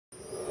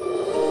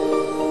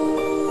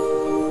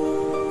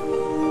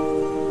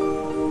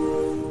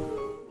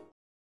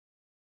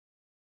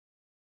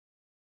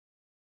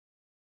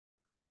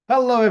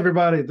Hello,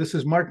 everybody. This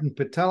is Martin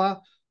Pitella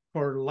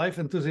for Life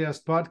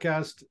Enthusiast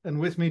Podcast. And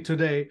with me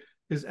today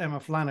is Emma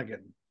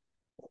Flanagan.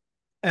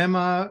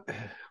 Emma,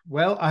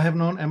 well, I have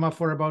known Emma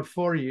for about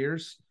 4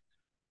 years.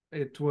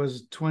 It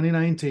was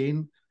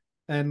 2019,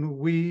 and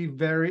we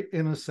very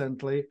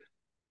innocently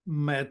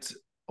met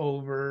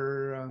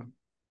over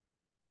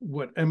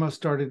what Emma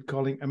started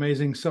calling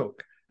Amazing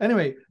Soak.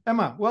 Anyway,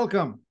 Emma,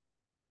 welcome.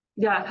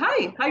 Yeah.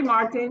 Hi,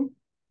 Martin.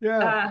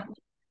 Yeah.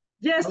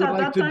 Yes, I would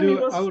at like that to time it do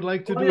was I would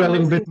like to only do a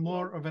little amazing. bit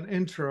more of an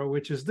intro,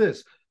 which is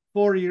this.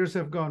 4 years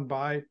have gone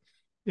by.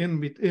 In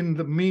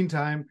the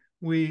meantime,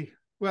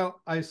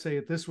 I say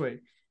it this way.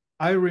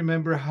 I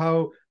remember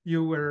how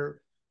you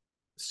were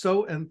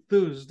so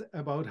enthused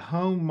about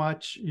how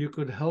much you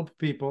could help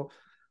people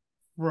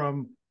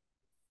from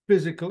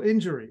physical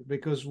injury,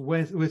 because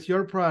with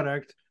your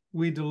product,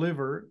 we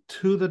deliver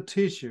to the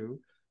tissue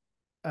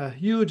a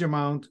huge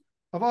amount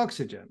of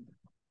oxygen.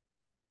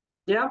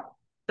 Yeah,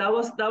 that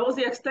was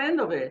the extent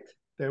of it.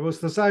 That was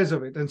the size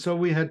of it. And so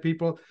we had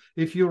people,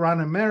 if you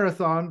run a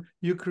marathon,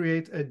 you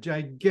create a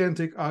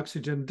gigantic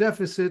oxygen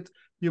deficit.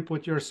 You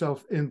put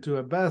yourself into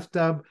a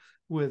bathtub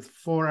with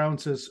 4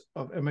 ounces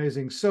of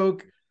amazing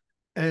soak,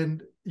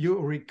 and you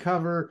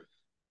recover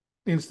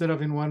instead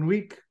of in 1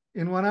 week,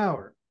 in 1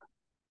 hour.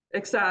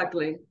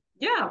 Exactly.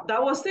 Yeah,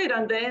 that was it.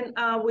 And then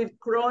with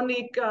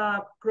chronic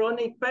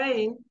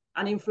pain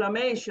and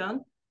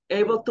inflammation,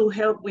 able to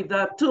help with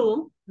that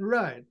too.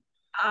 Right.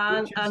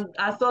 And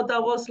I thought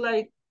that was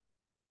like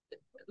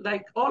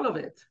all of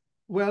it.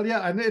 Well,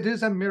 yeah, and it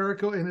is a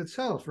miracle in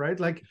itself, right?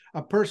 Like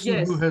a person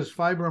who Yes, has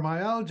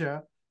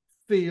fibromyalgia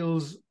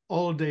feels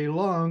all day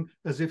long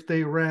as if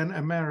they ran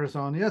a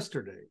marathon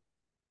yesterday.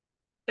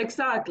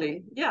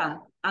 exactly. Yeah.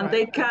 And Right.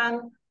 they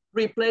can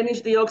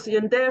replenish the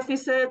oxygen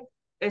deficit,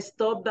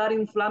 stop that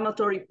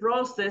inflammatory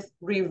process,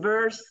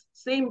 reverse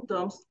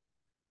symptoms,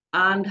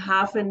 and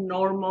have a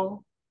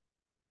normal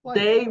Life.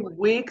 day,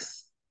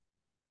 weeks.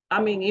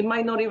 I mean, it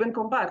might not even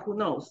come back. Who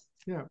knows?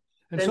 Yeah.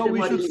 And Depends so on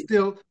what it is.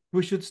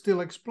 we should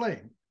still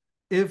explain,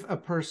 if a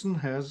person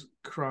has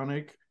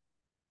chronic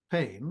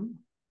pain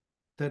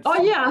that Oh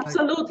feels yeah, like,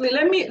 absolutely.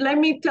 Let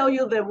me tell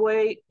you the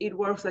way it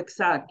works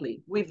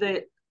exactly with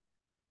the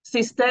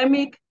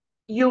systemic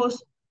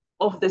use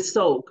of the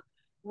soak.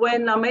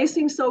 When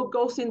amazing soak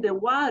goes in the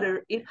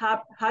water, it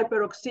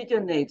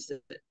hyperoxygenates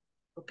it.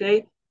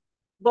 Okay.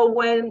 But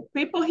when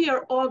people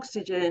hear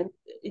oxygen,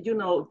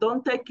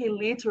 don't take it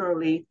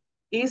literally.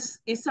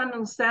 It's an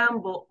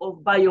ensemble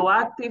of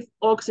bioactive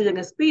oxygen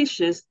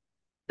species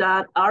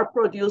that are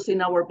produced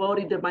in our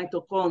body, the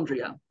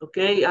mitochondria,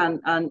 okay, and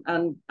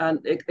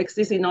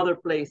exist in other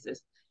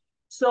places.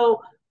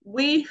 So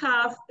we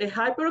have a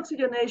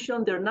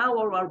hyperoxygenation there now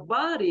of our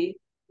body,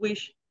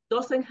 which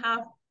doesn't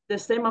have the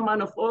same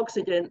amount of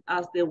oxygen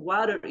as the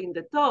water in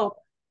the top,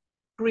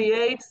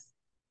 creates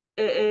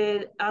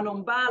an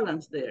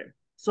imbalance there.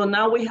 So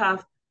now we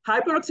have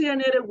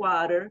hyperoxygenated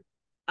water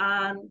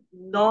and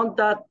not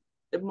that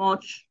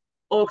much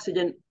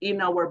oxygen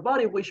in our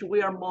body, which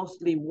we are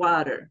mostly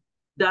water.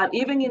 That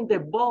even in the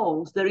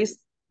bones, there is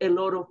a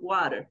lot of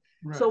water.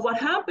 So right. what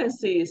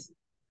happens is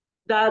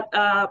that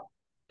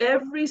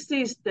every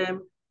system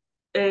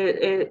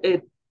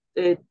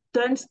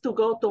tends to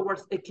go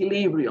towards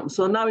equilibrium.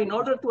 So now in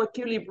order to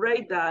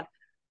equilibrate that,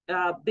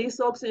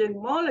 these oxygen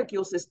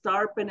molecules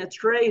start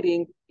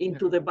penetrating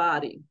into the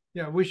body.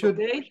 Yeah,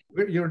 Okay.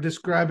 you're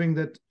describing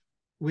that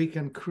we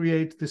can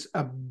create this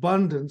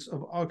abundance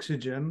of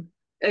oxygen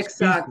species,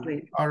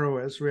 Exactly.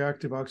 ROS,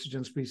 reactive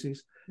oxygen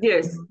species.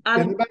 Yes.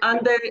 In the And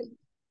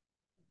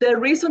the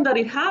reason that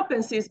it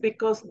happens is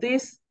because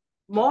these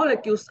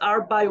molecules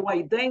are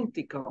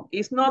bioidentical.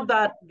 It's not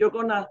that you're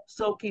gonna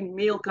soak in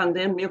milk and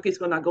then milk is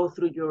gonna go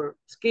through your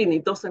skin.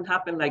 It doesn't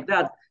happen like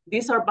that.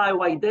 These are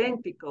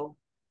bioidentical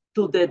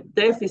to the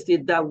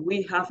deficit that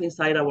we have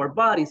inside our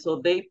body. So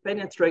they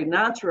penetrate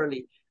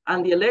naturally,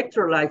 and the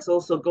electrolytes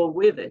also go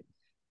with it.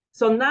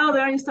 So now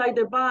they're inside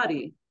the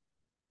body.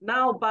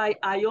 Now by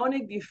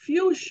ionic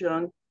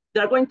diffusion,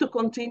 they're going to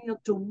continue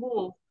to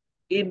move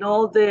in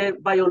all the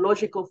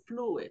biological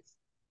fluids,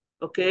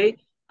 okay?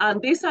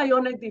 And this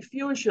ionic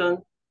diffusion,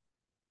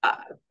 uh,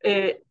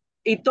 uh,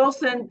 it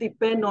doesn't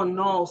depend on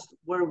us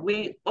where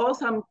we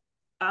also,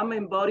 I'm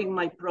embodying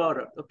my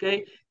product,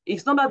 okay?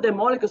 It's not that the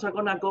molecules are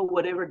gonna go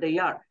wherever they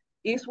are.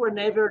 It's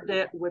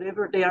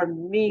wherever they are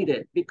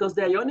needed, because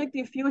the ionic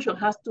diffusion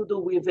has to do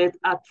with the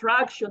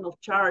attraction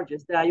of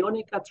charges, the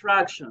ionic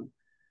attraction.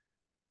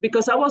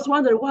 Because I was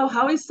wondering, well,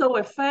 how is so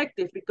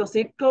effective? Because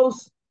it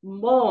goes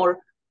more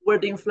where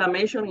the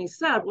inflammation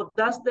is at. Well,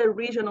 that's the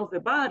region of the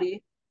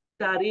body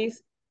that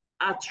is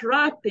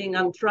attracting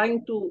and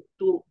trying to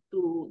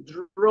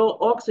draw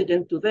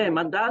oxygen to them.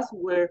 And that's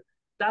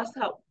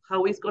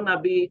how it's gonna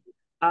be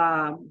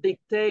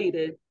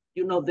dictated,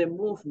 the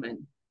movement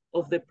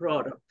of the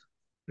product.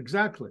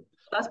 Exactly.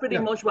 That's pretty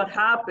Yeah. much what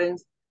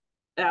happens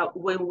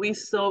when we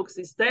soak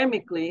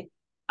systemically,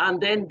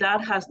 and then that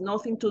has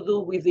nothing to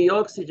do with the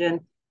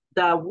oxygen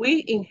that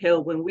we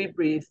inhale when we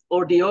breathe,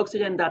 or the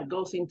oxygen that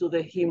goes into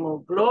the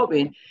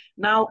hemoglobin.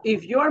 Now,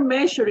 if you're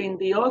measuring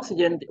the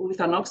oxygen with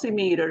an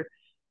oximeter,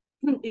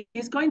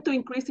 it's going to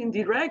increase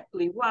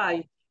indirectly.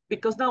 Why?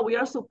 Because now we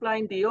are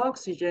supplying the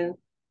oxygen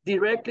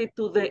directly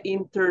to the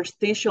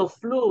interstitial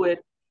fluid,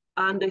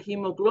 and the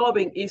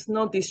hemoglobin is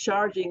not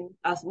discharging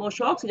as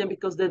much oxygen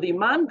because the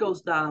demand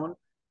goes down,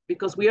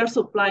 because we are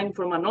supplying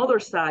from another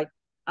side,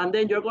 and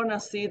then you're going to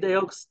see the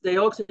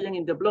oxygen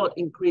in the blood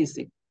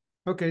increasing.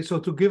 Okay, so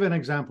to give an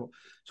example,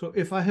 so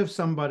if I have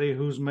somebody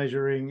who's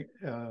measuring,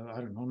 I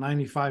don't know,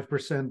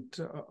 95%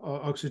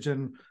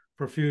 oxygen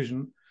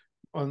perfusion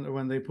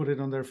when they put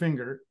it on their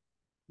finger,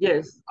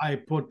 yes, I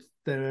put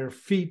their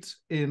feet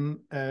in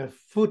a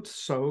foot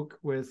soak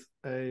with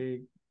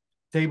a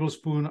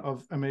tablespoon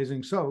of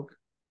amazing soak.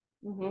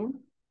 mm-hmm.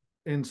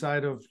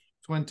 Inside of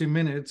 20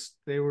 minutes,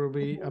 they will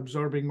be Mm-hmm.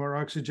 absorbing more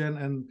oxygen,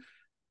 and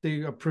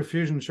the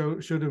perfusion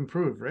should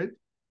improve, right?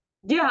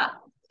 Yeah,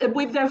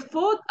 with the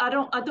food, I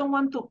don't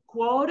want to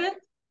quote it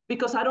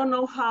because I don't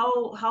know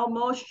how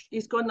much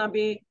it's gonna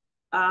be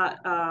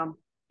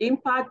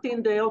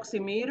impacting the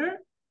oximeter.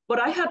 But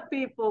I had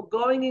people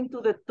going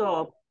into the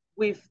top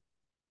with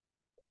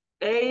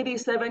 80,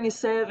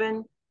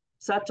 77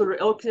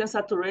 oxygen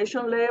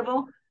saturation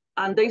level,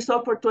 and they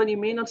soak for 20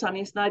 minutes and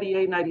it's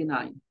 98,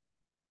 99.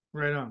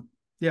 Right on.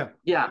 Yeah.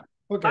 Yeah.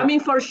 Okay. I mean,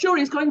 for sure,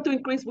 it's going to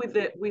increase with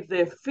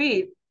the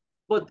feed,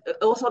 but it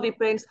also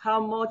depends how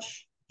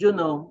much,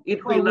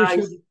 it Well,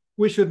 relies.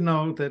 we should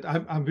know that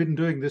I've been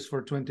doing this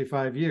for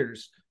 25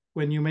 years.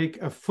 When you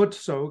make a foot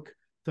soak,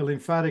 the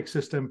lymphatic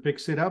system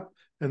picks it up,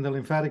 and the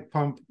lymphatic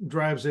pump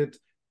drives it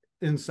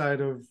inside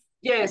of.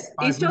 Yes,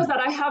 it's just that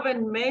I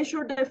haven't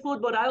measured the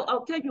food, but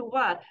I'll tell you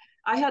what,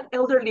 I had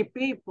elderly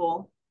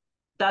people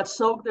that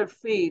soak their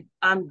feet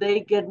and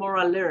they get more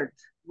alert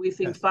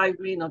within Yes. 5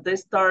 minutes. They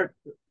start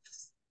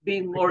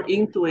being more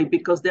into it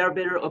because they are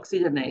better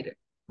oxygenated.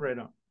 Right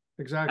on.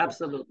 Exactly.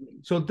 Absolutely.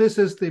 So this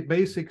is the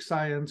basic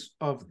science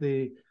of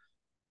the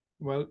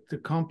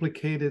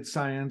complicated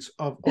science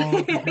of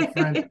all the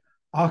different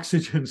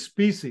oxygen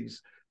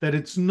species, that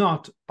it's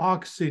not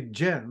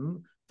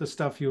oxygen, the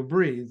stuff you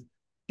breathe,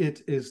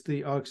 it is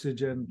the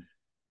oxygen.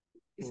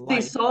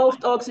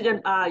 Dissolved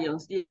oxygen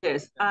ions,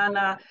 yes. And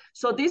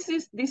so this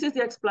is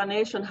the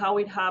explanation how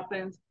it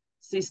happens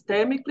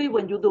systemically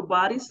when you do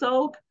body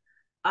soak.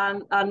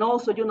 And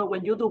also,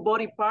 when you do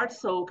body part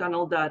soak and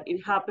all that,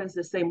 it happens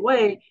the same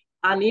way.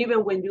 And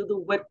even when you do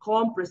wet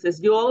compresses,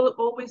 you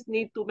always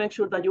need to make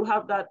sure that you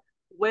have that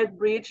wet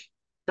bridge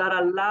that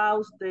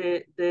allows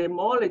the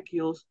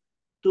molecules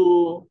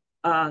to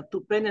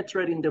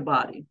penetrate in the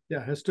body.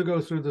 Yeah, it has to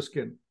go through the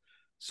skin.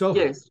 So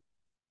yes,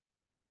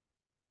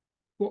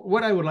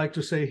 what I would like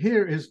to say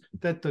here is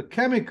that the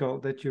chemical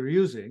that you're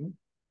using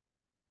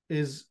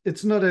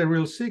it's not a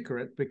real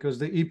secret because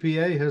the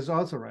EPA has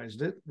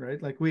authorized it,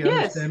 right? Like we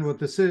understand what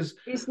this is.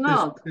 It's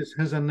not. This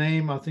has a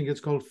name. I think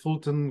it's called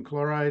Fulton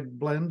chloride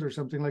blend or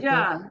something like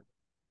that.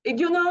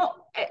 Yeah.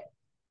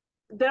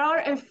 There are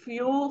a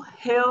few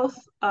health,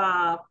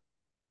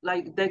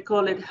 like they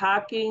call it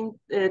hacking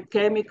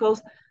chemicals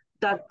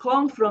that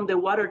come from the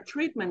water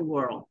treatment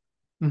world.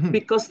 Mm-hmm.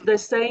 Because the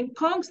same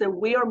concept,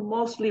 we are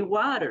mostly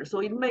water. So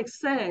it makes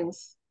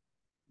sense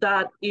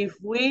that if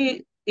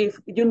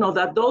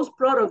that those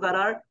products that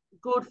are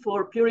good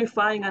for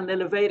purifying and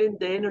elevating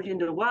the energy in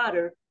the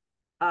water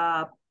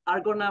are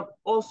gonna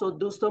also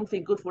do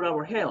something good for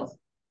our health,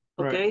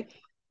 okay? Right.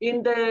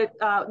 In the,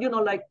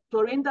 like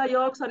chlorine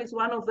dioxide is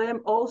one of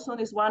them, ozone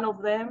is one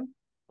of them,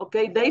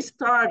 okay? They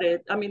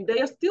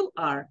still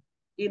are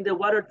in the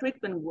water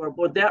treatment world,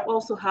 but they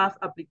also have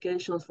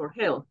applications for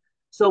health.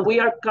 So we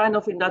are kind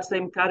of in that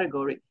same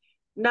category.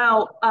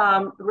 Now,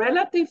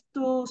 relative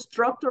to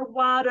structured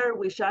water,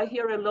 which I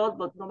hear a lot,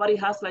 but nobody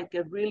has like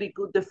a really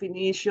good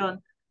definition,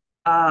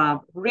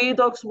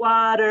 redox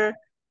water,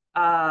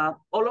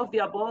 all of the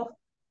above.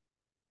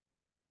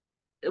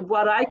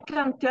 What I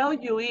can tell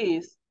you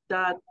is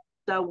that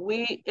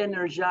we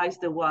energize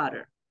the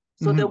water.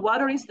 So mm-hmm. The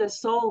water is the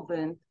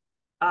solvent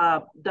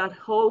that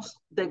hosts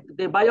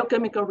the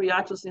biochemical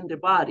reactions in the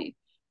body.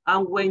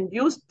 And when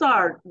you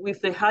start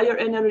with a higher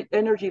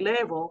energy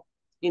level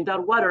in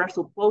that water as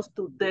opposed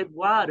to dead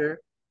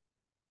water,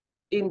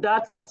 in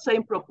that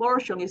same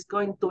proportion is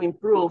going to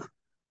improve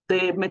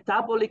the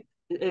metabolic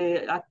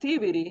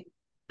activity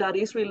that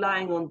is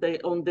relying on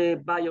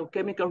the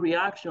biochemical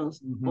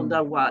reactions mm-hmm. on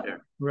that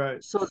water.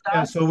 Right. So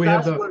we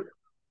have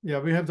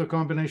the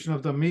combination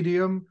of the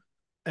medium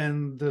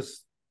and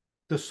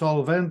the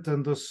solvent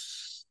and the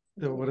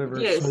whatever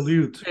yes,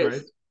 solute, yes.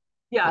 right?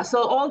 Yeah,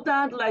 so all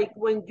that, like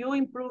when you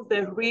improve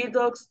the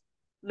redox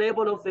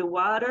level of the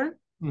water,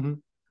 mm-hmm.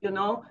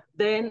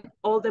 Then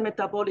all the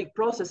metabolic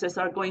processes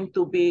are going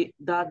to be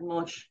that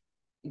much,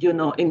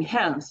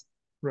 enhanced.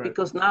 Right.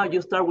 Because now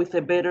you start with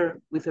a better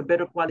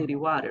quality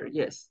water,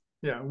 yes.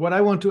 Yeah, what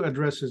I want to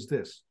address is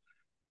this.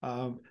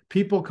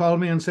 People call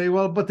me and say,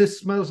 well, but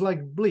this smells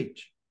like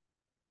bleach.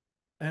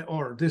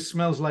 Or this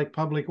smells like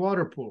public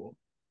water pool.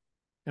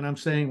 And I'm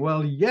saying,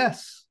 well,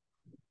 yes,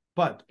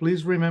 but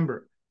please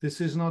remember, This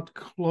is not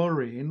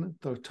chlorine,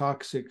 the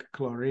toxic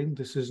chlorine.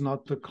 This is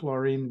not the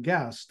chlorine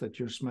gas that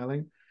you're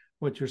smelling.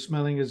 What you're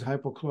smelling is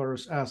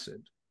hypochlorous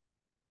acid.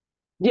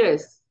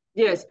 Yes,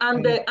 yes.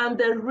 And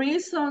the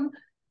reason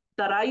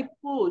that I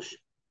push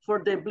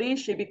for the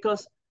bleachy,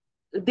 because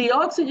the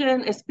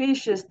oxygen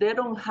species, they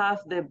don't have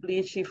the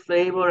bleachy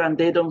flavor and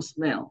they don't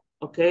smell,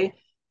 okay?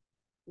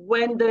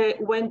 When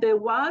the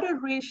water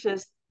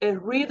reaches a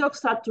redox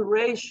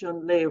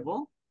saturation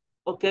level,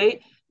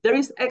 okay, there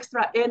is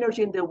extra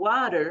energy in the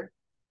water,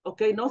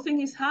 okay?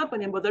 Nothing is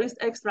happening, but there is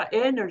extra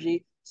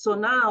energy. So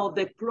now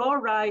the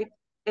chloride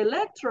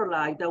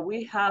electrolyte that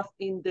we have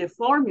in the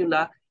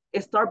formula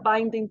start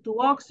binding to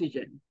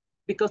oxygen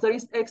because there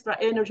is extra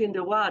energy in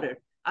the water.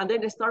 And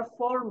then they start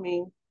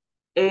forming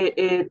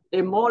a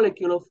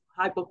molecule of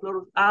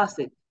hypochlorous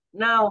acid.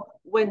 Now,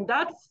 when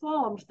that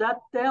forms, that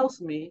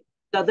tells me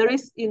that there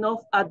is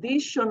enough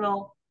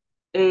additional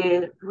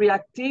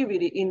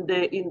reactivity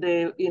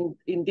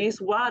in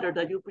this water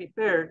that you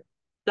prepared,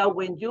 that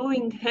when you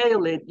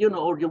inhale it,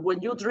 or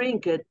when you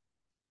drink it,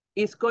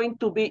 it's going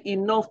to be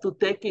enough to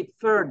take it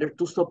further,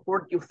 to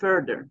support you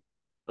further.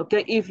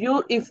 Okay,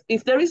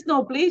 if there is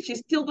no bleach,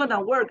 it's still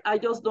gonna work. I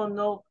just don't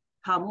know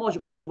how much,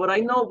 but I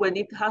know when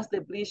it has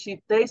the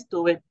bleachy taste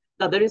to it,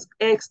 that there is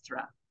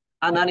extra,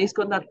 and then it's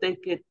gonna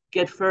take it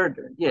get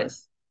further.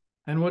 Yes.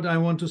 And what I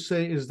want to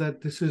say is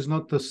that this is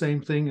not the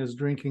same thing as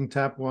drinking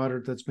tap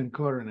water that's been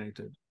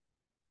chlorinated.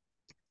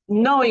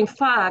 No, in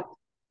fact,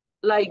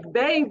 like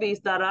babies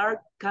that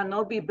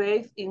cannot be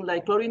bathed in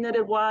like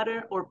chlorinated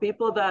water, or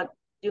people that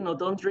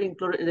don't drink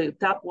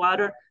tap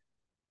water,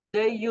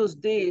 they use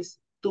this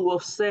to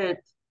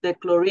offset the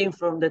chlorine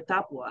from the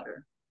tap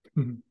water.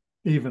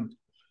 Even.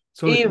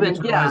 So it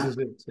neutralizes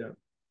it, yeah.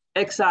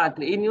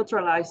 Exactly, it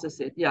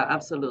neutralizes it, yeah,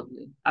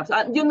 absolutely.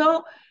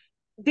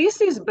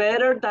 This is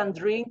better than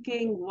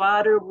drinking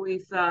water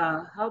with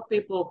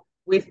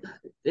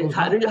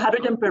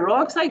hydrogen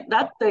peroxide.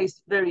 That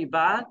tastes very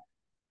bad.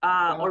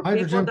 Or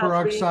hydrogen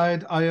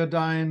peroxide,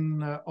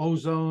 iodine,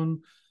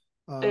 ozone.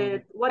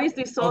 What is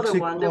this other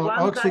one? The one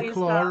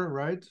oxychlor,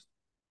 right?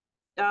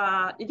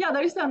 Yeah,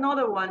 there is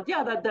another one.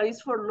 Yeah, that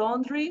is for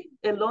laundry.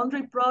 A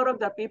laundry product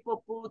that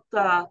people put.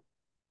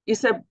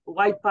 Is a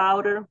white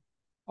powder.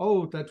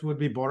 Oh, that would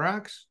be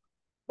borax.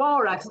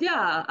 Borax,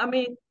 yeah. I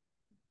mean,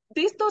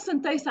 this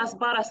doesn't taste as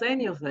bad as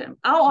any of them.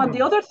 Oh, and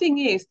the other thing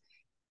is,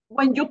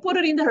 when you put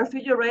it in the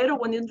refrigerator,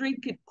 when you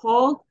drink it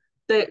cold,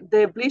 the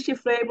bleachy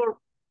flavor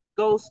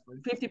goes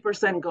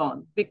 50%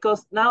 gone,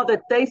 because now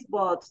the taste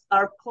buds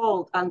are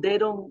cold and they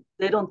don't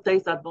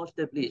taste that much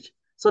the bleach.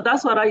 So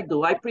that's what I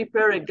do. I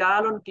prepare a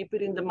gallon, keep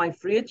it in my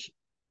fridge,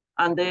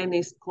 and then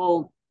it's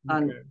cold,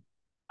 and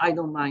I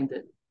don't mind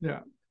it. Yeah.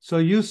 So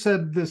you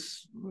said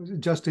this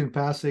just in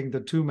passing,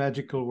 the two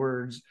magical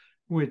words,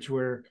 which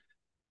were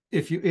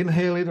if you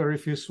inhale it or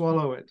if you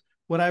swallow it.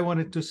 What I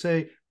wanted to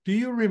say, do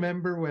you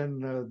remember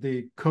when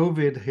the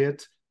COVID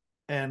hit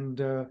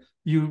and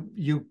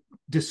you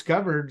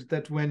discovered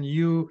that when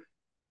you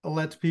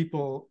let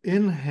people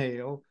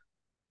inhale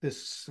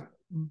this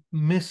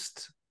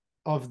mist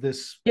of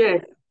this?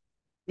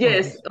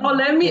 Yes. Oh,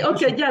 let me,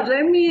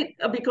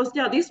 because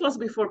this was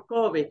before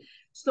COVID.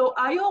 So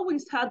I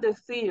always had the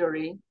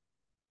theory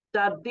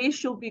that this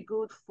should be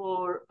good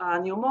for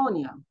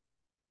pneumonia.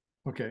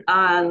 Okay.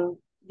 And,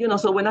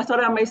 so when I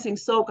started Amazing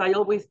Soak, I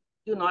always,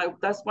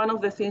 that's one of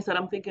the things that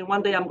I'm thinking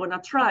one day I'm going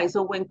to try.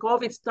 So when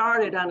COVID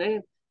started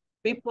and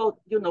people,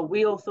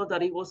 we all thought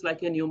that it was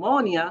like a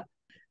pneumonia.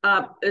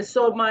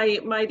 So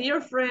my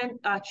dear friend,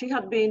 she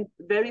had been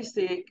very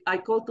sick. I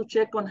called to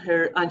check on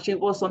her, and she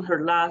was on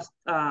her last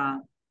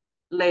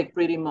leg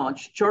pretty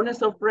much.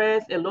 Shortness of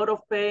breath, a lot of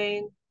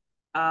pain.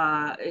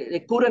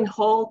 It couldn't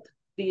hold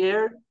the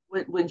air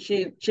when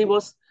she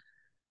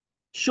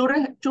should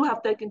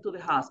have taken to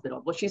the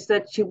hospital, but she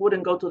said she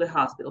wouldn't go to the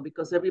hospital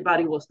because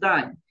everybody was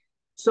dying.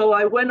 So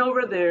I went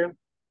over there,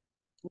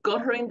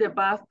 got her in the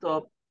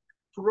bathtub,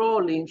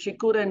 crawling. She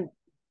couldn't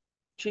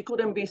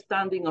be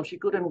standing up. She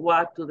couldn't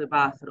walk to the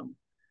bathroom.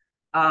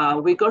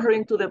 We got her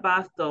into the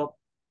bathtub.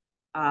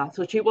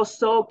 So she was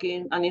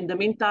soaking, and in the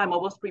meantime, I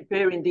was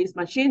preparing this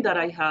machine that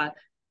I had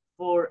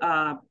for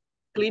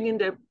cleaning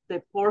the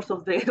pores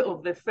of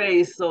the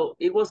face. So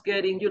it was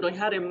getting, you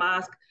had a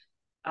mask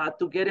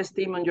to get a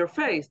steam on your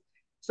face.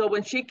 So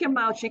when she came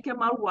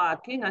out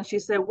walking, and she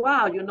said,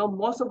 wow,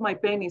 most of my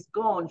pain is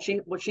gone.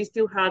 But she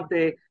still had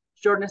the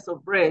shortness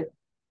of breath.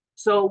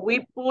 So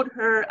we put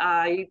her,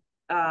 I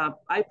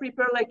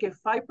prepared like a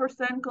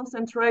 5%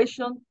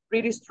 concentration,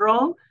 pretty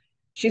strong.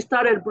 She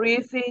started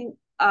breathing.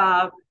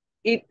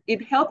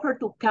 It helped her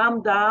to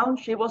calm down.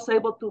 She was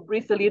able to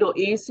breathe a little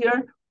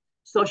easier.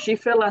 So she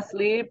fell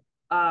asleep.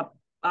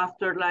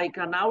 After like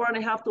an hour and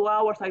a half, 2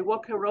 hours, I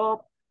woke her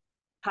up,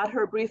 had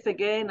her breathe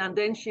again. And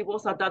then she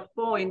was at that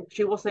point,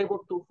 she was able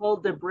to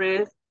hold the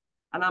breath.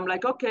 And I'm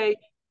like, okay,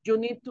 you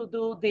need to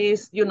do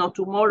this,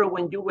 tomorrow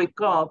when you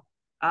wake up,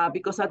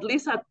 because at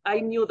least I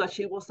knew that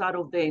she was out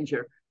of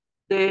danger.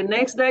 The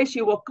next day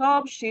she woke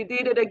up, she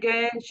did it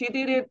again. She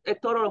did it a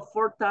total of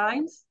 4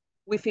 times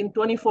within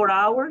 24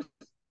 hours.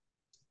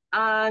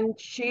 And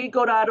she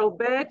got out of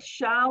bed,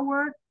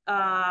 showered,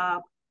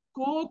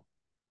 cooked,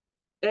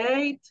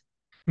 ate,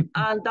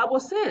 and that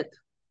was it.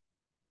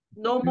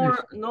 No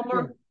more, no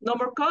more, no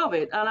more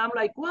COVID. And I'm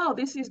like, wow,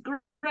 this is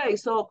great.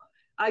 So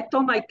I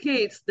told my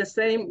kids the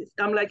same.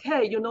 I'm like,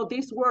 hey, you know,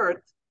 this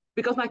worked,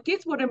 because my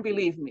kids wouldn't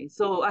believe me.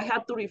 So I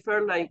had to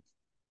refer, like,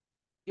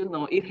 you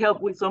know, it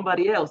helped with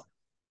somebody else.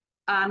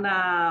 And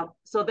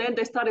so then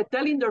they started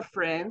telling their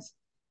friends.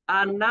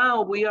 And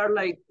now we are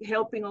like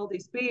helping all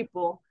these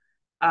people.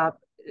 Uh,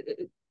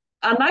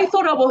 and I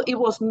thought it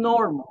was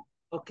normal.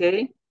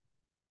 Okay.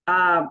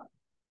 Um,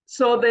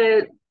 so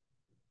there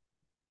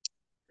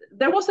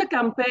was a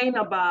campaign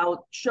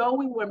about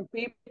showing when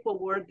people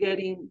were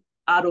getting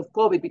out of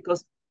COVID,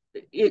 because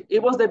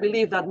it was the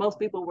belief that most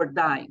people were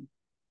dying.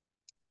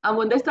 And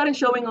when they started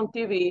showing on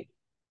TV,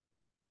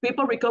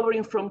 people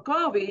recovering from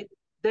COVID,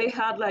 they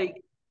had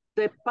like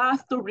the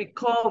path to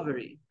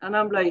recovery. And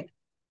I'm like,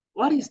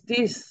 what is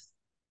this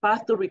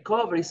path to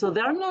recovery? So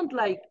they're not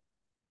like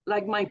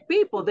my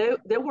people,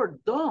 they were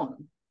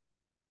done.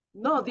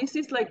 No, this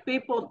is like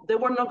people, they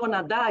were not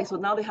gonna die, so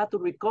now they have to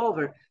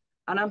recover.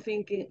 And I'm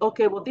thinking,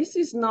 okay, well, this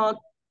is not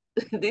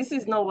this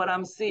is not what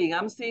I'm seeing.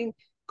 I'm seeing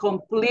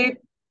complete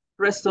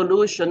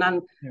resolution.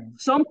 And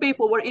some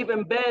people were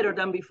even better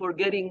than before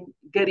getting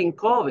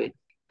COVID.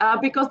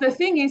 Because the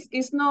thing is,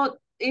 it's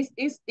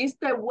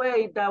the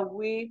way that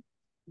we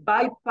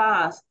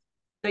bypass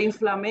the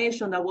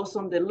inflammation that was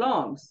on the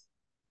lungs.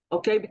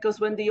 Okay, because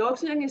when the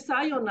oxygen is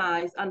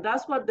ionized, and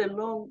that's what the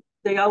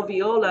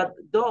alveolar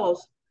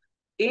does,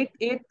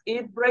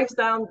 it breaks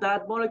down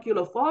that molecule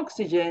of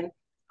oxygen,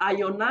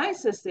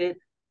 ionizes it,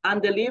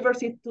 and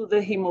delivers it to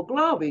the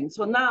hemoglobin.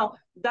 So now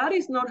that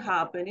is not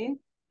happening.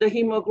 The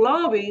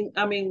hemoglobin,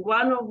 I mean,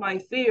 one of my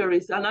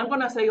theories, and I'm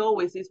gonna say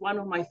always it's one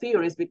of my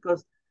theories,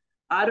 because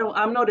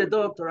I'm not a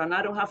doctor and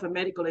I don't have a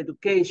medical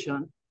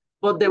education,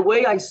 but the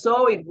way I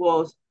saw it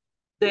was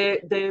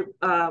the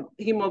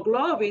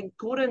hemoglobin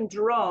couldn't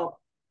drop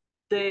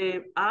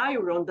the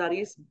iron that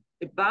is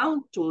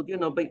bound to, you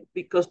know,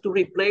 because to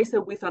replace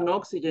it with an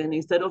oxygen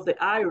instead of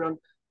the iron.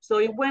 So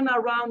it went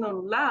around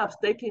on labs,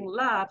 taking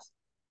labs,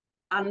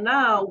 and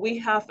now we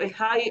have a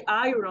high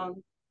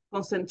iron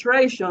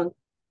concentration,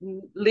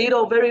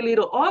 very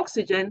little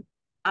oxygen,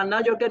 and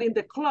now you're getting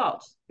the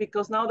clots,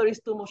 because now there is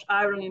too much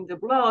iron in the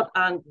blood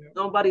and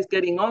nobody's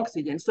getting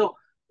oxygen. So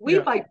we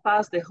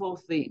bypass the whole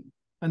thing.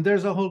 And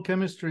there's a whole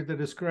chemistry that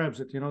describes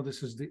it. You know,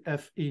 this is the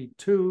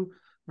Fe2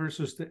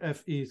 versus the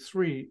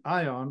Fe3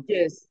 ion,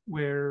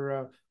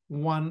 where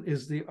one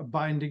is the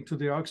binding to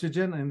the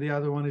oxygen and the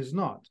other one is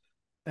not.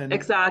 And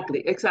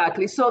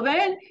exactly. So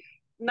then,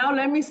 now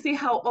let me see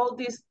how all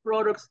these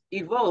products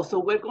evolve. So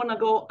we're gonna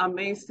go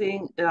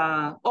amazing,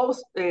 the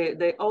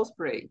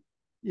Osprey.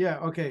 Yeah.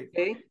 Okay.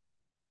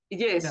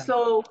 Yes.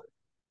 Yeah.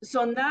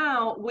 So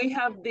now we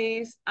have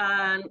this,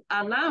 and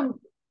I'm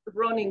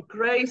running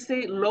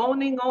crazy,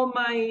 loaning all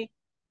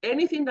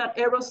anything that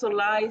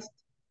aerosolized,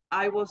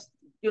 I was,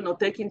 you know,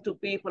 taking to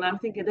people. I'm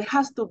thinking there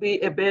has to be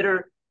a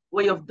better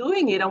way of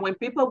doing it. And when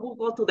people would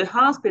go to the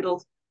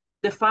hospitals,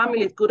 the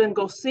family couldn't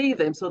go see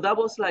them. So that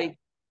was like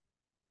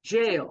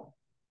jail.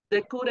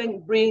 They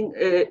couldn't bring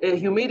a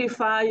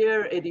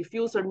humidifier, a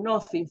diffuser,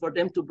 nothing for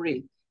them to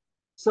breathe.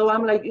 So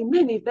I'm like,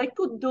 man, if they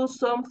could do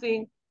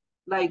something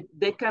like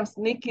they can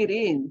sneak it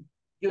in,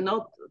 you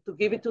know, to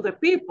give it to the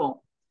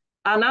people.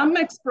 And I'm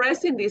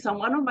expressing this, and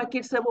one of my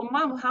kids said, well,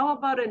 Mom, how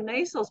about a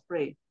nasal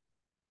spray?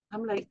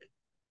 I'm like,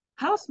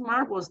 how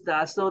smart was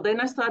that? So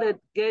then I started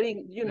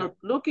getting, you know,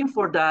 looking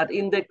for that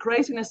in the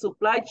craziness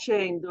supply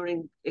chain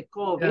during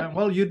COVID. Yeah,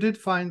 well, you did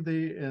find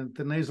the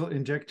nasal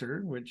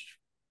injector, which...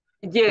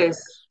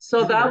 Yes,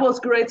 so that was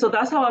great. So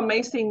that's how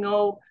Amazing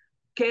No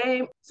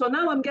came. So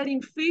now I'm getting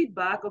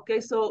feedback. Okay,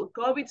 so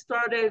COVID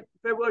started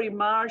February,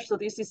 March. So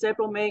this is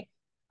April, May,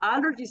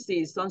 allergy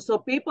season. So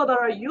people that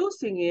are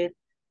using it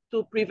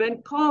to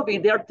prevent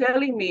COVID, they're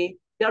telling me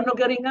they're not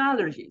getting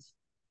allergies.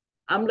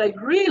 I'm like,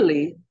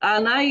 really?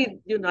 And I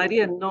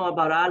didn't know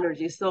about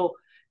allergies. So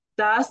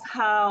that's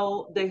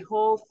how the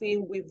whole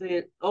thing with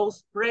the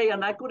Osprey,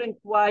 and I couldn't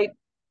quite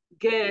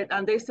get,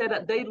 and they said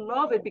that they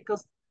love it,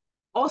 because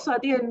also I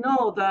didn't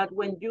know that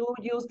when you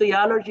use the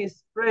allergy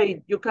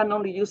spray, you can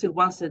only use it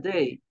once a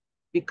day,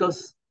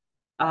 because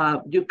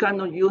you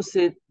cannot use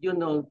it, you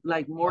know,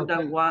 like more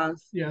than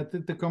once. Yeah,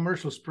 the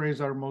commercial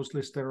sprays are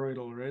mostly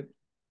steroidal, right?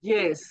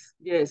 Yes.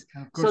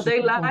 So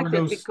they liked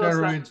it because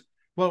steroids.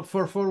 Well,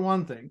 for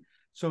one thing,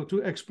 so to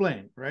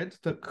explain, right,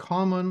 the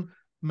common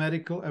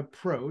medical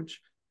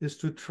approach is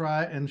to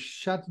try and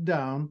shut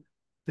down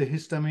the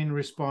histamine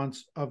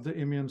response of the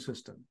immune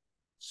system.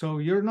 So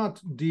you're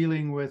not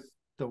dealing with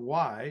the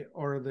why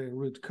or the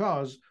root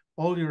cause.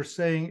 All you're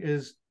saying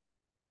is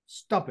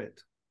stop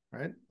it,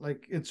 right?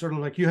 Like it's sort of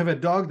like you have a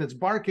dog that's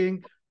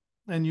barking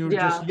and you're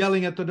just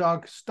yelling at the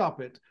dog,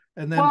 stop it.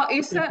 And then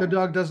if the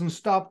dog doesn't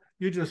stop,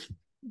 you just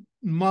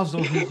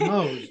muzzle his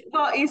nose.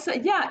 Well, it's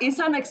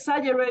an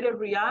exaggerated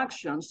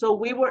reaction. So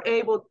we were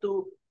able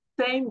to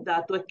tame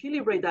that, to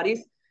equilibrate that.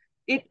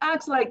 It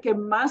acts like a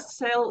mast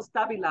cell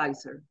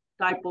stabilizer.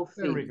 type of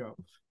thing. There we go.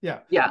 Yeah.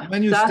 Yeah.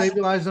 When you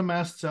stabilize a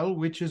mast cell,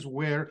 which is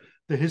where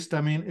the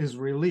histamine is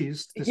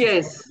released, this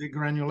is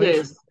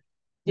degranulation.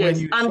 When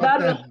you shut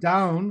that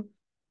down,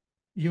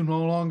 you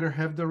no longer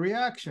have the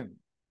reaction.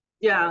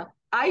 Yeah.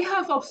 I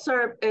have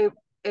observed a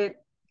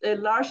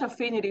large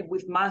affinity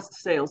with mast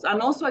cells,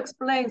 and also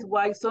explains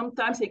why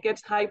sometimes it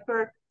gets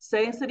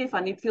hypersensitive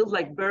and it feels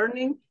like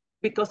burning,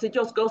 because it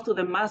just goes to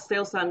the mast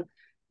cells. And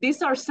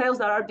these are cells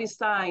that are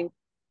designed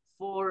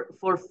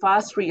for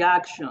fast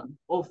reaction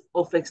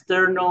of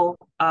external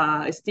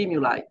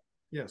stimuli.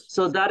 Yes.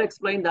 So that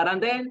explains that.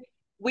 And then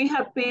we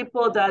have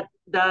people that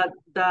the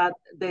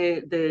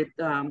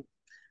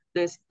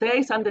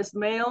taste and the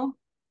smell,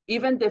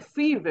 even the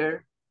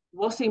fever,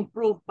 was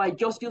improved by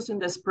just using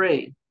the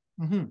spray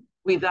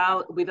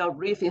without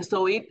breathing.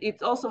 So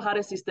it also had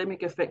a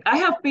systemic effect. I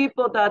have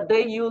people that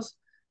they use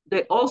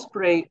the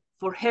Osprey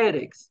for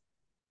headaches.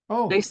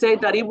 Oh. They say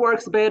that it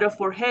works better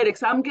for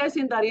headaches. I'm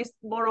guessing that it's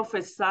more of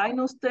a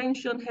sinus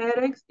tension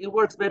headaches. It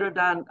works better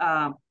than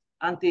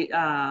the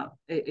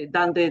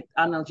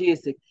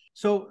analgesic.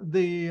 So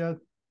the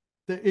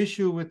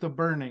issue with the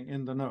burning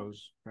in the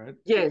nose, right?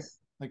 Yes.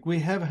 Like we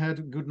have had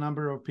a good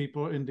number of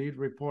people indeed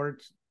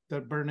report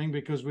that burning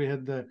because we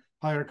had the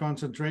higher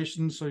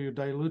concentration, so you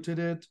diluted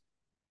it.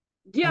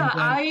 Yeah,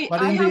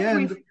 but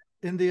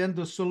in the end,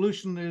 the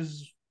solution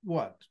is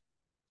what?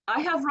 I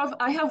have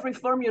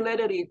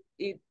reformulated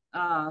it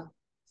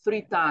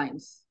 3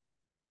 times,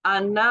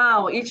 and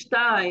now each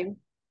time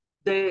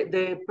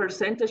the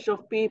percentage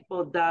of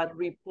people that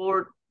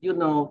report,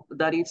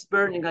 that it's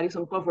burning, that it's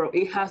uncomfortable,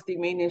 it has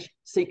diminished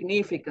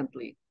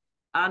significantly,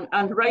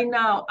 and right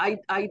now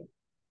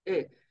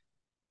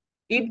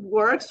it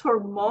works for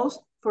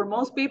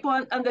most people.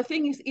 And the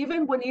thing is,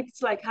 even when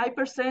it's like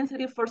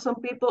hypersensitive for some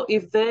people,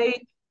 if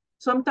they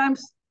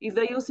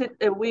use it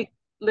a week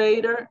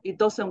later, it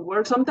doesn't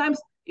work. Sometimes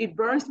it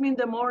burns me in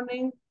the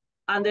morning,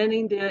 and then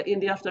in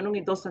the afternoon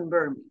it doesn't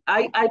burn me.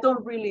 I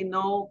don't really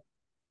know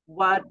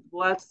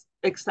what's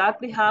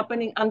exactly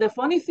happening. And the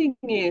funny thing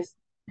is,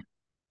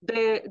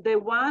 the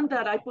one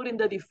that I put in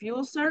the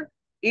diffuser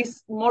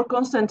is more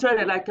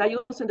concentrated. Like I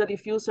use in the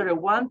diffuser a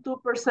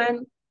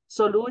 1-2%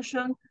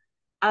 solution,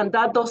 and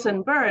that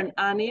doesn't burn.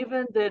 And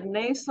even the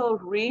nasal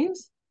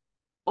rinse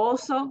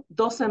also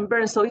doesn't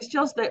burn. So it's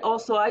just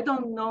also I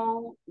don't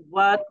know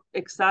what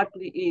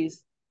exactly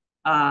is,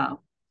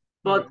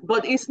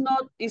 but it's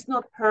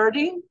not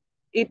hurting.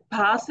 It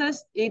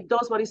passes. It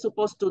does what it's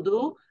supposed to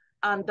do,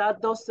 and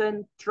that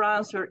doesn't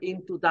transfer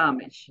into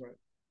damage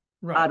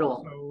at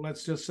all. So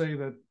let's just say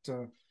that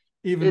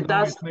even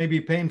though it may be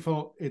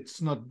painful,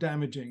 it's not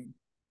damaging.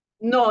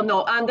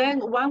 No. And then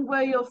one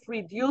way of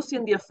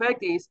reducing the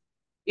effect is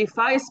if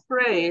I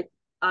spray it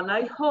and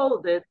I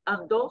hold it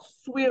and don't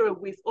swirl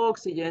with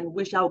oxygen,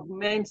 which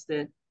augments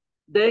it,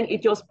 then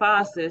it just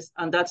passes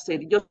and that's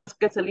it. It just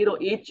gets a little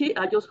itchy.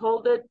 I just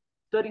hold it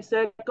 30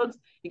 seconds.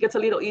 It gets a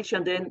little itchy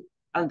and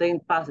then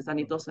passes and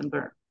it doesn't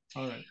burn.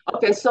 All right.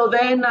 Okay, so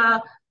then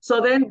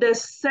the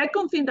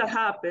second thing that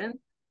happened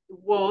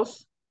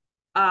was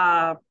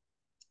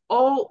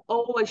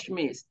OH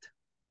mist.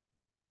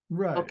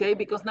 Right. Okay,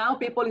 because now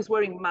people is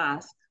wearing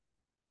masks.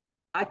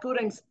 I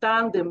couldn't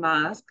stand the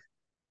mask.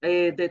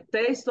 The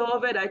taste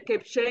of it, I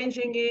kept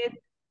changing it.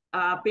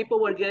 People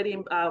were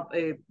getting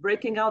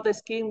breaking out the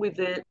skin with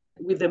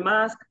the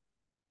mask.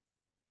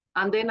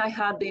 And then I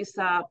had this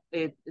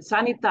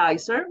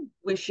sanitizer,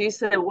 which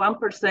is a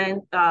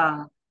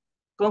 1%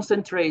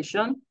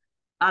 concentration.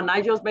 And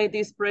I just made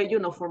this spray,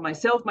 for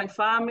myself, my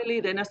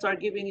family. Then I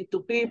started giving it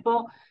to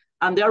people,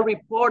 and they're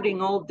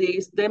reporting all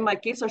this. Then my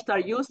kids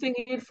start using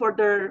it for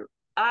their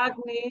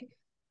acne.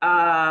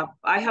 I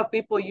have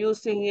people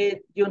using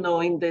it, in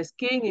the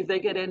skin, if they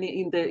get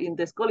any, in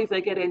the skull, if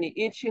they get any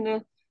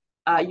itchiness,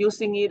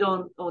 using it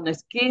on the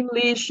skin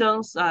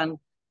lesions, and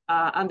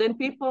then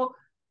people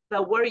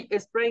that were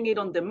spraying it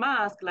on the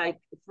mask, like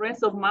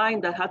friends of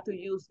mine that had to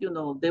use,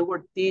 they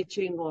were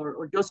teaching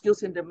or just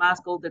using the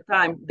mask all the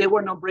time, they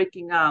were not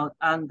breaking out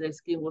and the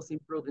skin was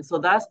improving. So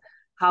that's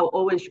how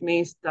OH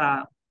mist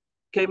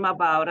came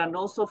about. And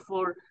also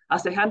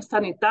as a hand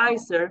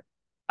sanitizer,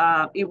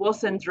 it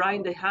wasn't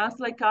drying the hands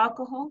like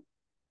alcohol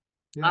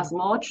as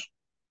much.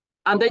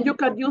 And then you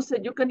can use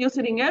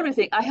it in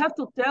everything. I have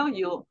to tell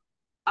you,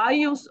 I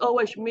use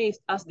OH mist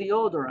as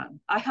deodorant.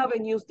 I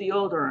haven't used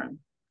deodorant,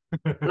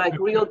 like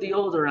real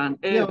deodorant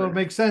ever. Yeah, well, it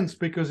makes sense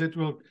because it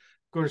will,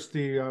 of course,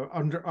 the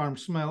underarm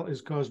smell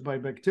is caused by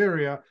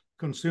bacteria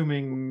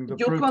consuming the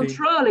protein. You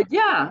control it,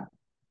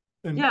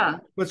 yeah.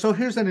 But so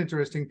here's an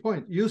interesting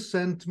point. You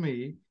sent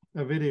me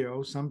a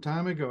video some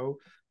time ago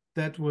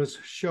that was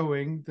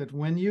showing that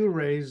when you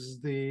raise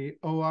the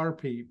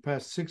ORP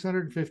past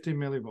 650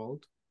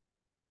 millivolt,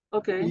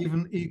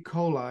 even E.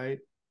 coli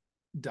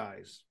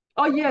dies.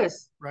 Oh,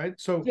 yes. Right?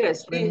 So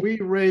yes, when we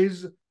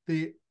raise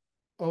the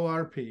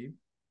ORP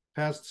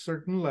past a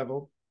certain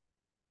level,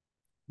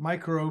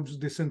 microbes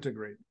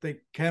disintegrate. They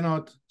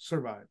cannot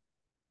survive.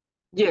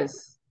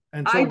 Yes.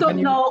 And so I don't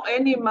know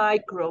any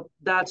microbe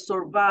that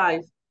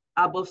survives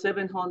above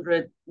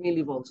 700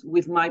 millivolts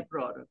with my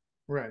product.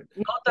 Right.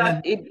 Not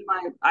that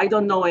I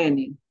don't know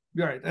any.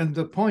 Right. And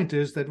the point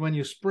is that when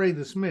you spray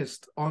this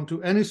mist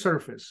onto any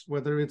surface,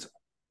 whether it's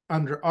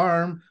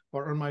underarm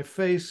or on my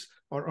face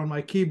or on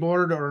my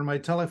keyboard or on my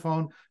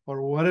telephone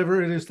or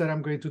whatever it is that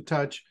I'm going to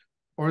touch,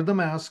 or the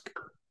mask,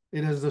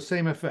 it has the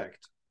same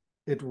effect.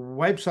 It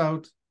wipes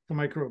out the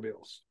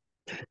microbials.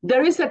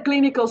 There is a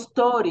clinical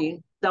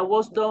study that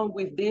was done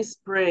with this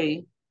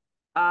spray.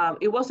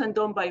 It wasn't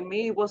done by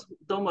me, it was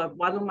done by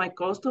one of my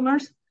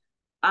customers.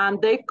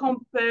 And they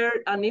compared,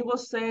 and it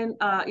was sent,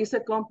 it's a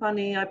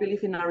company, I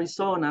believe in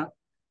Arizona,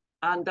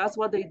 and that's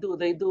what they do.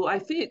 They do, I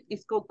think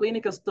it's called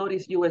Clinical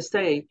Studies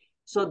USA.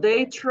 So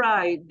they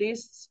tried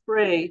this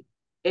spray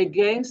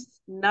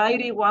against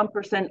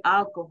 91%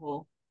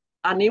 alcohol,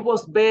 and it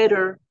was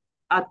better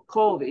at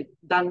COVID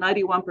than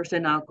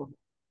 91% alcohol.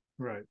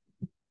 Right.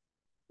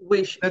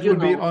 Which, that would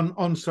be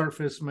on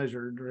surface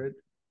measured, right?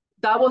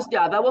 That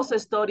was a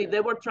study.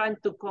 They were trying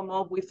to come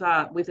up with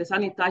a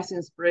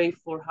sanitizing spray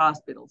for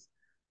hospitals.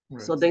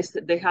 Right. So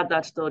they had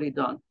that study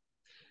done.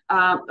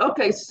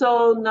 Okay,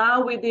 so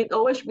now we did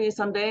OHBs,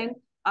 and then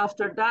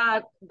after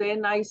that,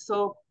 then I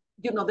saw,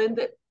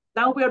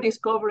 now we are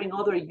discovering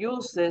other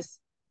uses,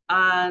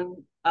 and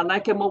I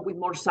came up with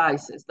more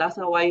sizes. That's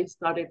how I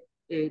started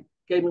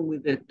came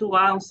with the 2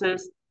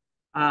 ounces,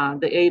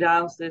 the 8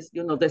 ounces,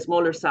 the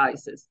smaller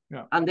sizes.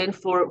 Yeah. And then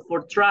for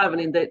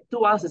traveling, the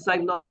 2 ounces, I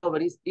love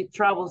it. It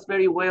travels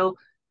very well,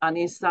 and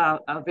it's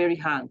very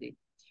handy.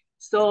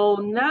 So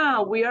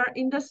now we are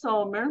in the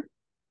summer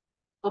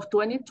of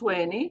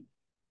 2020,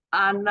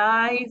 and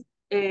I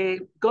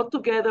got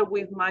together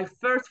with my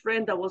first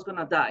friend that was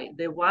gonna die,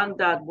 the one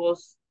that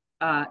was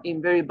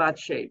in very bad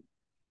shape.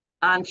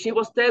 And she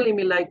was telling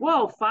me like,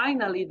 wow,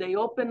 finally they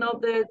opened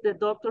up the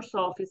doctor's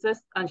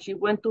offices, and she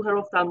went to her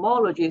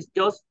ophthalmologist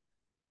just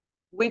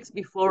weeks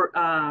before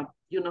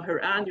her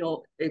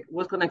annual, it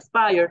was gonna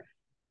expire.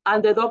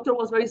 And the doctor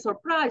was very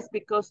surprised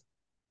because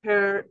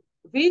her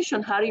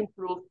vision had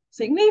improved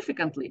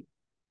significantly.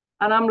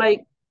 And I'm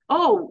like,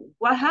 oh,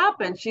 what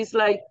happened? She's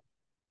like,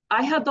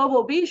 I had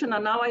double vision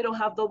and now I don't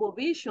have double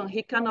vision.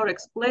 He cannot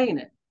explain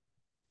it.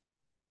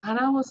 And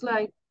I was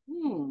like,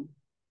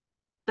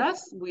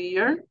 that's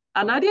weird.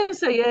 And I didn't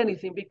say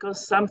anything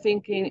because I'm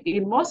thinking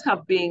it must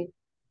have been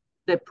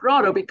the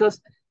product,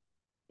 because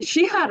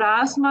she had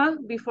asthma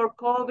before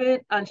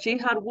COVID and she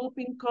had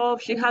whooping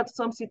cough. She had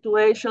some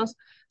situations.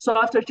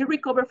 So after she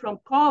recovered from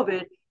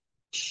COVID,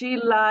 she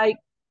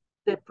liked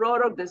the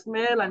product, the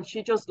smell, and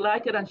she just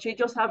liked it, and she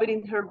just have it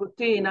in her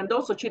routine. And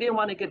also she didn't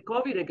want to get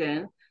COVID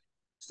again.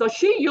 So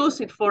she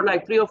used it for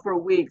like 3 or 4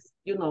 weeks,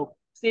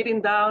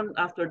 sitting down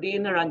after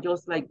dinner and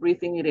just like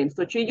breathing it in.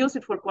 So she used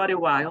it for quite a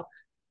while.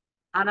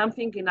 And I'm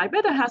thinking, I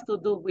bet it has to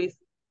do with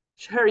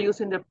her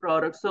using the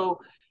product.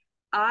 So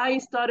I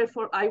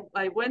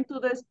went to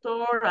the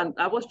store and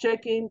I was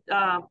checking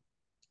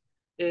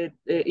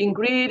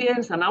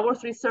ingredients, and I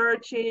was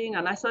researching,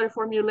 and I started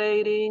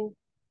formulating.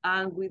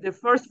 And with the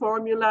first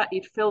formula,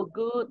 it felt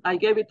good. I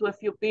gave it to a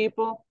few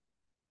people.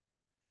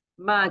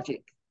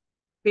 Magic.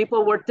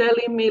 People were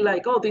telling me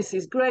like, oh, this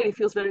is great. It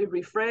feels very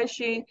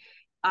refreshing.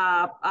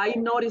 I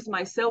noticed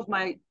myself,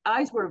 my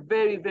eyes were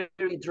very,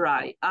 very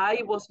dry.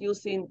 I was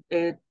using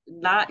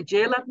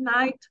gel at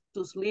night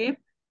to sleep.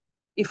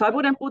 If I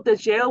wouldn't put the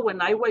gel, when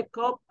I wake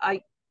up,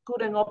 I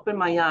couldn't open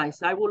my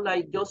eyes. I would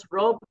like just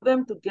rub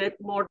them to get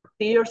more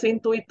tears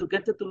into it, to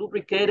get it to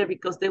lubricate it,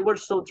 because they were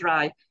so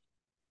dry.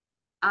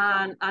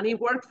 And it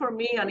worked for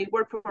me, and it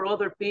worked for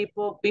other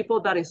people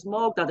that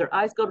smoke, that their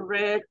eyes got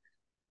red.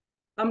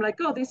 I'm like,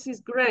 oh, this is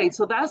great.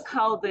 So that's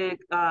how the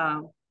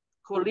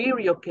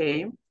Colirio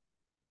came.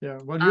 Yeah,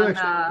 well, you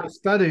actually did a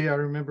study. I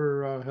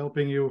remember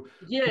helping you.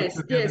 Yes,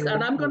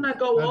 and I'm going to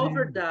go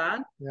over that.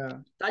 Yeah.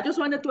 I just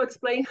wanted to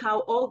explain how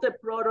all the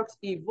products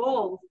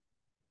evolved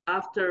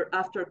after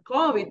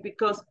COVID,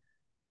 because,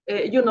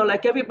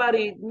 like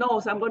everybody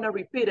knows, I'm going to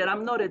repeat it.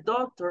 I'm not a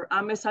doctor.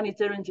 I'm a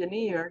sanitary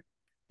engineer.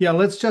 Yeah,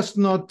 let's just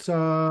not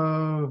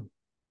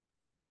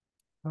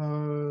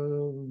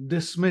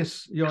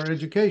dismiss your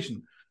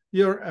education.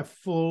 You're a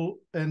full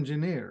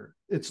engineer.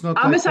 It's not.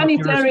 I'm a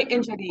sanitary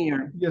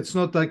engineer. It's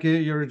not like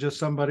you're just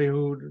somebody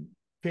who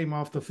came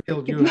off the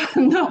field. You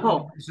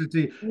no.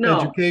 University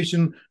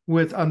education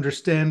with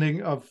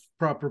understanding of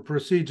proper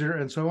procedure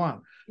and so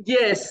on.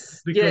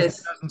 Yes. Because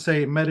it doesn't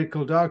say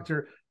medical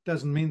doctor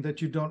doesn't mean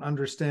that you don't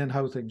understand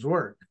how things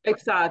work.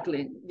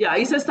 Exactly. Yeah,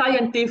 it's a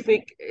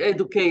scientific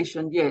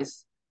education.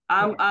 Yes.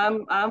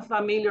 I'm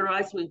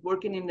familiarized with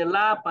working in the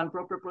lab and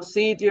proper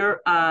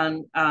procedure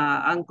and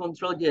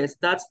control. Yes,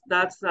 that's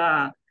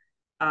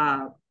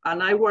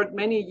and I worked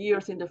many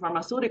years in the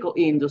pharmaceutical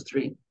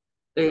industry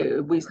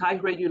with high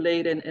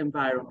regulated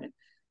environment.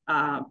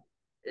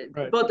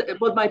 Right.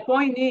 But my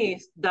point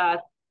is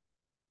that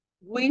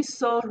we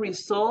saw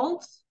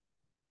results,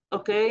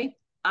 okay,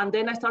 and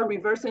then I started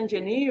reverse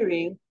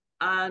engineering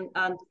and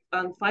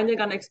finding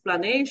an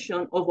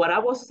explanation of what I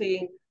was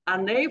seeing,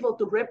 unable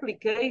to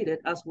replicate it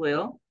as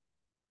well,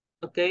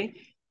 okay?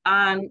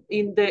 And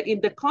in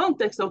the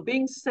context of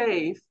being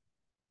safe,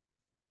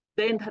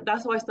 then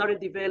that's why I started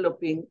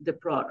developing the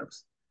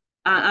products.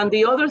 And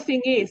the other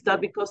thing is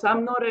that because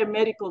I'm not a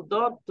medical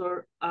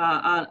doctor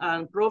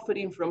and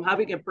profiting from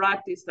having a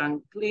practice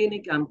and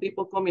clinic and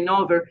people coming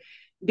over,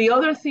 the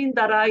other thing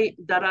that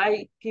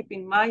I keep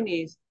in mind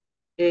is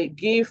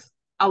give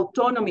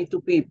autonomy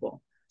to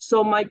people.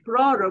 So my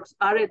products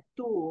are a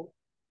tool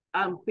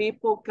and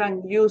people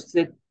can use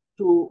it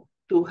to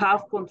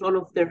have control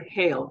of their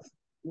health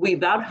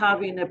without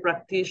having a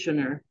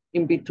practitioner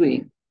in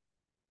between.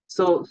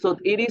 So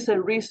it is a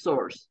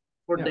resource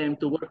for them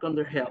to work on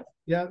their health.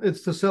 Yeah,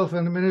 it's the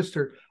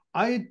self-administered.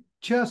 I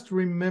just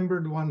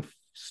remembered one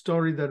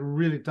story that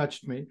really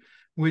touched me,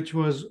 which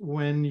was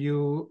when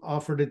you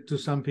offered it to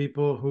some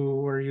people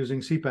who were using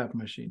CPAP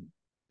machine,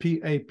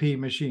 PAP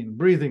machine,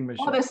 breathing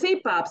machine. Oh, the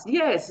CPAPs,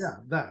 yes. Yeah,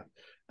 that.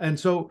 And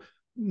so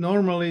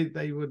normally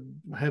they would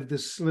have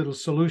this little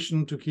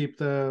solution to keep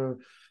the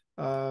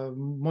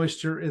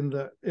moisture in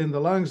the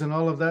lungs and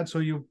all of that. So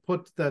you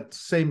put that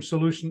same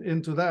solution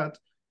into that.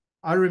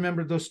 I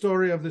remember the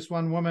story of this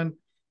one woman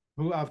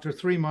who, after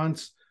 3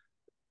 months,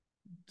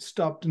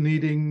 stopped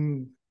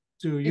needing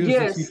to use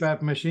the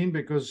CPAP machine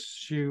because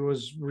she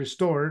was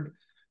restored.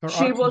 Her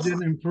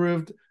oxygen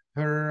improved,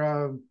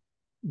 her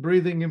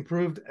breathing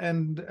improved,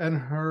 and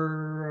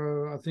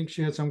her I think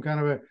she had some kind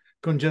of a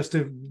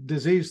congestive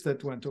disease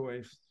that went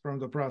away from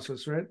the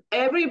process, right?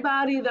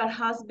 Everybody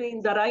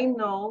that I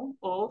know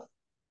of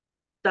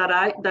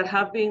that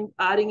have been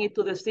adding it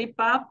to the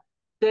CPAP,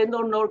 they no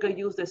longer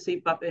use the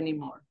CPAP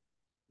anymore.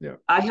 Yeah.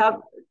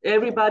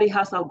 Everybody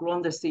has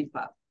outgrown the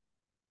CPAP.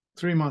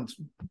 3 months.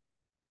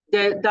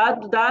 This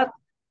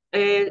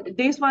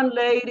one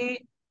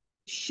lady,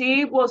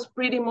 she was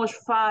pretty much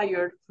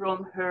fired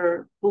from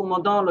her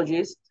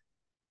pulmonologist.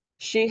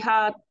 She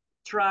had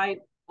tried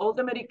all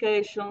the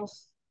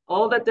medications,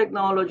 all the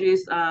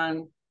technologies,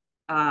 and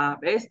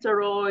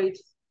steroids,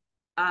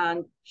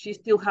 and she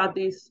still had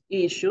this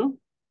issue.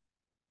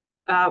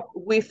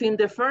 Within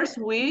the first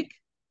week,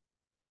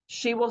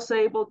 she was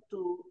able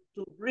to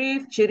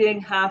breathe. She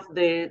didn't have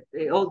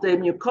all the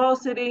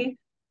mucosity.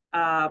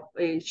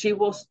 She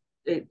was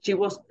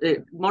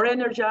more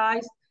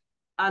energized,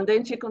 and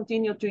then she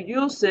continued to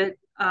use it.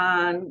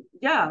 And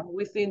yeah,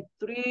 within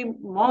 3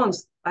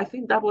 months, I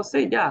think that was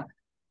it. Yeah,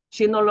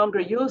 she no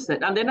longer used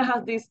it. And then I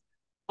had this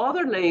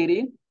other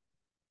lady,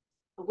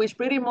 which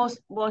pretty much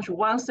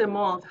once a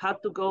month had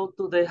to go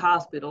to the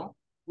hospital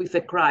with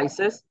a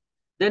crisis.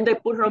 Then they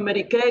put her on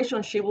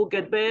medication. She will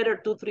get better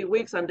 2-3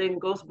 weeks, and then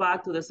goes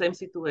back to the same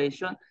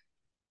situation.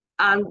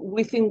 And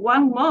within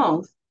 1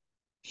 month,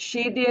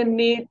 she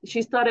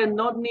started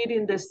not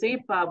needing the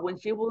CPAP. When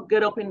she would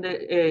get up in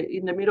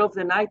the middle of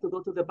the night to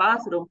go to the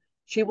bathroom,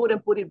 she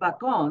wouldn't put it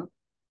back on.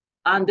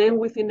 And then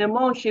within a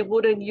month, she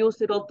wouldn't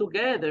use it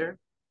altogether.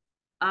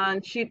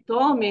 And she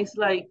told me, it's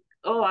like,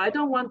 oh, I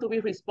don't want to be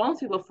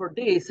responsible for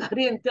this. I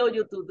didn't tell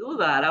you to do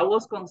that. I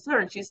was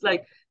concerned. She's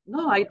like,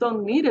 no, I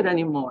don't need it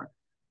anymore.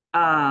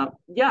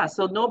 Yeah,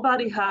 so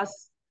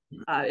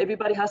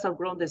everybody has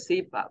outgrown the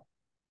CPAP.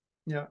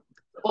 Yeah.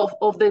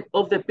 Of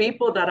the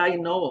people that I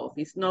know of.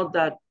 It's not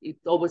that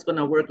it's always going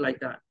to work like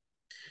that.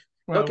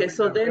 Well, okay,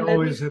 so then we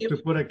always have to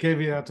put a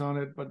caveat on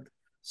it, but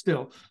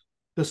still,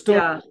 the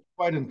story is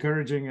quite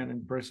encouraging and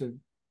impressive.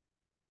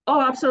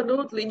 Oh,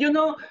 absolutely. You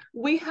know,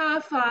 we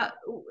have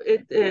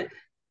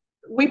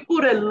we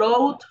put a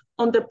load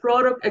on the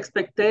product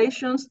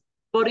expectations,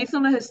 but it's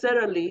not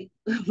necessarily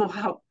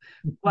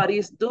what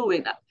it's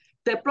doing.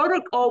 The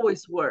product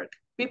always works.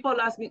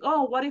 People ask me,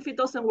 oh, what if it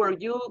doesn't work?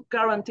 You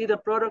guarantee the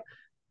product?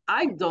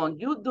 I don't.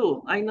 You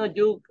do. I know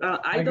you.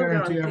 I don't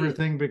guarantee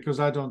everything because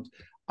I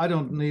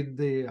don't need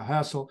the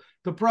hassle.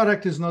 The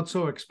product is not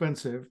so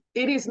expensive.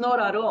 It is not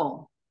at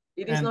all.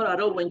 It is not at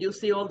all when you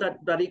see all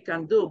that it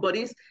can do. But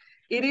it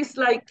is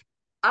like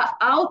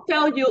I'll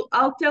tell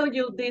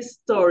you this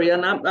story,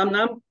 and I'm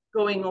not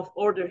going off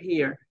order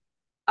here.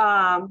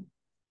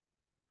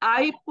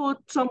 I put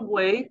some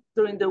weight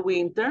during the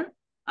winter,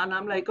 and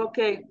I'm like,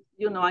 okay,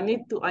 you know, I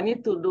need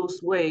to lose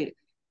weight.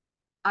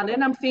 And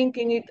then I'm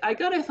thinking I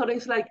got a thought,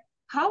 it's like,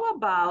 how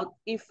about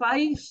if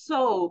I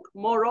soak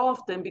more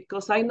often,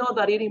 because I know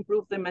that it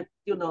improves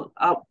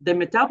the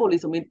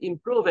metabolism, it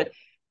improves it.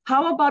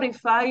 How about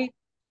if I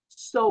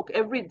soak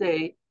every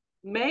day?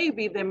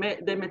 Maybe the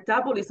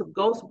metabolism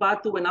goes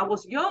back to when I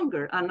was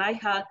younger and I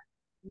had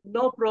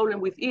no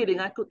problem with eating.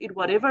 I could eat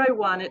whatever I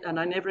wanted and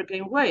I never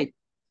gained weight.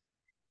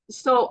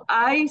 So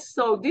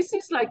this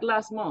is like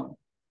last month.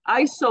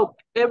 I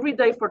soaked every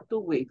day for 2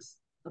 weeks.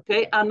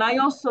 Okay, and I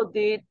also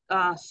did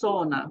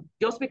sauna.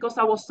 Just because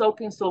I was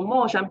soaking so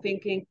much, I'm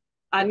thinking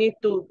I need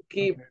to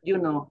keep,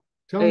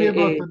 Tell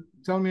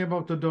me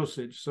about the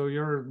dosage. So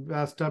your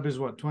bathtub is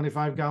what,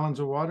 25 gallons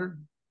of water?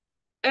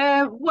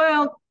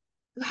 Well,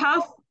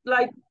 half,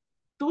 like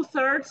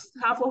 2/3,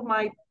 half of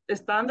my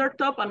standard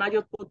tub, and I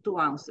just put 2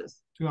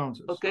 ounces. 2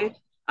 ounces. Okay,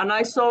 and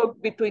I soak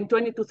between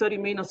 20 to 30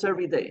 minutes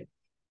every day.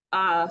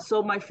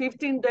 So my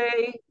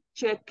 15-day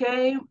check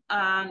came,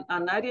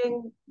 and I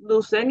didn't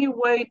lose any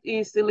weight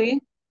easily.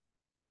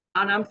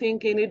 And I'm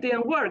thinking it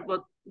didn't work,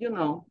 but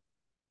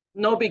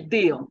no big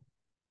deal.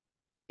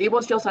 It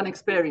was just an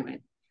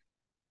experiment.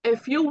 A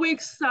few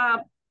weeks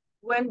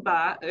went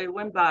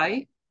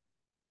by,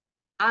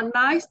 and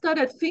I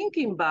started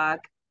thinking back.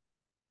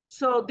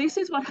 So this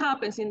is what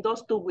happens in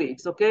those 2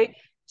 weeks, okay?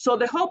 So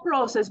the whole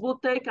process will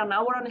take an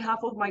hour and a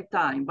half of my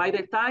time. By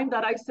the time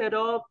that I set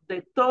up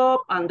the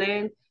top and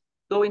then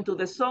go into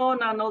the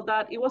sauna and all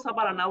that, it was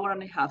about an hour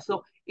and a half.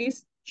 So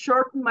it's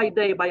shortened my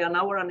day by an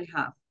hour and a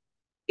half.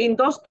 In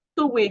those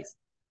 2 weeks,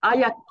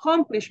 I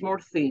accomplished more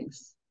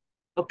things,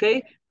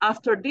 okay?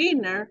 After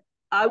dinner,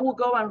 I will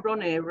go and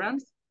run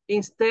errands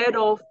instead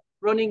of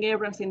running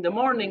errands in the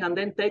morning and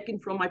then taking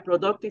from my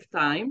productive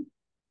time.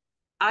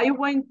 I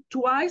went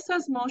twice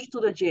as much to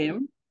the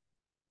gym.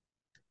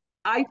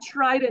 I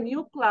tried a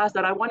new class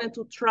that I wanted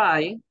to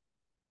try,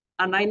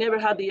 and I never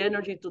had the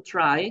energy to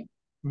try.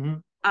 Mm-hmm.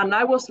 And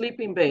I was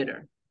sleeping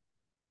better.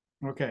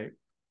 Okay.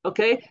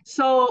 Okay.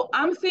 So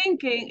I'm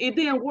thinking it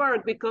didn't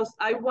work because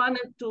I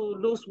wanted to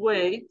lose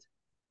weight,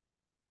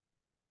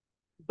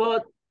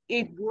 but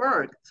it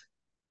worked.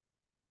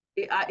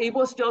 It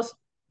was just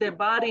the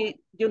body,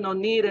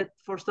 needed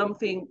for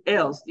something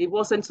else. It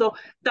wasn't. So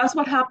that's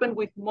what happened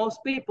with most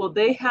people.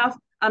 They have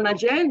an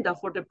agenda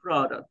for the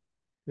product.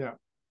 Yeah.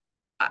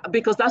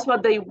 Because that's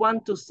what they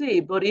want to see,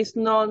 but it's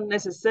not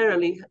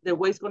necessarily the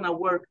way it's going to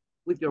work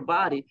with your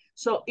body.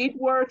 So it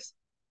works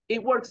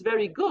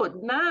very good.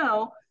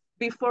 Now,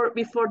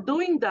 before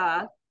doing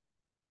that,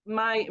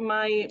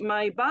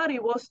 my body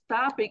was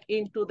tapping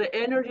into the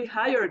energy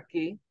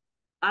hierarchy,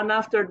 and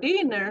after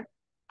dinner,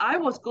 I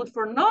was good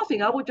for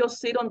nothing. I would just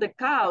sit on the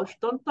couch.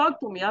 Don't talk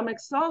to me. I'm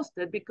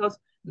exhausted because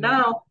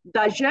now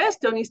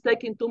digestion is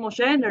taking too much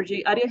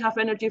energy. I didn't have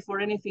energy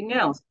for anything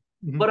else.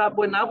 Mm-hmm. But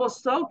when I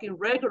was soaking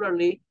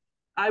regularly,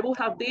 I would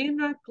have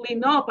dinner,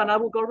 clean up, and I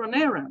would go run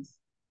errands.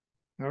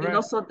 All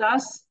right. So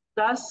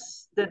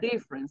that's the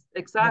difference.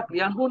 Exactly.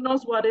 And who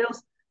knows what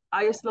else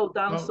I slowed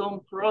down some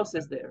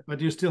process there.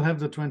 But you still have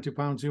the 20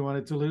 pounds you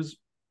wanted to lose?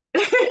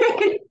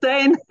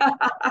 10.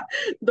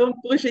 Don't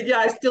push it. Yeah,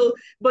 I still,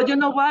 but you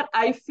know what?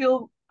 I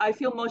feel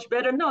much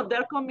better. No,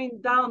 they're coming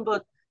down,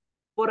 but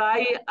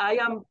I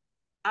am,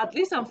 at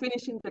least I'm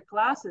finishing the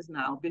classes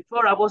now.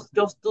 Before I was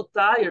just too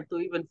tired to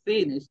even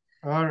finish.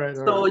 All right.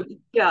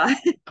 Yeah.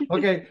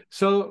 Okay.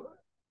 So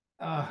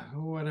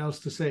what else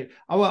to say?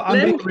 Well,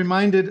 I'm being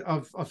reminded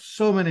of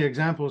so many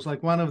examples.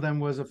 Like one of them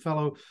was a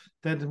fellow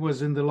that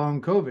was in the long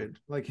COVID.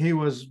 Like he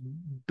was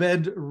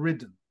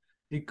bedridden.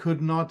 He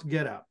could not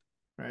get up.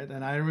 Right.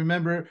 And I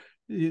remember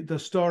the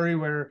story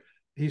where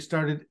he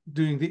started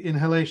doing the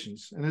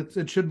inhalations, and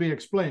it should be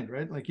explained,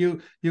 right? Like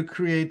you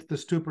create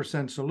this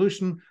 2%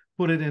 solution,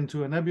 put it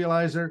into a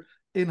nebulizer,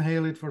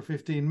 inhale it for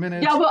 15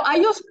 minutes. Yeah, well, I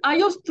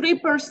used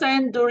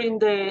 3% during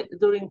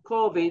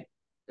COVID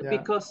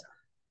because,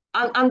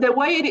 and the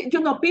way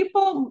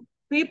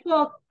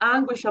people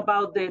anguish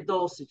about the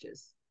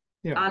dosages,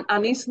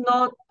 and it's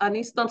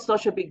not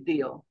such a big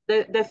deal.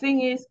 The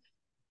thing is,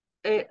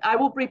 I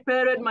will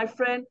prepare it, my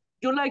friend.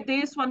 You like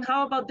this one?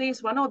 How about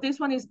this one? Oh, this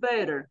one is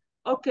better.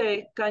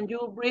 Okay, can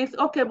you breathe?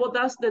 Okay, well,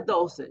 that's the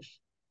dosage.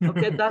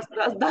 Okay, that's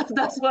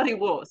what it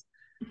was.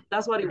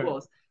 That's what it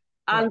was.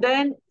 And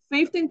then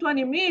 15,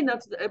 20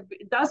 minutes,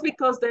 that's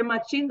because the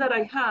machine that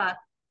I had,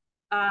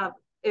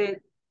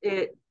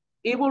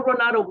 it will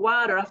run out of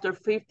water after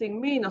 15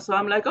 minutes. So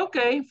I'm like,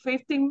 okay,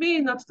 15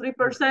 minutes, 3%,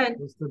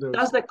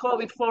 that's the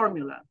COVID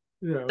formula.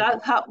 Yeah.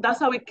 That's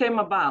how it came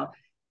about.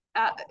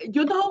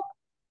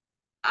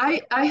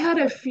 I had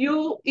a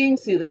few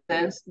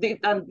incidents,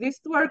 and these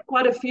were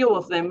quite a few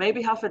of them,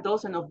 maybe half a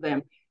dozen of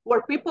them,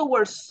 where people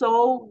were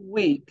so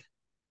weak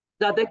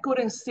that they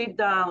couldn't sit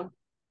down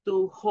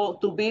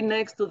to be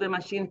next to the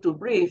machine to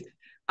breathe.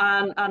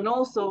 And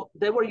also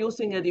they were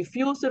using a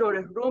diffuser or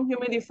a room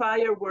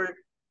humidifier where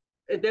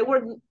they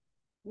were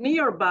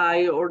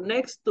nearby or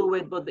next to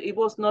it, but it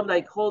was not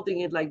like holding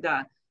it like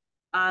that.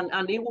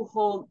 And it will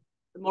hold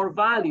more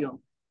volume.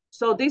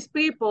 So these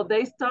people,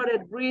 they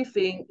started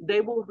breathing, they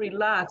will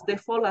relax, they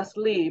fall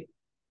asleep,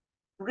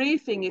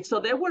 breathing it. So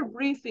they were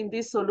breathing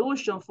this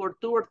solution for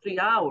 2 or 3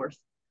 hours.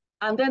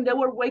 And then they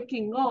were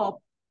waking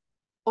up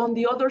on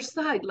the other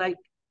side, like,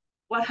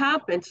 what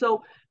happened?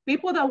 So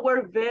people that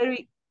were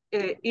very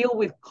ill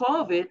with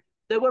COVID,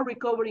 they were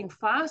recovering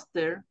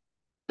faster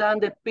than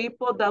the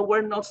people that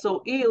were not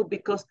so ill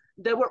because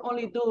they were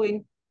only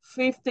doing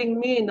 15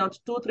 minutes,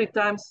 2-3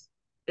 times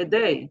a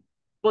day.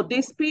 But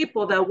these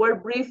people that were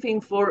breathing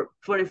for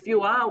a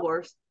few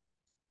hours,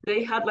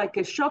 they had like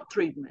a shock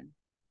treatment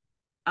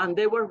and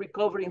they were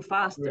recovering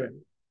faster.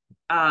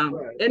 Right.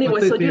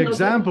 Anyway, so the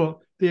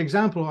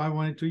example I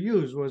wanted to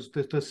use was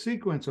the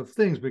sequence of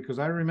things, because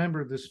I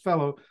remember this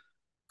fellow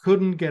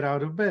couldn't get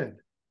out of bed.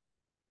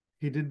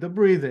 He did the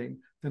breathing.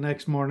 The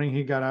next morning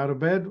he got out of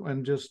bed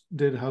and just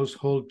did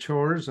household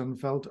chores and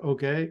felt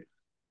okay.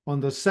 On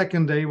the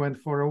second day, went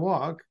for a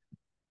walk.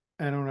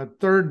 And on a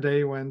third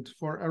day, went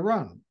for a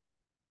run.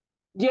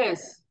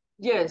 Yes.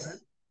 Right?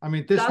 I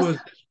mean,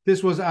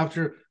 this was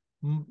after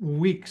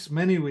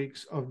many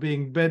weeks of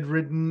being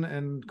bedridden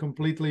and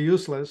completely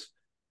useless.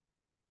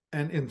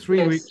 And in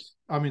 3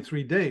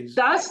 days.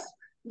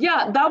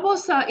 Yeah, that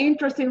was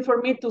interesting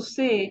for me to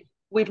see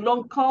with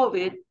long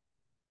COVID,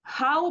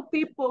 how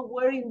people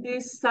were in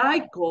this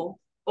cycle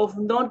of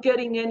not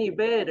getting any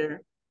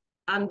better,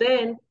 and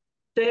then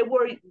they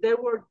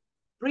were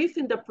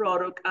breathing the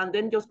product and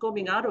then just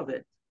coming out of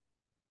it.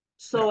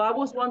 So Yeah. I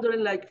was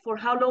wondering, like, for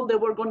how long they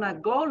were gonna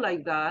go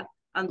like that,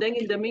 and then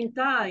in the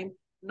meantime,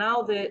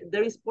 now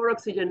there is poor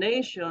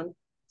oxygenation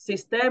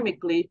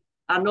systemically,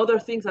 and other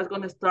things are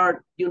gonna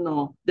start,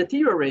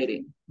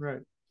 deteriorating.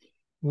 Right.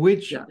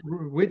 Which Yeah.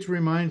 which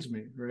reminds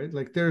me, right?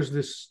 Like there's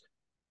this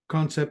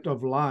concept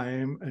of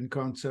Lyme and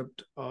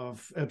concept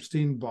of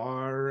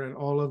Epstein-Barr and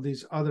all of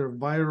these other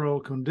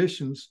viral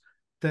conditions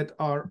that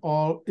are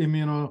all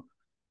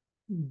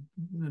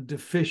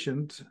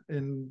immunodeficient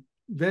in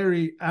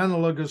very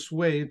analogous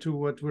way to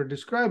what we're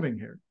describing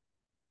here.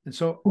 And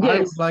so I would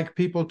Yes, like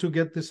people to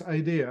get this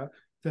idea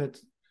that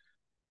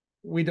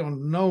we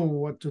don't know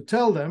what to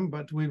tell them,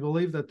 but we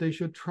believe that they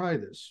should try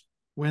this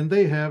when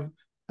they have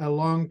a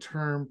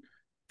long-term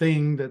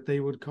thing that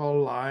they would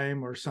call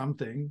Lyme or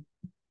something.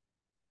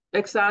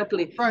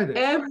 exactly. Try this.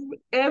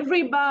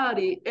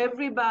 Everybody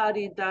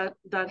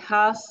that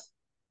has,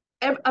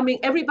 I mean,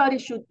 everybody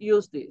should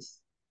use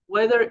this,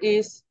 whether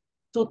it's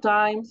 2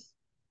 times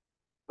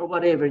or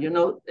whatever,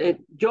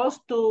 just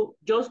to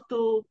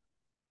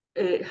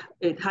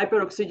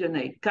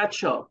hyperoxygenate,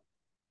 catch up,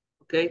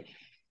 okay?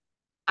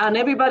 And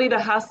everybody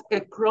that has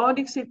a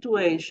chronic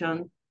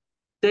situation,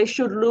 they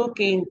should look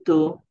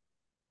uh,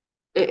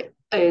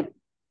 uh,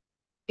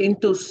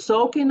 into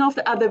soaking off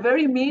at the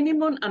very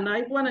minimum. And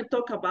I want to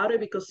talk about it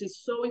because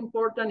it's so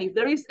important. If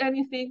there is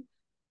anything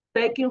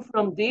taken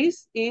from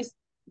this, is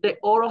the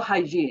oral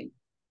hygiene.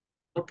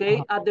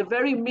 Okay, at the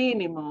very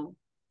minimum,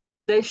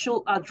 they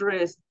should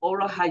address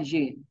oral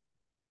hygiene,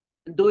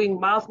 doing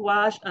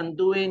mouthwash and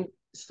doing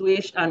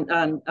swish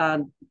and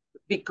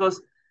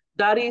because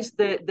that is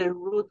the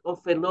root of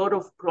a lot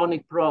of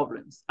chronic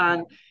problems.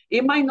 And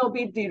it might not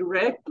be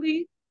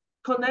directly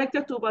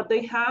connected to what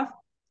they have,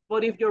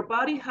 but if your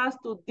body has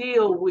to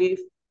deal with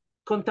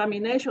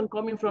contamination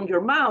coming from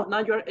your mouth,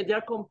 now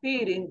they're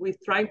competing with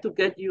trying to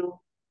get you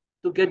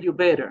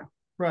better.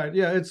 Right.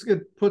 Yeah.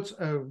 It puts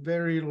a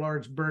very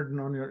large burden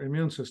on your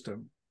immune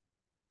system.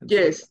 And so,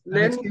 Yes, and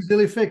it's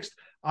easily fixed.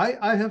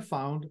 I have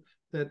found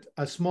that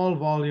a small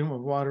volume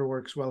of water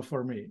works well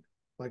for me.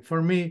 Like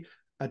for me,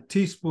 a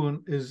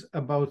teaspoon is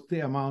about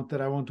the amount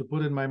that I want to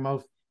put in my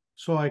mouth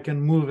so I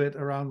can move it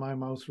around my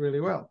mouth really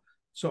well.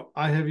 So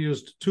I have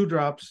used 2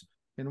 drops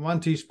in 1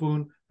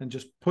 teaspoon and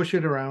just push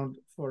it around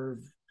for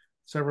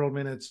several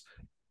minutes,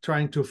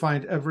 trying to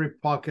find every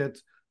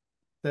pocket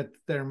that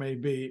there may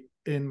be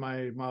in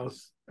my mouth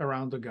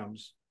around the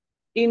gums.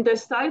 in the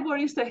side where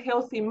is a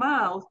healthy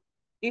mouth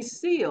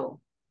is sealed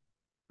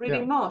pretty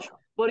Yeah. much.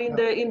 But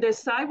in the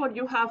side where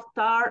you have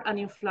tar and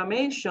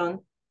inflammation,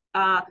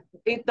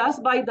 that's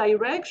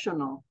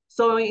bidirectional.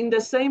 So in the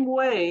same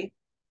way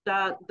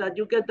that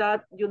you get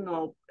that,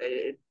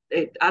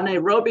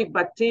 anaerobic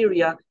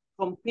bacteria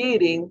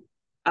competing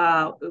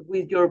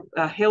with your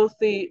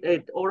healthy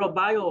oral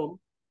biome,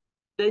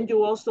 then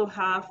you also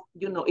have,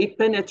 it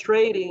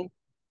penetrating,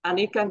 and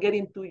it can get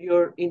into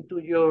your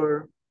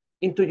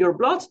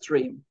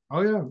bloodstream.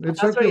 Oh yeah, it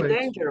That's very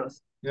circulates.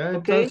 dangerous. Yeah, it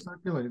Okay. does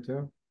circulate.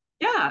 Yeah.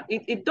 Yeah,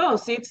 it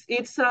does.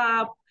 It's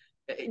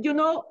you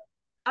know,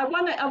 I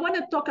want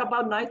to talk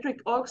about nitric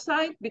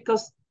oxide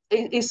because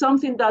it's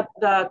something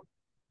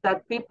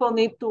that people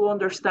need to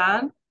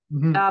understand.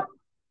 Mm-hmm. Uh,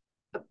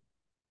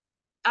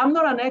 I'm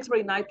not an expert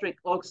in nitric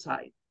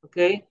oxide,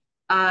 okay,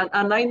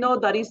 and I know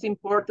that it's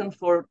important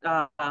for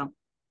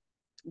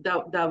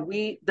that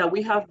we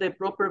have the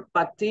proper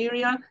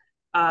bacteria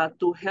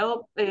to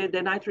help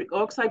the nitric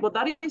oxide, but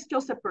that is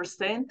just a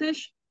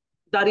percentage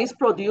that is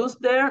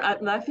produced there.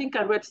 And I think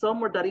I read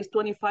somewhere that is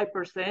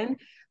 25%.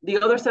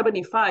 The other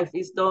 75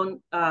 is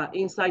done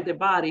inside the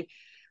body.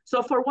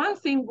 So for one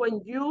thing,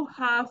 when you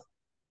have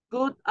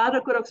good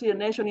adequate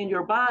oxygenation in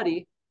your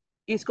body,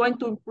 it's going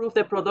to improve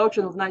the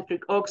production of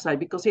nitric oxide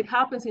because it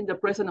happens in the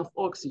presence of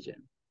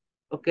oxygen,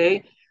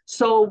 okay?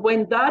 So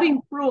when that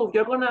improves,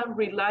 you're gonna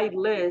rely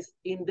less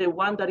in the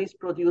one that is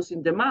produced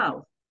in the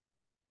mouth,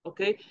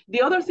 okay?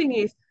 The other thing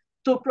is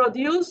to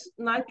produce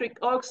nitric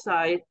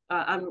oxide,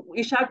 and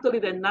it's actually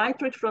the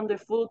nitrate from the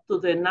food to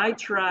the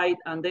nitrite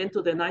and then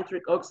to the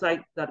nitric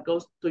oxide that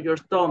goes to your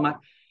stomach.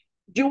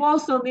 You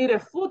also need a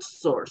food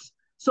source.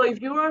 So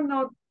if you are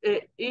not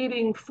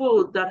eating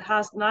food that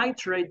has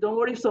nitrate, don't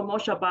worry so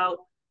much about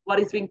what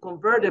is being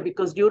converted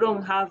because you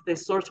don't have the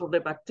source of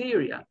the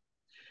bacteria.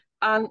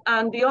 And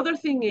the other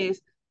thing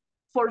is,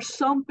 for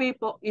some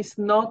people, it's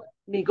not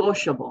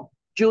negotiable.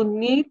 You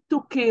need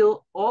to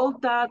kill all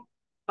that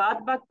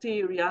bad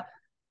bacteria,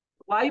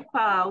 wipe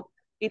out.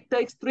 It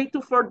takes 3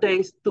 to 4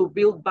 days to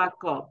build back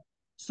up.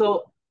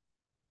 So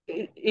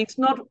it's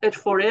not a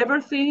forever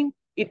thing.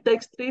 It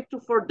takes 3 to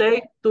 4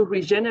 days to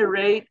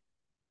regenerate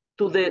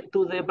to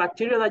the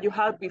bacteria that you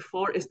had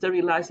before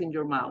sterilizing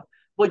your mouth.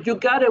 But you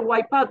gotta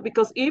wipe out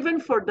because even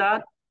for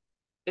that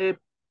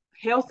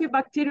healthy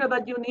bacteria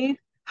that you need,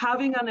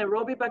 having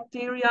anaerobic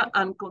bacteria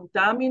and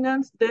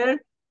contaminants there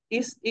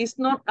is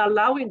not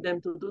allowing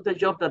them to do the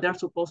job that they're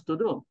supposed to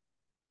do.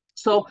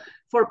 So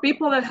for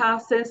people that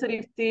have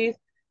sensitive teeth,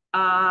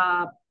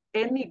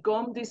 any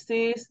gum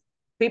disease,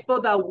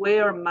 people that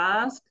wear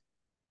masks,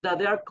 that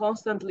they are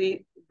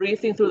constantly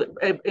breathing through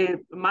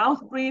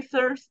mouth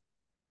breathers,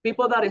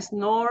 people that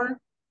snore,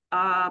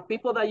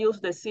 people that use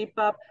the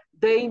CPAP,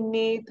 they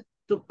need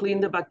to clean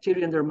the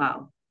bacteria in their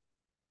mouth.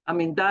 I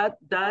mean, that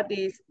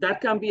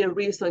can be a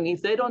reason.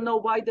 If they don't know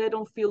why they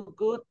don't feel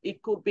good,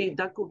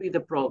 that could be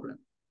the problem.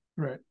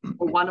 Right.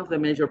 Or one of the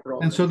major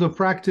problems. And so the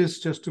practice,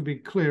 just to be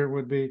clear,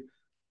 would be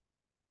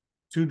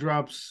 2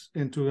 drops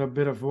into a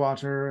bit of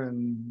water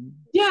and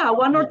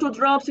 1 or 2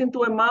 drops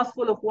into a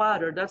mouthful of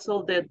water. That's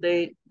all that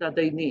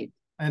they need.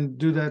 And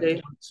do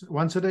that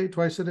once a day,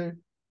 twice a day?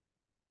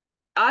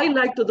 I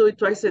like to do it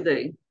twice a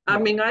day. I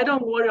mean, I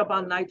don't worry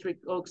about nitric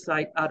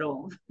oxide at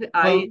all.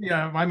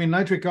 I mean,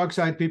 nitric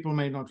oxide, people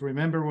may not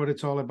remember what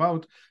it's all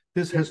about.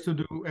 This has to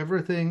do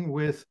everything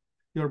with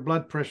your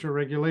blood pressure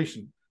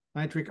regulation.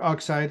 Nitric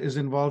oxide is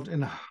involved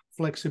in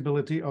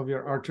flexibility of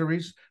your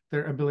arteries,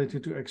 their ability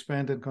to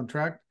expand and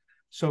contract.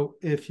 So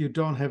if you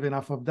don't have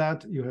enough of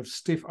that, you have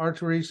stiff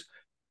arteries,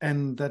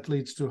 and that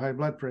leads to high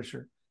blood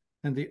pressure.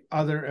 And the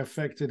other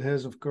effect it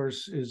has, of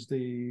course, is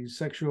the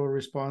sexual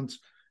response.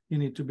 You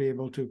need to be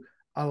able to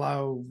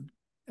allow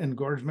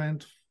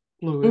engorgement,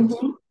 fluids,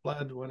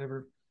 blood,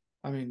 whatever.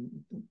 I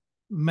mean,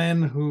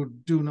 men who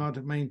do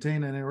not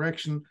maintain an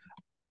erection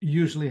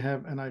usually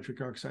have a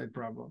nitric oxide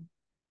problem.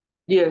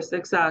 Yes,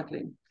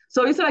 exactly.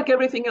 So it's like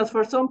everything else.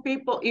 For some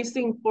people, it's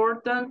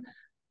important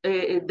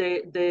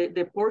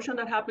the portion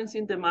that happens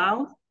in the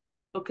mouth,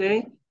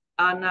 okay,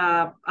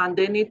 and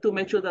they need to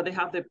make sure that they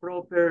have the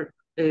proper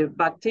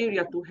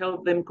bacteria to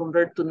help them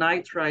convert to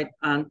nitrite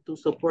and to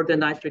support the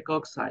nitric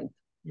oxide.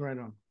 Right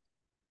on.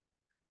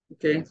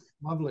 Okay.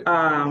 Lovely.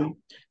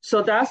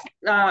 So that's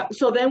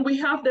so then we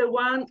have the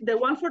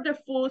one for the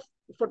food.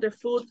 For the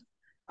food,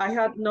 I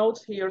had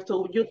notes here.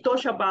 So you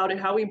touch about it,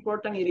 how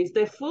important it is.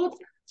 The food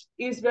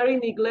is very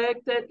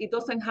neglected. It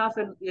doesn't have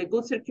a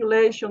good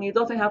circulation. It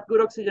doesn't have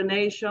good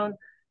oxygenation,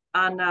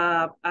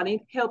 and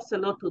it helps a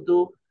lot to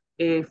do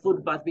a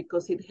food bath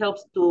because it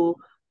helps to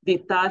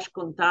detach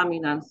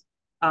contaminants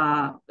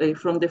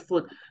from the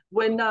food.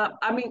 When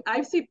I mean,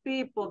 I see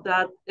people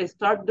that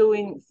start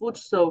doing food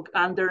soak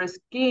and their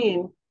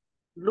skin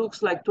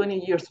looks like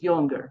 20 years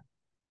younger.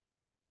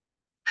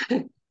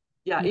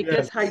 Yeah, it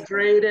gets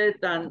hydrated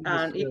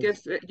and it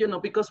gets, you know,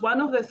 because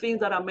one of the things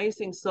that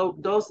Amazing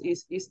Soap does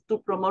is to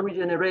promote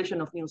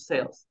regeneration of new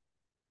cells.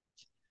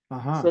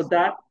 So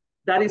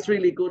that is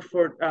really good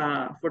for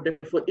the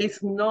foot.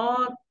 It's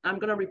not, I'm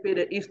gonna repeat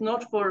it, it's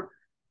not for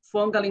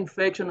fungal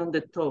infection on the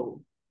toe.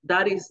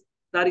 That is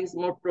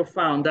more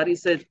profound. That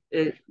is a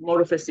more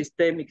of a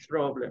systemic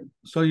problem.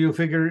 So you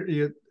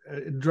figure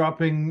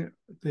dropping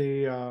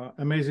the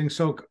Amazing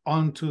Soak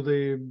onto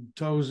the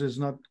toes is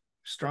not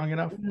strong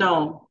enough?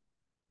 No.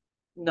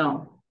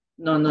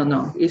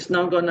 It's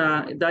not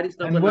gonna, that is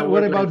not and gonna work.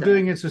 What about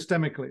doing it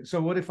systemically?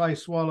 So what if I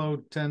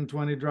swallow 10,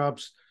 20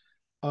 drops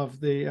of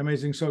the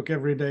Amazing Soak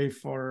every day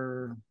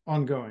for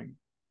ongoing?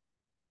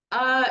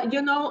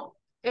 You know,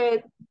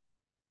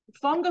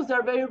 fungus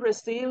are very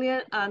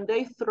resilient and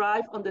they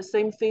thrive on the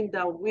same thing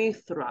that we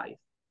thrive.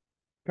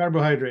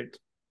 Carbohydrate.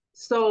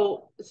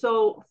 So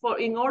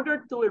in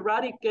order to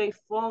eradicate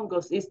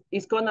fungus,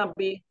 it's gonna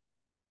be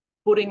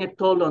putting a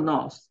toll on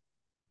us.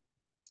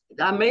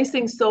 The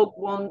Amazing Soap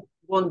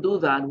won't do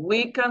that.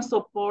 We can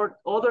support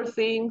other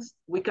things.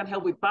 We can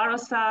help with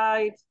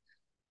parasites,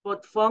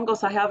 but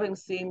fungus, I haven't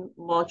seen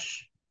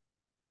much.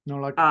 No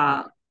luck.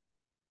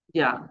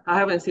 Yeah, I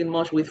haven't seen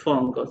much with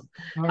fungus.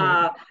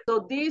 Right.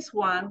 So this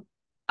one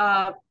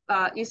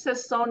is a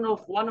son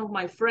of one of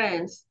my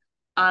friends,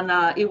 and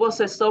it was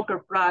a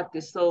soccer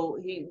practice. So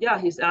he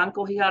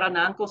had an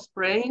ankle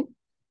sprain,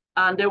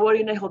 and they were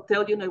in a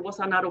hotel. You know, it was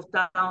an out of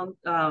town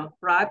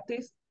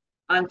practice.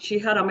 And she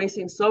had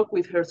Amazing Soap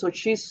with her, so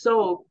she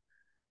soaked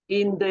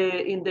in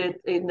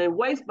the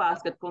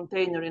wastebasket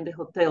container in the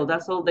hotel.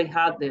 That's all they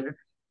had there,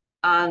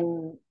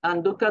 and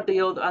look at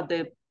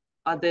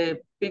the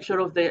picture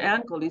of the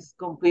ankle. It's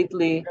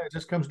completely it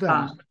just comes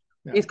down.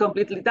 It's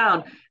completely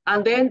down.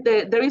 And then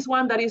there is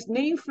one that is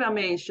knee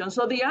inflammation.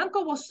 So the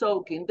ankle was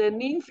soaking. The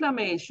knee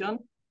inflammation,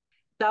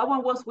 that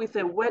one was with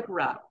a wet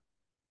wrap.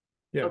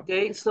 Yeah.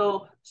 Okay,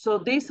 so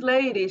this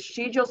lady,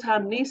 she just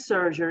had knee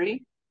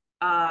surgery.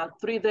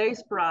 3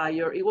 days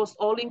prior, it was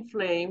all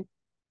inflamed.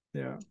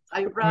 Yeah, I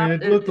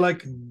mean, it looked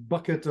like a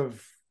bucket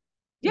of.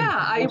 Yeah,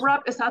 I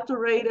wrapped a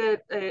saturated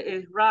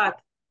rag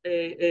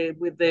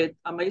with the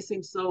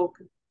Amazing Soap.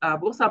 It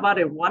was about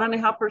a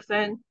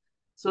 1.5%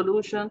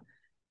 solution,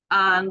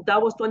 and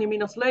that was 20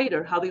 minutes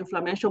later. How the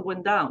inflammation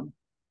went down.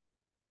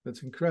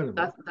 That's incredible.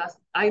 That's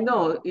I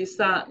know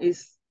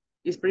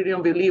it's pretty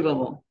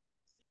unbelievable.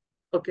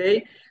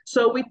 Okay,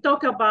 so we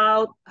talk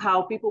about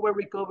how people were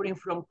recovering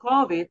from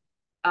COVID.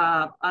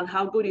 And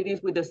how good it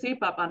is with the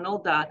CPAP and all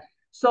that.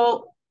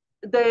 So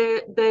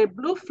the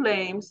blue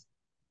flames,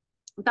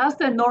 that's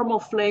the normal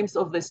flames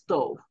of the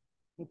stove,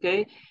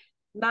 okay?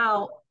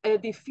 Now, a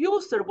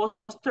diffuser was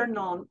turned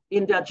on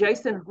in the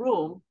adjacent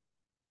room,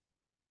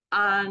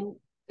 and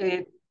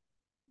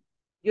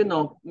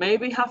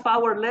maybe half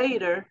hour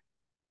later,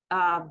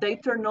 they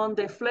turn on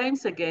the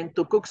flames again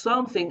to cook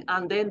something,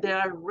 and then there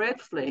are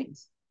red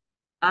flames.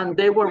 And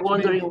they were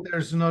wondering.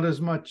 There's not as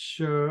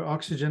much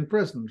oxygen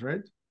present,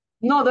 right?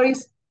 No, there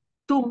is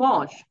too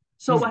much.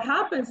 So what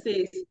happens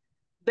is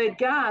the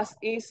gas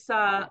is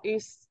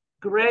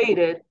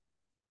graded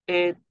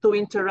to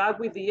interact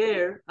with the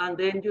air, and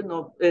then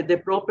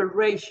the proper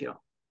ratio.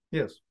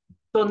 Yes.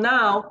 So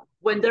now,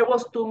 when there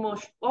was too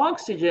much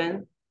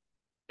oxygen,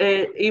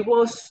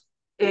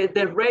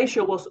 the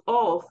ratio was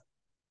off.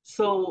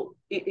 So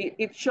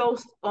it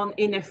shows on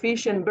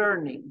inefficient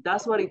burning.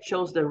 That's what it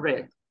shows, the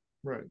red.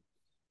 Right.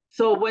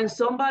 So when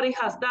somebody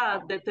has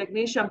that, the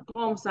technician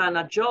comes and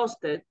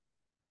adjusts it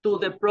to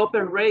the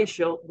proper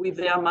ratio with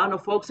the amount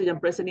of oxygen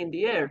present in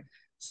the air.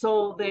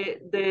 So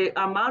the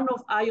amount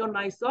of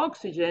ionized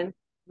oxygen,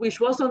 which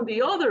was on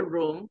the other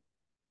room,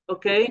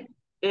 okay,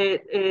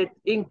 it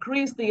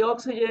increased the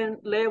oxygen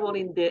level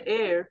in the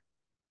air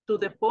to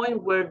the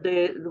point where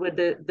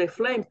the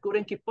flames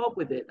couldn't keep up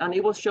with it, and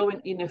it was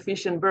showing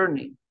inefficient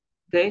burning,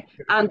 okay?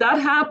 And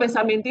that happens,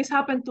 this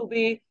happened to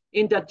be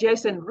in the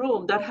adjacent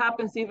room. That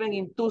happens even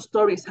in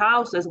 2-story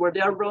houses where they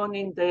are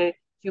running the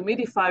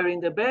humidifier in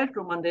the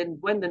bedroom, and then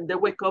when they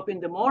wake up in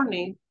the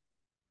morning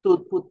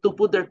to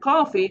put their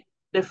coffee,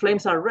 the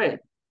flames are red.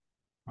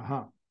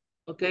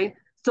 Okay,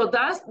 so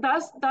that's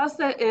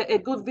a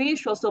good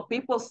visual, so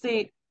people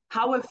see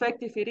how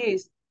effective it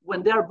is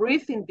when they're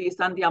breathing this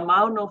and the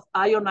amount of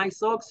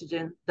ionized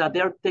oxygen that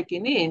they're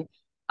taking in.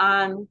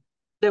 And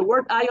the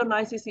word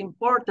ionized is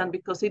important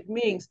because it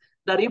means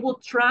that it will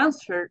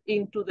transfer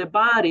into the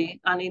body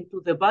and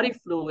into the body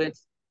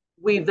fluids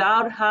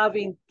without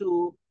having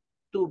to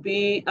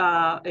be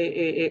a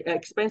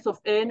expense of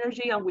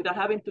energy, and without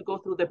having to go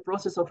through the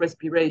process of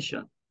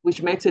respiration,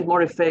 which makes it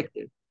more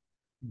effective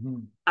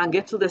and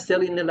get to the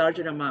cell in a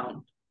larger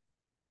amount.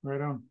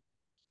 Right on.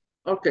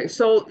 Okay,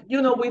 so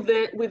with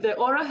the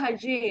oral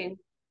hygiene,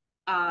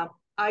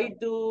 I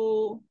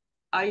do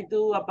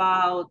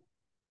about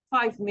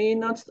 5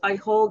 minutes. I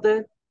hold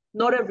it,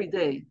 not every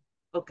day.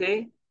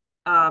 Okay,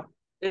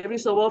 every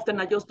so often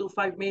I just do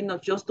 5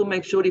 minutes just to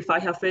make sure if I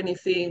have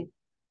anything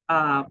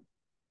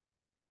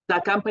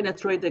that can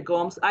penetrate the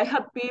gums. I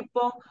had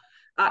people.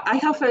 I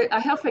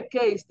have a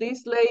case.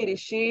 This lady,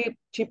 she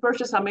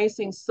purchased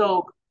amazing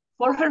soap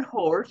for her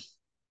horse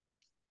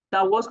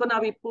that was going to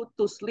be put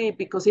to sleep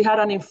because he had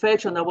an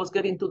infection that was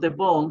getting to the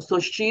bone. So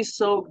she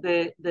soaked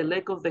the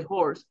leg of the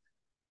horse,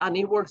 and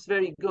it works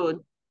very good.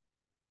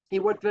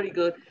 It worked very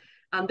good.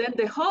 And then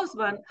the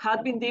husband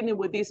had been dealing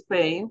with this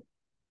pain.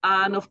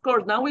 And of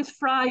course, now it's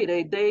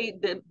Friday.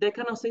 They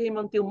cannot see him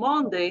until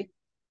Monday.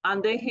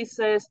 And then he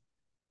says,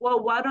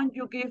 well, why don't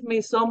you give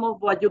me some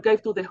of what you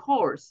gave to the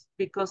horse?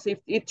 Because if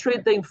it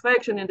treats the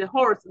infection in the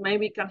horse,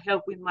 maybe it can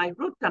help with my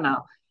root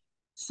canal.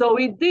 So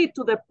it did,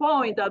 to the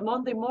point that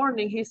Monday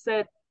morning he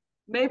said,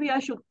 maybe I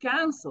should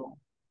cancel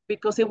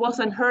because it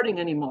wasn't hurting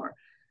anymore.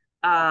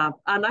 And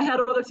I had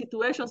other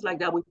situations like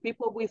that with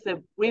people with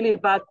a really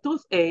bad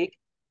toothache,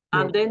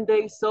 and then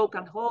they soak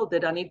and hold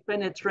it, and it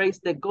penetrates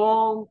the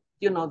gum,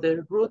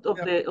 the root of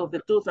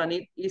the tooth, and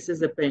it eases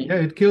the pain. Yeah,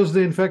 it kills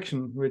the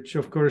infection, which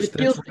of course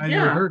that's why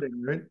you're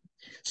hurting, right?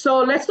 So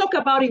let's talk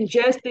about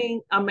ingesting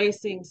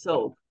amazing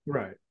soap.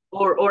 Right.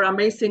 Or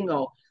amazing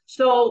O.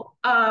 So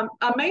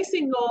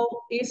amazing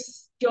O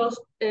is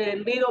just a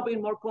little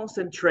bit more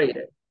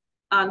concentrated,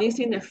 and it's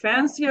in a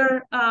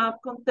fancier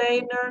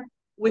container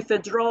with a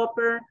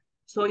dropper,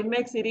 so it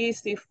makes it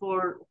easy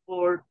for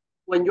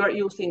when you're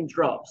using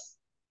drops.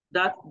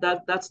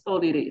 That's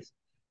all it is.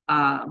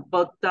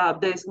 But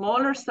the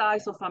smaller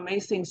size of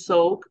amazing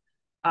soap,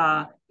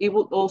 it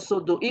would also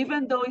do,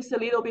 even though it's a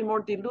little bit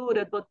more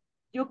diluted, but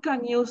you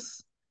can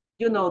use,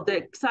 the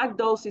exact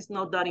dose is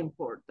not that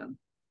important.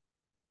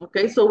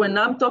 Okay, so when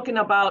I'm talking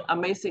about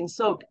amazing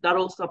soap, that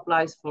also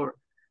applies for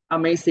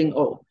amazing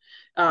O.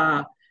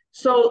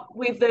 So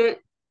with the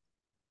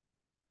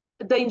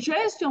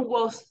ingestion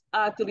was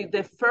actually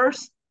the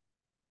first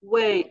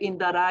way in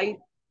that I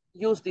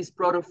use this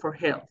product for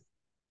health.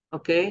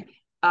 Okay,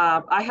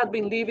 I had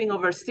been living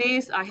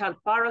overseas. I had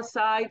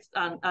parasites,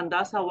 and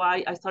that's how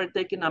I started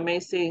taking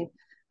amazing.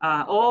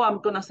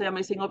 I'm gonna say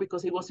amazing O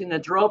because it was in a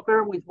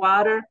dropper with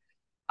water.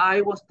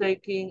 I was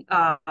taking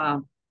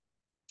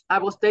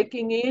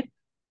it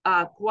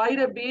quite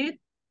a bit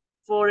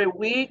for a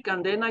week,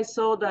 and then I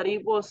saw that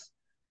it was,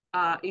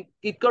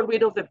 it got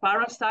rid of the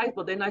parasites,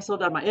 but then I saw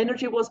that my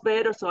energy was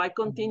better, so I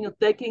continued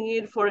taking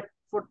it for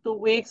 2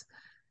 weeks.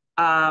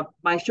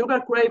 My sugar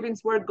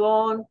cravings were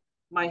gone,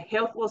 my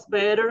health was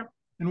better.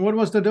 And what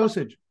was the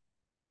dosage?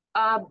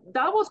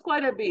 That was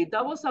quite a bit.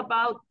 That was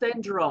about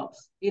 10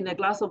 drops in a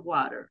glass of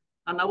water,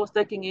 and I was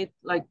taking it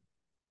like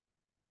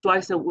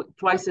twice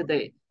a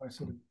day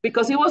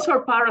because it was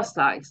for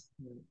parasites.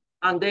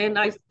 And then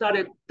I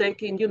started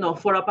taking,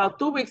 for about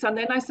 2 weeks. And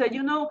then I said,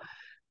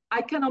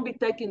 I cannot be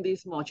taking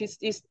this much.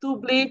 It's too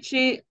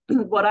bleachy.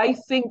 But I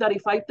think that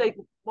if I take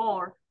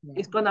more,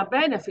 it's gonna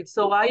benefit.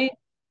 So I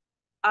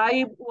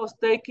was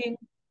taking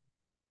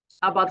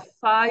about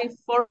 4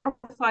 or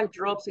 5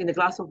 drops in a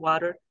glass of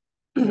water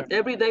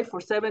every day for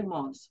 7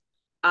 months.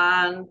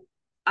 And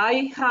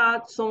I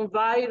had some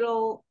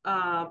viral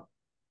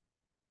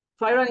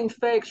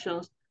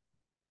infections.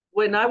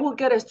 When I would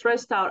get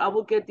stressed out, I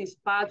would get these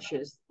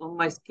patches on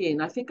my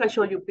skin. I think I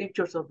showed you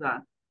pictures of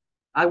that.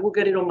 I would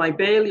get it on my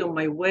belly, on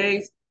my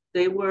waist.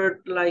 They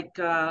were like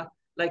a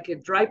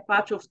dry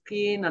patch of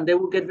skin, and they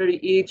would get very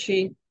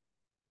itchy.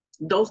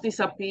 Those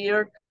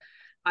disappeared.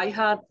 I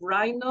had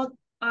Raynaud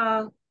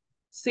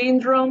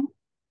syndrome,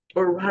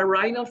 or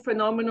Raynaud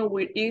phenomenon,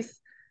 which is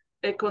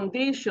a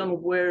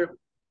condition where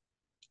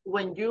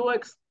when you're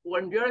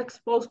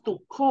exposed to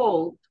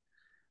cold,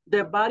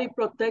 the body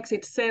protects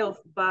itself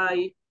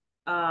by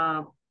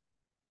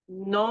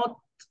not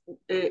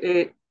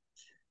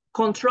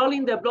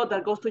controlling the blood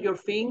that goes to your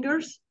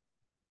fingers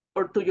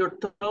or to your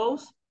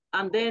toes,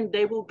 and then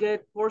they will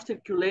get poor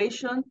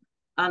circulation,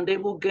 and they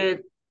will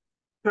get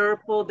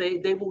purple,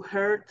 they will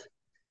hurt.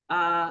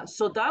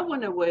 So that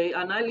went away,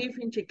 and I live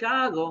in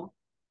Chicago,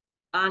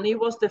 and it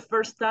was the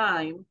first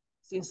time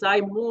since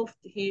I moved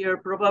here,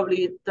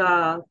 probably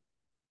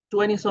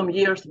 20 some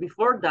years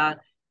before that,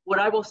 where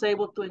I was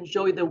able to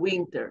enjoy the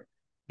winter,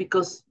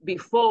 because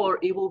before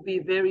it would be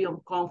very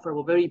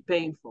uncomfortable, very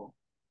painful.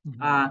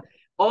 Mm-hmm.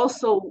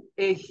 Also,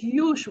 a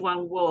huge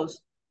one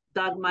was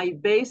that my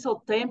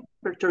basal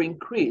temperature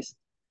increased.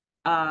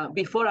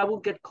 Before I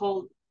would get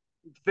cold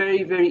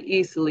very, very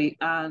easily.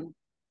 And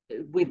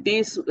with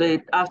this,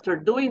 after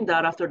doing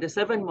that, after the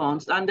 7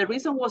 months, and the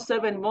reason was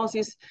 7 months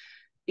is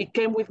it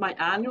came with my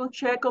annual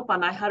checkup,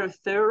 and I had a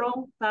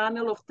thorough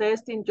panel of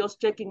testing,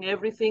 just checking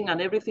everything,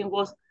 and everything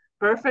was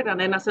perfect. And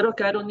then I said,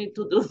 okay, I don't need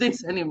to do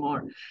this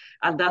anymore.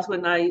 And that's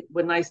when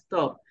I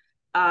stopped.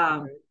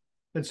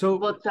 And so,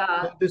 but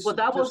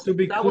that was, to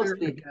be clear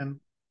again,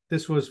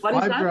 this was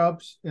 5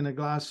 drops in a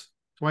glass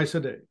twice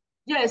a day.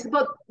 Yes,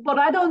 but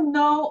I don't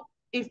know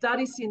if that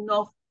is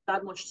enough,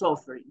 that much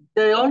suffering.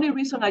 The only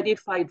reason I did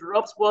 5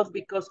 drops was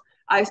because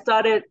I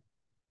started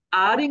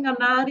adding,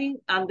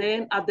 and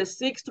then at the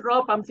 6th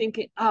drop, I'm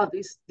thinking, oh,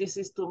 this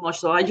is too much.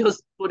 So I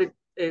just put it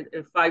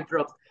 5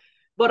 drops.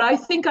 But I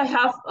think I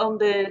have on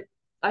the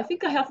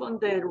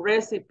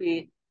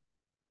recipe,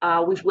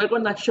 which we're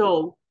gonna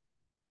show,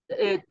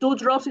 2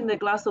 drops in a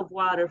glass of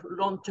water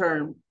long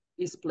term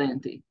is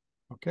plenty.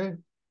 Okay.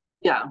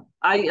 Yeah,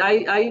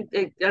 I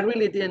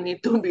really didn't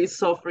need to be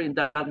suffering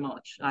that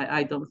much.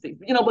 I don't think,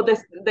 but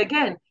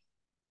again,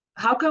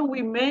 how can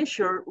we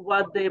measure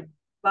what the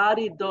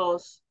body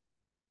does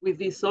with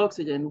this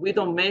oxygen? We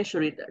don't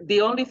measure it.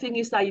 The only thing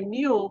is I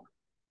knew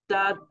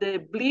that the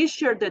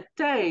bleacher the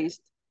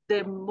taste,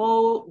 the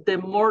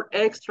more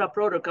extra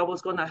product I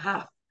was gonna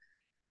have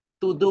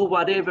to do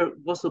whatever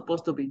was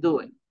supposed to be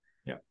doing.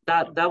 Yeah.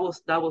 That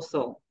was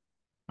all.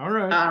 All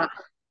right.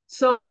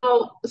 So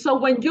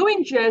when you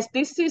ingest,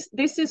 this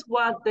is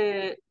what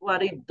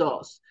it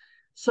does.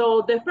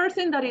 So the first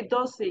thing that it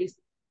does is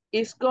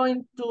it's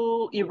going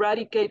to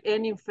eradicate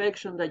any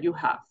infection that you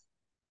have.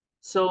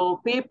 So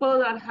people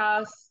that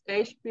has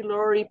H.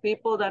 pylori,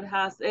 people that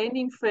has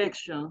any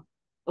infection,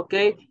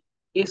 okay,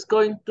 it's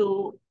going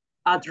to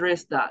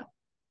address that.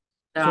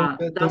 So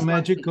the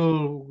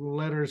magical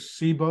letters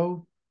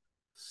SIBO,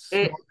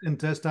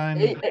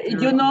 intestine.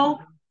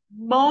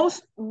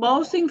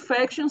 Most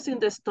infections in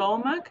the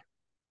stomach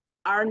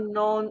are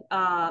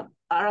are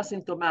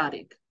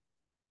asymptomatic.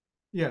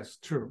 Yes,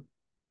 true.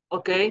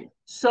 Okay,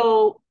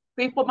 so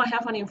people might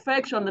have an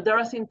infection that they're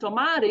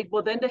asymptomatic,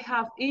 but then they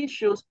have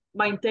issues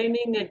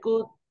maintaining a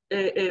good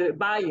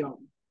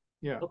biome.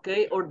 Yeah.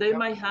 Okay, or they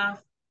might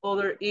have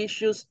other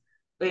issues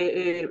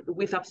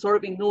with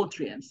absorbing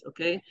nutrients.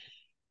 Okay,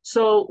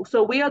 so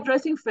we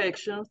address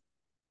infections.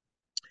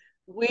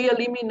 We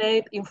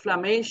eliminate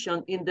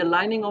inflammation in the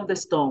lining of the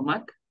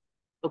stomach.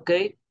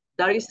 Okay,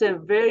 that is a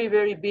very,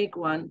 very big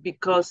one,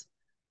 because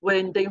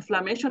when the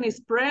inflammation is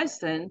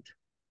present,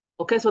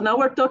 okay, so now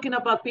we're talking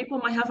about people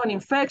might have an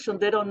infection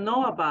they don't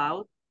know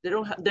about,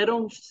 they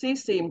don't see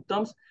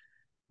symptoms.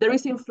 There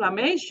is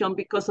inflammation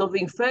because of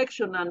the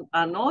infection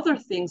and other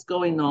things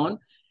going on.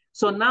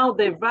 So now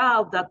the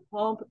valve that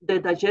pump the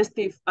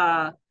digestive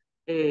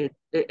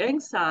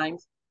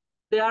enzymes,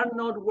 they are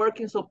not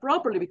working so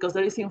properly because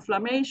there is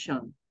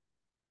inflammation.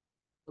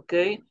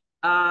 Okay,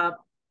 and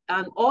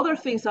other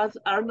things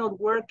are not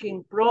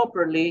working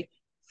properly.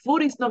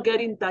 Food is not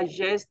getting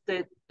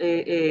digested,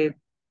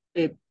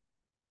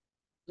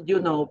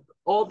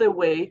 all the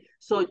way.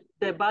 So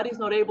the body is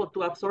not able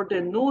to absorb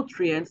the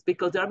nutrients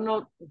because they're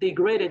not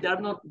degraded,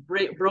 they're not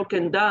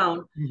broken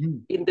down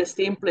in the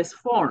simplest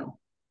form.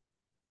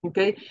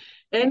 Okay,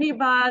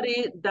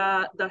 anybody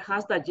that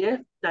has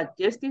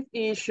digestive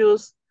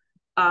issues,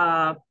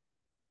 that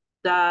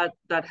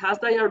has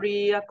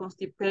diarrhea,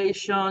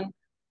 constipation,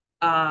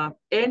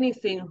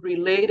 anything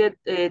related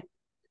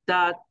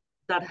that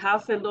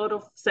have a lot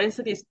of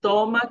sensitive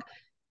stomach,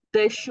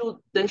 they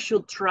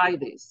should try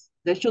this.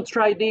 They should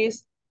try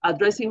this,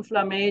 address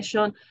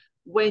inflammation.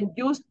 When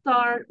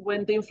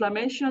the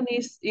inflammation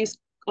is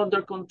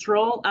under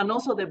control, and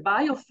also the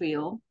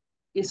biofilm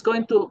is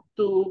going to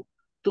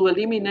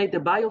eliminate the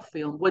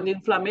biofilm. When the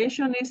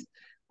inflammation is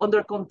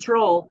under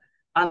control,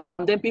 and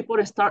then people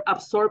start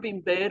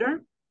absorbing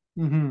better,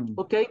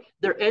 okay,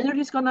 their energy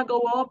is going to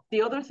go up.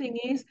 The other thing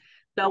is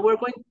that we're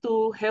going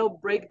to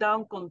help break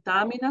down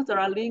contaminants that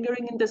are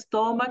lingering in the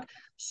stomach.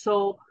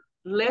 So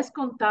less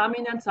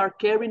contaminants are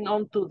carrying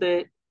on to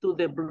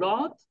the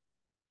blood,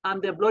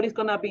 and the blood is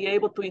going to be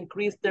able to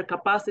increase their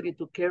capacity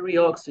to carry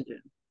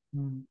oxygen.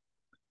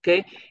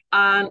 Okay,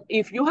 and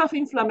if you have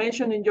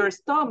inflammation in your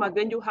stomach,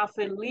 then you have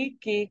a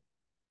leaky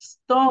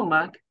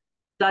stomach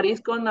that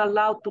is going to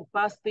allow to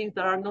pass things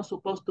that are not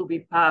supposed to be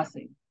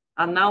passing.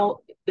 And now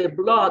the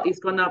blood is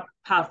going to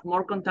have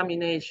more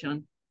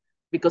contamination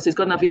because it's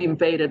going to be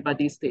invaded by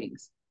these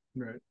things.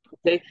 Right.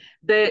 Okay.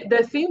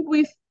 The thing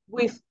with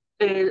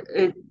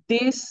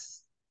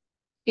this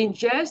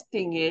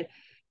ingesting it,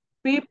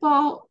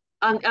 people,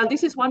 and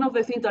this is one of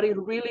the things that is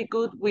really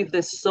good with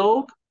the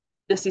soak,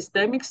 the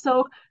systemic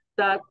soak,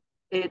 that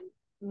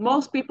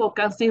most people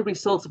can see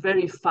results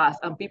very fast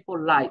and people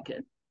like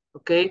it.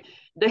 Okay.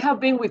 They have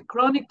been with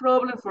chronic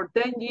problems for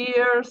 10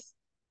 years,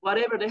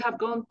 whatever. They have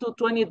gone to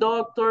 20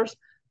 doctors,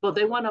 but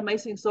they want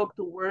amazing soap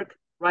to work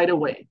right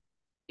away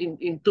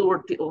in 2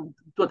 or 2,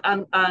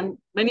 and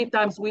many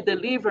times we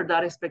deliver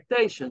that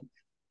expectation.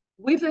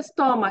 With the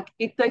stomach,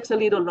 it takes a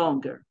little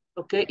longer.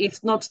 Okay.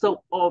 It's not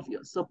so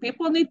obvious. So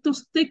people need to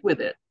stick with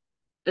it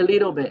a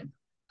little bit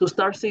to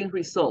start seeing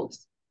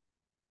results.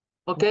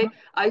 Okay,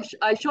 I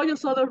show you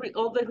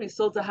all the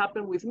results that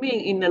happened with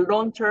me in the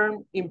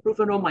long-term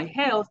improvement of my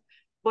health,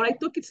 but I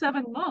took it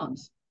 7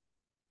 months.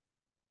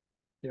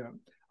 Yeah,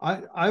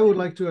 I would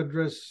like to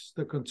address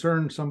the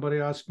concern. Somebody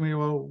asked me,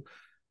 well,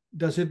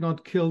 does it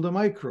not kill the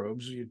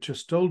microbes? You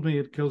just told me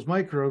it kills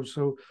microbes.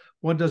 So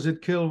what does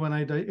it kill when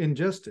I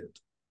ingest it?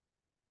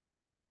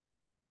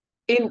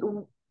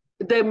 In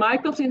the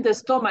microbes in the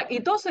stomach,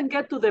 it doesn't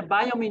get to the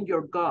biome in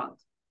your gut.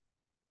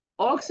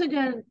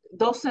 Oxygen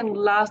doesn't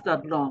last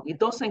that long. It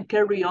doesn't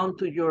carry on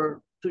to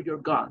your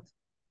gut.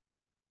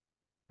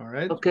 All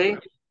right. Okay.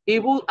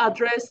 It will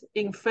address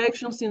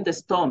infections in the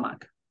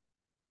stomach.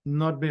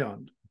 Not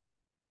beyond.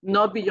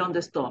 Not beyond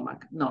the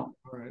stomach. No.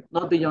 All right.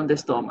 Not beyond the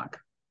stomach.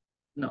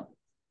 No.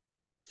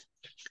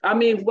 I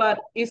mean, what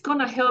it's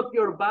gonna help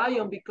your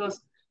biome, because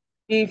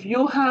if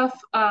you have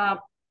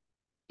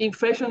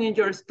infection in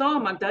your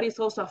stomach, that is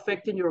also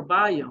affecting your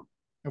biome.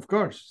 Of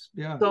course.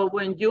 Yeah. So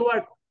when you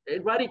are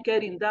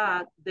eradicating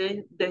that,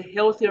 then the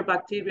healthier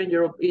bacteria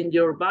in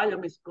your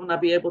biome is going to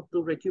be able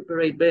to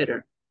recuperate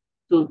better,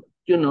 to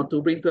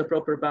bring to a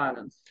proper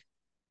balance.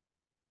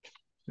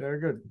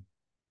 Very good.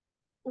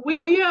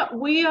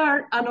 We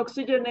are an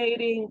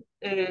oxygenating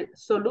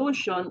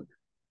solution,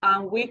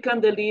 and we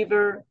can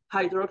deliver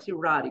hydroxy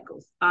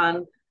radicals,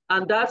 and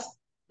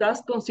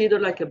that's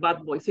considered like a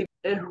bad boy. See,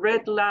 a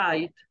red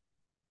light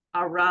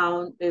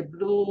around a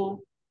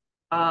blue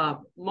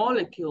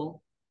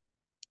molecule.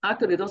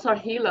 Actually, those are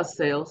HeLa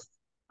cells.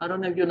 I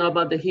don't know if you know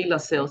about the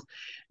HeLa cells,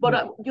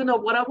 but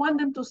what I want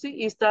them to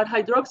see is that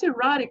hydroxy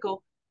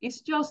radical is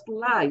just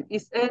light,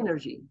 it's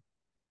energy.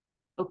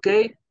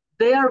 Okay,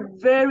 they are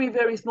very,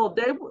 very small.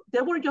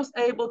 They were just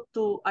able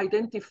to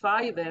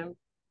identify them,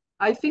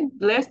 I think,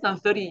 less than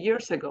 30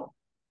 years ago.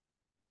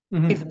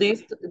 With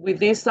these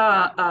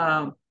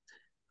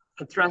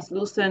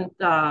translucent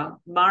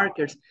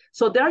markers.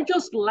 So they're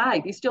just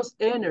light, it's just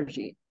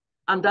energy.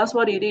 And that's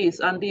what it is.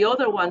 And the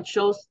other one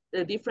shows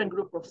a different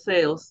group of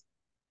cells,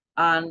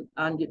 and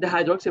the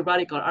hydroxy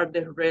radical are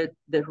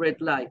the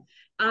red light.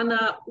 And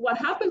what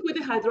happens with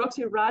the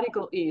hydroxy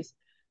radical is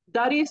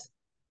that is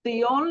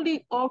the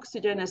only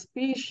oxygen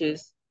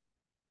species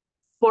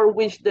for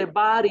which the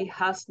body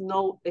has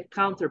no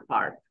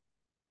counterpart,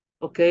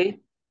 okay?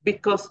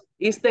 Because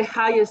it's the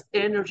highest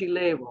energy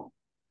level.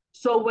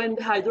 So when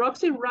the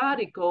hydroxy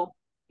radical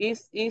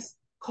is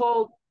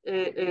called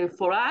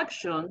for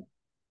action,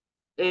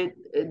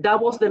 that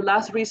was the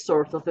last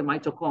resort of the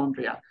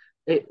mitochondria.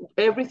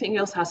 Everything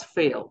else has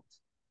failed,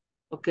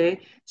 okay?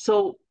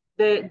 So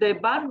the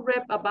bad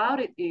rep about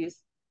it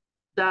is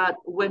that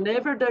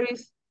whenever there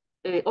is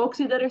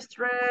oxidative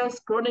stress,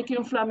 chronic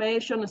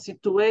inflammation, a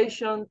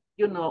situation,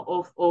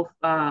 of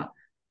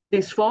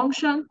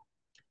dysfunction,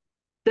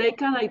 they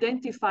can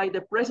identify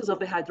the presence of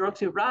the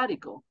hydroxy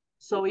radical.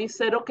 So he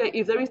said, okay,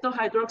 if there is no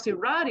hydroxy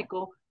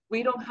radical,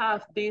 we don't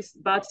have these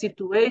bad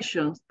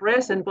situations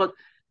present. But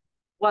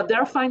what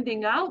they're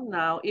finding out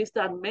now is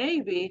that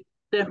maybe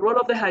the role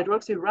of the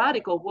hydroxy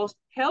radical was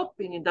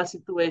helping in that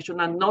situation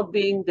and not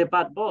being the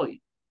bad boy.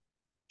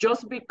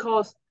 Just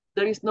because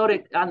there is not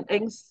an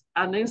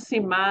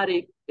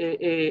enzymatic,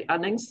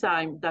 an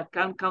enzyme that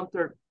can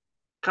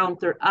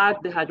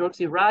counteract the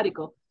hydroxy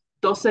radical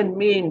doesn't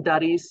mean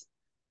that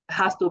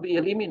has to be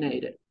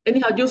eliminated.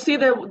 Anyhow, you see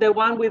the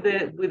one with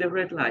the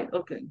red light.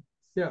 Okay.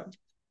 Yeah.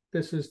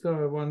 This is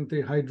the one,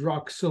 the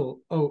hydroxyl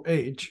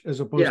OH as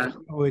opposed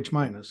to OH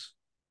minus.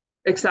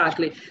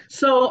 Exactly.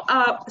 So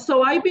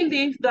I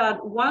believe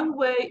that one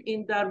way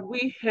in that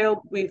we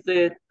help with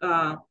the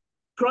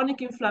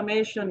chronic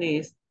inflammation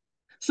is,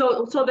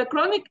 So the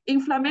chronic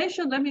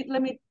inflammation, let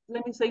me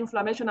say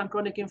inflammation and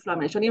chronic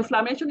inflammation.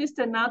 Inflammation is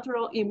the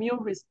natural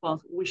immune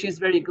response, which is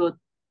very good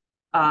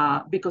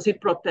because it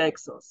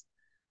protects us.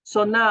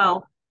 So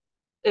now,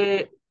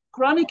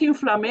 chronic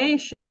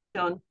inflammation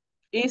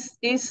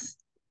is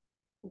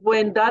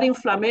when that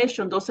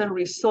inflammation doesn't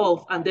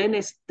resolve and then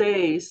it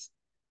stays,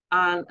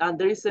 and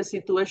there is a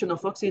situation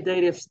of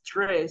oxidative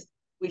stress,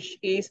 which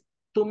is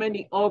too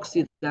many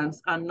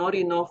oxidants and not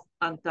enough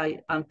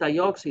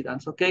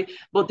antioxidants, okay?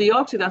 But the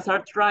oxidants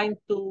are trying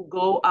to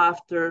go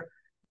after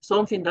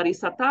something that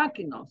is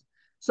attacking us.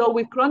 So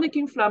with chronic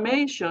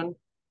inflammation,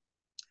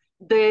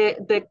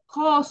 the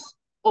cause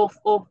of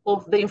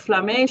the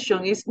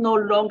inflammation is no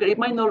longer, it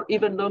might not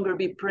even longer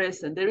be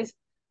present. There is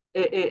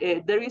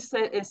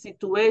a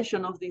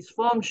situation of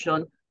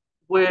dysfunction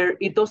where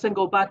it doesn't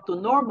go back to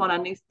normal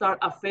and it starts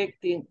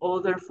affecting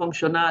other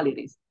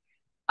functionalities.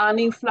 And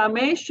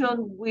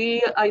inflammation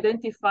we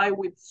identify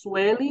with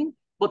swelling,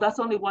 but that's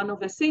only one of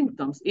the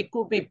symptoms. It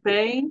could be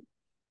pain,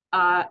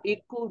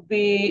 it could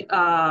be heat.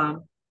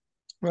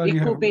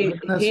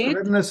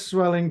 Redness,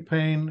 swelling,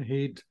 pain,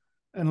 heat,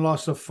 and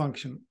loss of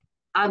function.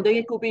 And then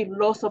it could be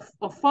loss of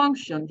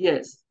function,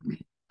 yes.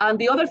 And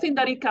the other thing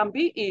that it can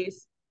be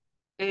is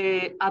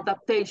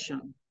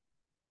adaptation,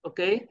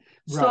 okay?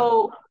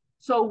 Right.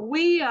 So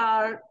we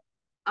are,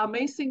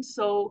 Amazing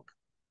Soak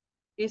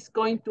is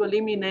going to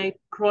eliminate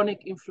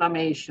chronic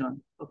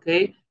inflammation,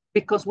 okay?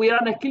 Because we are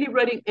an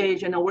equilibrating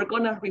agent and we're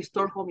gonna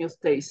restore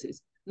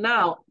homeostasis.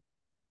 Now,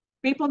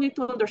 people need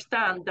to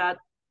understand that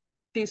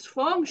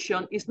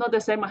dysfunction is not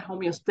the same as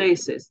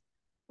homeostasis,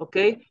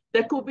 okay?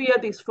 There could be a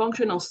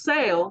dysfunctional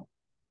cell,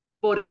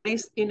 but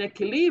it's in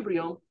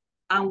equilibrium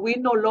and we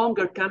no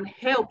longer can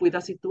help with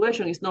a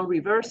situation. It's not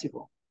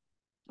reversible,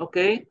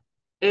 okay?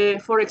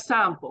 For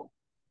example,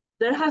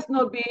 there has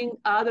not been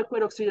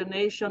adequate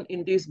oxygenation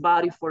in this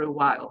body for a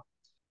while.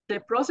 The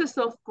process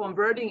of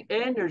converting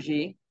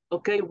energy,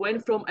 okay,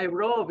 went from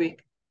aerobic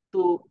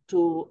to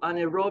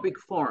anaerobic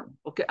form.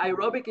 Okay,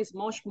 aerobic is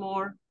much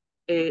more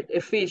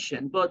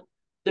efficient, but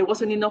there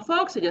wasn't enough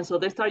oxygen, so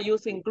they start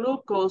using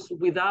glucose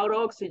without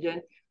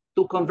oxygen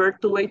to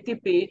convert to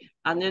ATP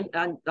and then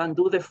and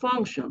do the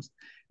functions.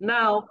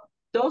 Now,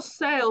 those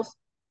cells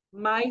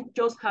might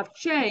just have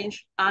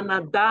changed and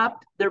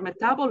adapt their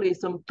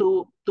metabolism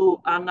to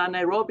an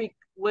anaerobic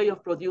way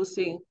of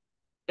producing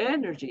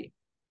energy.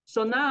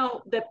 So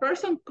now the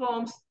person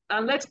comes,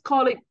 and let's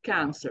call it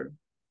cancer,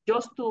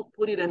 just to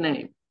put it a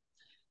name.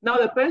 Now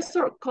the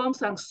person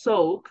comes and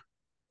soak,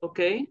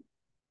 okay?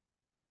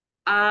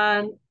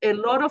 And a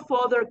lot of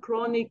other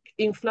chronic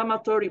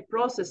inflammatory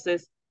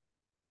processes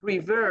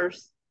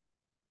reverse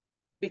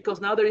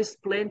because now there is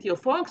plenty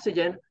of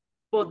oxygen,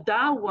 but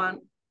that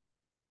one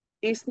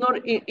is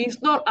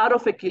not out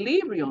of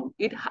equilibrium.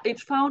 It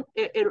found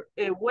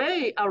a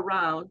way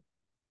around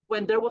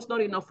when there was not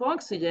enough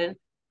oxygen,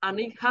 and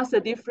it has a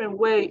different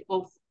way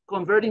of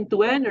converting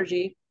to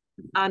energy,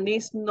 and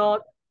it's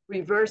not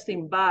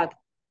reversing back,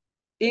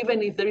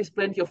 even if there is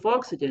plenty of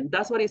oxygen.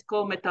 That's what is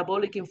called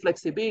metabolic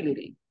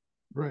inflexibility.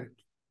 Right.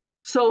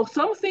 So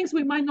some things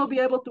we might not be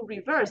able to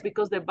reverse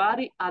because the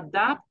body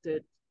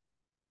adapted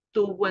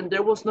to when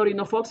there was not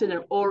enough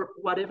oxygen or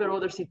whatever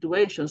other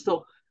situation.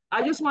 So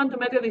I just want to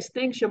make a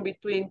distinction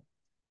between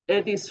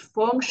a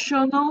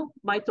dysfunctional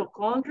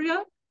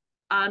mitochondria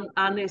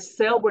and a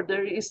cell where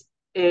there is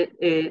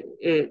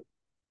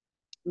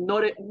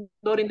not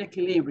in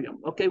equilibrium.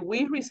 Okay,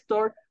 we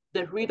restore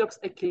the redox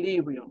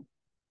equilibrium.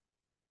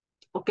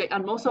 Okay,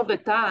 and most of the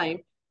time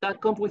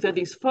that comes with a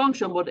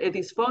dysfunction, but a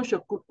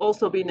dysfunction could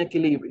also be in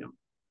equilibrium.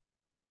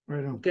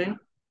 Right on. Okay,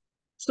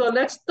 so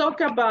let's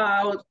talk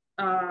about,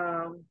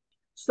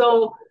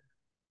 so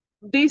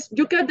this,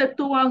 you get the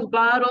 2-ounce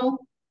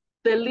bottle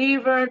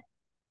delivered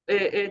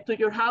to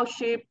your house,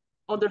 ship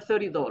under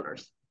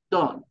 $30,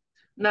 done.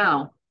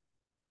 Now,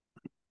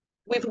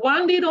 with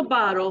 1 little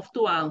bottle of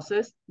 2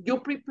 ounces, you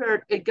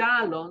prepared a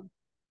gallon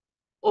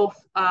of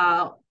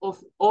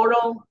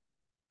oral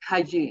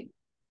hygiene.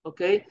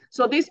 Okay,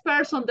 so this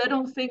person, they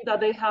don't think that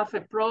they have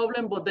a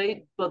problem, but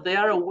they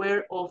are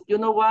aware of, you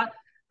know what,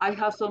 I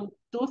have some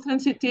tooth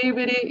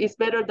sensitivity. It's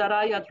better that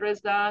I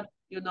address that,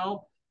 you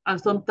know,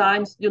 and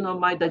sometimes, you know,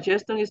 my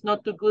digestion is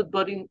not too good,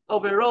 but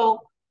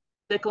overall,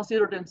 they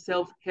consider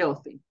themselves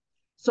healthy.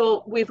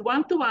 So with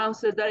 1 2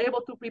 ounces, they're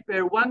able to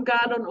prepare 1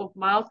 gallon of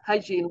mouth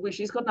hygiene, which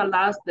is gonna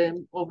last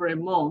them over a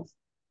month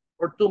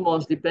or 2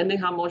 months, depending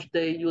how much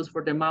they use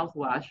for the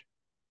mouthwash.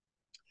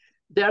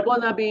 They're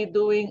gonna be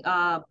doing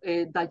a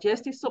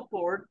digestive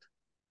support,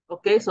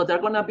 okay? So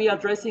they're gonna be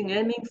addressing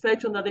any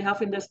infection that they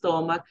have in the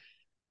stomach.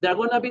 They're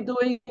gonna be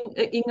doing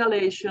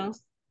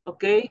inhalations,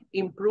 okay?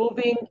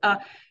 Improving.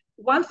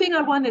 One thing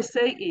I wanna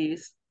say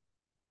is,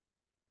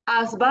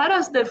 as bad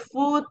as the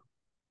food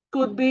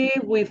could be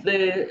with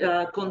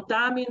the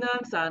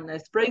contaminants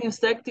and spraying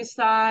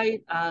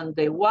insecticide and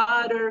the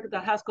water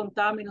that has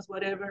contaminants,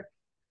 whatever,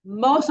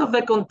 most of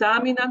the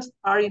contaminants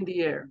are in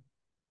the air.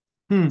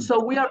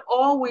 So we are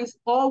always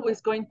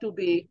going to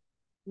be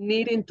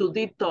needing to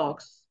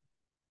detox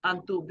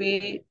and to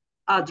be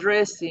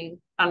addressing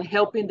and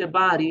helping the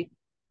body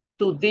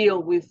to deal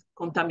with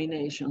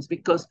contaminations,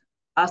 because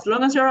as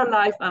long as you're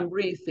alive and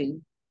breathing,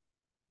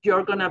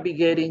 you're going to be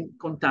getting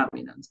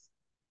contaminants.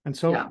 And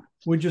so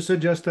would you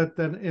suggest that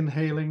then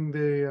inhaling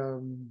the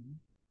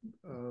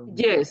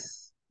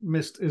yes,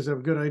 mist is a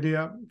good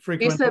idea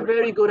frequently? It's a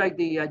very good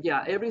idea.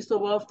 Yeah, every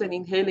so often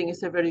inhaling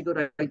is a very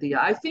good idea.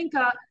 I think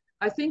I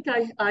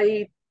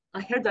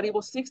heard that it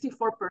was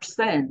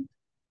 64%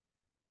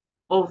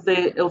 of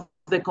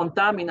the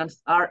contaminants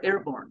are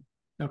airborne.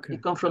 Okay.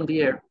 They come from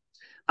the air.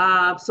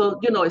 So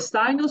a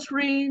sinus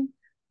ring,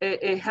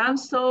 a hand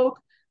soak.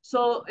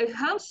 So a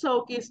hand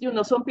soak is,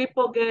 some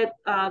people get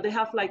they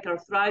have like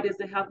arthritis,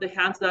 they have the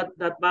hands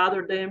that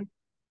bother them,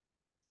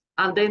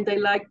 and then they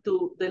like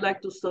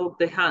to soak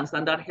the hands,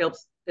 and that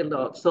helps a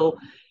lot. So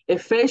a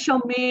facial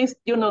mist,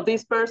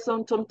 this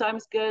person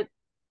sometimes get,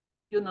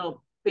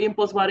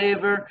 pimples,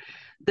 whatever.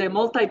 The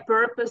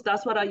multi-purpose,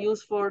 that's what I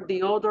use for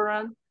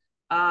deodorant,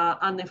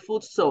 and the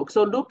foot soak.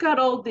 So look at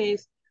all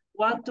these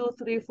 1, 2,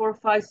 3, 4,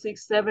 5,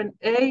 6, 7,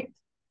 8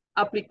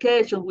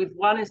 applications with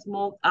 1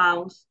 small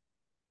ounce,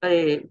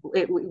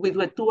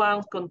 with a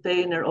 2-ounce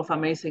container of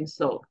amazing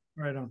soap.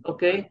 Right on.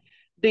 Okay.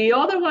 The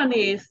other one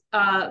is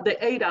the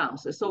 8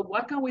 ounces. So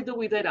what can we do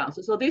with 8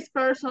 ounces? So this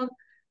person,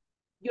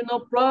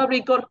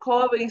 probably got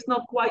COVID. It's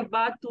not quite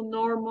back to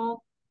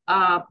normal.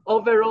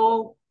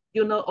 Overall,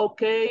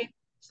 okay.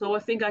 So I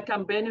think I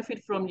can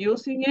benefit from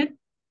using it.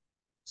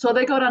 So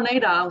they got an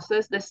 8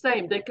 ounces, the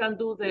same. They can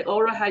do the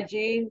oral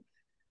hygiene,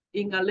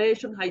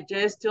 inhalation,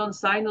 digestion,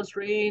 sinus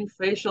ring,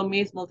 facial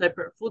mist,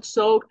 multi-purpose foot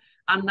soak,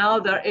 and now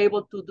they're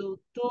able to do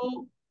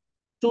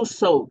two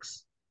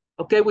soaks,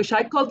 okay, which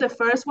I call the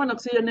first one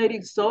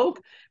oxygenating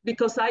soak,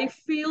 because I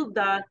feel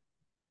that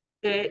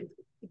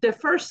the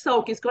first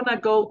soak is gonna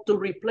go to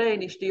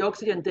replenish the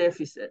oxygen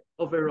deficit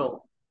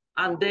overall,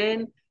 and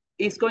then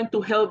it's going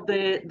to help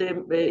the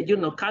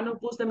kind of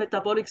boost the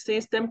metabolic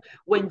system.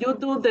 When you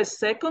do the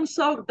second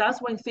soak, that's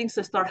when things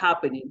start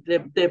happening.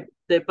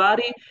 The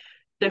body,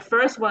 the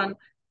first one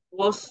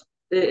was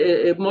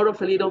more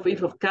of a little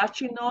bit of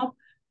catching up.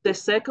 The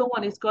second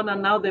one is gonna,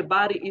 now the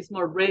body is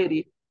more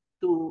ready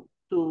to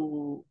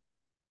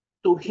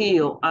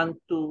heal and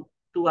to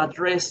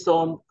address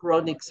some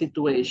chronic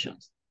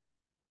situations.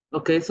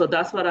 Okay, so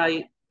that's what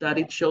that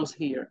it shows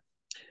here.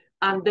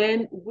 And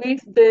then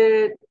with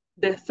the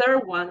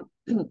third one,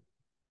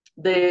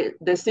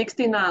 the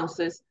 16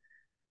 ounces,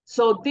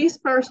 so this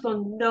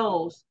person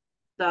knows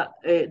that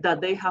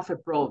they have a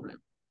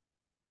problem,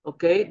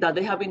 okay, that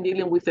they have been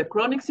dealing with a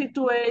chronic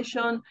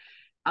situation,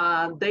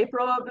 and they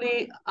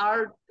probably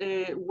are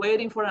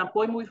waiting for an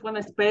appointment with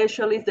one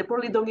specialist. They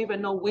probably don't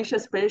even know which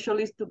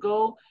specialist to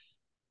go.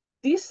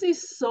 This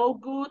is so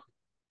good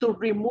to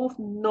remove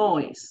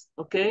noise,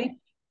 okay?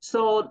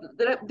 So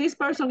this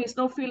person is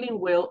not feeling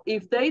well.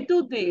 If they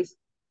do this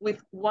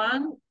with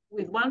one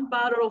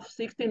bottle of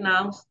 16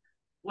 ounce,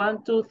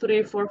 1, 2,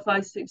 3, 4,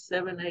 5, 6,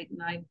 7, 8,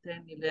 9,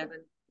 10, 11,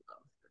 12,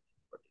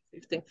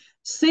 13, 14, 15,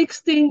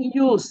 16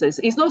 uses.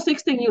 It's not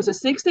 16 uses,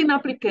 16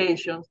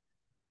 applications.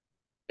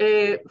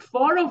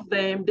 4 of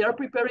them, they're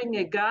preparing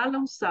a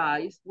gallon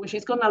size, which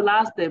is gonna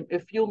last them a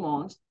few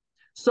months.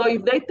 So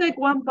if they take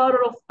 1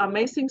 bottle of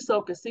amazing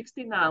soak,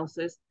 16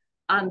 ounces,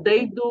 and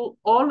they do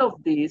all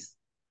of this,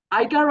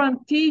 I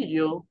guarantee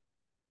you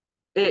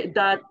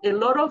that a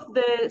lot of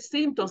the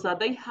symptoms that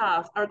they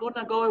have are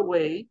gonna go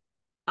away,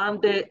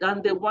 and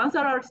the ones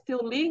that are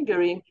still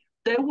lingering,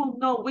 they will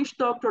know which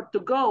doctor to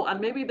go, and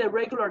maybe the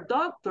regular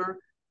doctor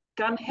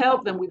can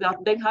help them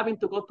without them having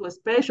to go to a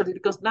specialist,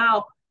 because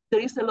now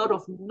there is a lot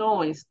of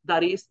noise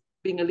that is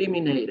being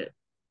eliminated.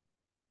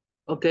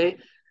 Okay,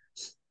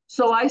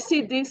 so I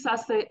see this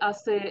as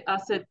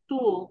a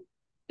tool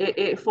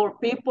for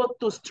people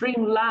to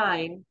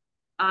streamline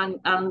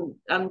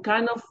and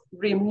kind of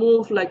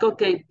remove, like,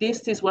 okay,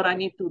 this is what I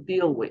need to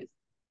deal with.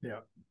 Yeah.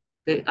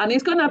 Okay? And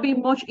it's gonna be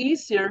much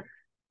easier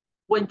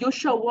when you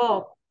show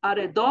up at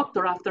a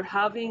doctor after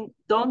having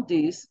done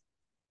this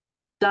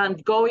than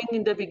going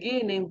in the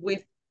beginning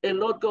with a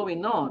lot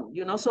going on,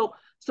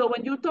 So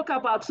when you talk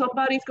about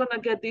somebody's gonna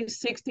get these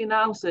 16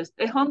 ounces,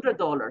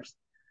 $100,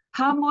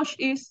 how much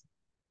is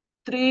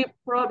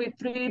probably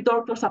 3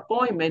 doctor's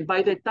appointment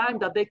by the time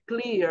that they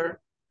clear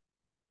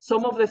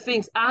some of the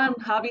things and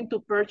having to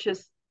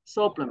purchase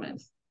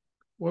supplements?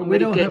 Well, we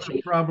don't have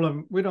a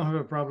problem. We don't have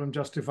a problem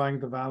justifying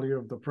the value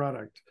of the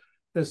product.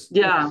 It's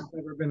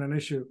never been an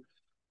issue.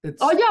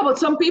 Oh yeah, but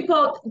some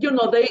people,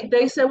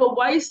 they say, well,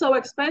 why is it so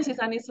expensive?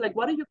 And it's like,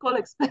 what do you call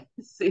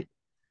expensive?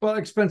 Well,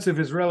 expensive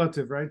is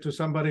relative, right? To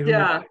somebody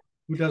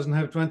who doesn't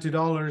have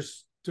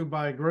 $20 to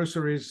buy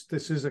groceries,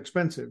 this is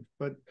expensive.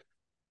 But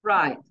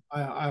right,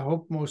 I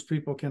hope most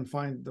people can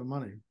find the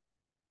money.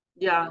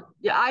 Yeah,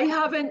 I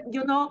haven't.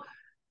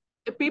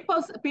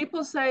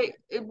 People say,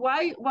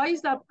 why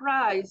is that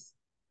price?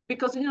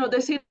 Because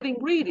they see the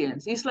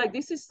ingredients. It's like,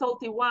 this is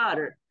salty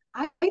water.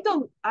 I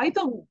don't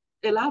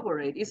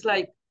elaborate. It's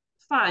like,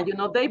 fine,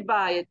 they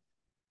buy it,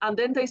 and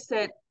then they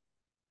said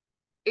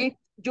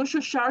you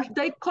should charge.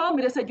 They call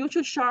me. They said you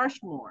should charge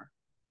more.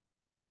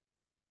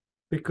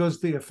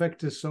 Because the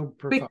effect is so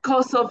profound.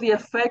 Because of the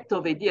effect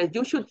of it, yes,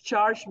 you should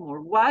charge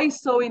more. Why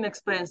so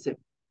inexpensive?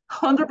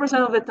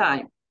 100% of the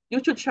time,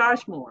 you should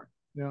charge more.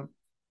 Yeah.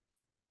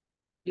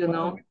 You well,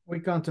 know? We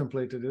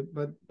contemplated it,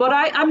 but... But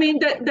I mean,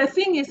 the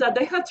thing is that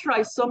they have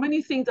tried so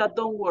many things that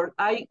don't work.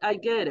 I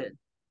get it.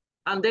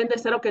 And then they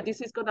said, okay, this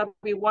is gonna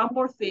be one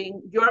more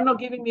thing. You're not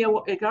giving me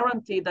a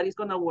guarantee that it's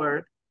gonna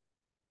work.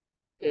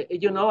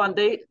 You know, and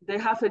they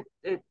have a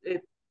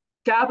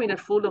cabinet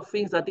full of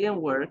things that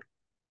didn't work.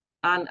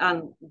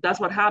 And that's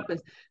what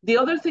happens. The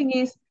other thing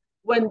is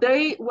when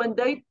they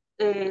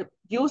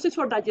use it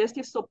for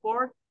digestive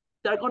support,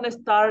 they're going to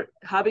start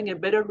having a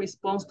better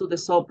response to the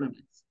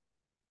supplements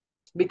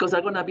because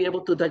they're going to be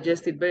able to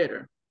digest it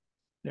better.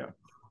 Yeah.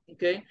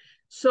 Okay.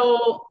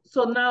 So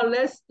now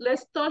let's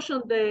touch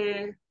on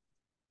the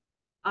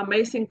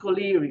amazing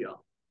collyrium.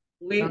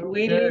 We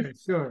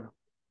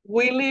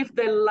leave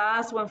the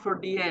last one for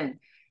the end.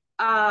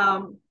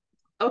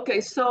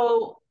 Okay,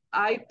 so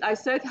I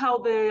said how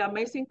the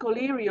amazing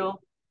collyrium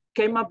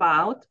came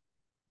about,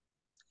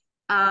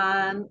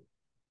 and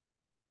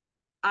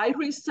I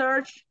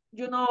researched,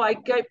 you know, I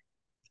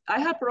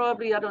had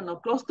probably, I don't know,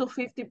 close to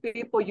 50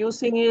 people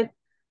using it.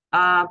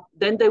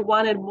 Then they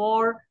wanted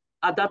more.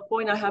 At that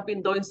point, I have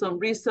been doing some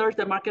research,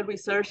 the market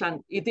research,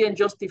 and it didn't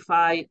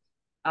justify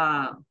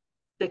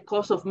the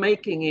cost of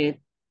making it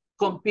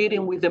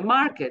competing with the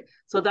market.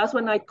 So that's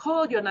when I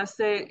called you and I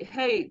said,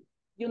 hey,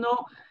 you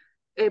know,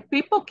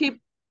 people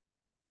keep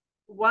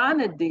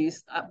wanted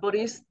this, but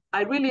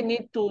I really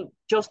need to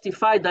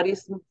justify that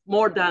it's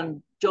more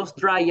than just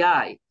dry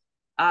eye.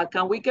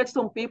 Can we get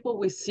some people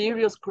with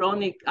serious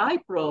chronic eye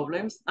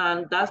problems?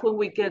 And that's when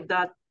we get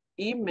that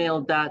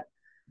email that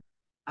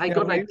I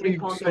got like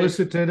 300. We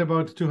solicited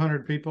about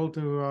 200 people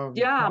to.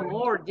 Yeah,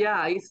 more.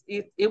 Yeah,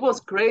 it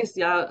was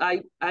crazy.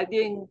 I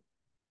didn't.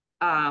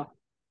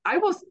 I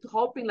was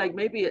hoping like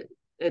maybe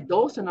a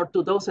dozen or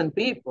 2 dozen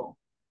people,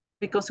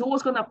 because who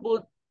was gonna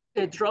put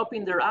a drop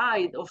in their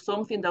eye of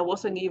something that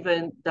wasn't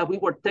even that we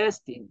were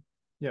testing.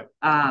 Yeah.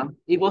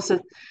 It was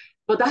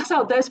but that's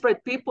how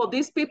desperate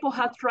these people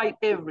had tried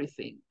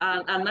everything.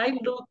 And I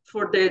looked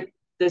for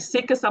the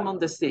sickest among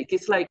the sick.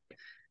 It's like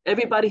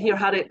everybody here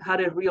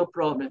had a real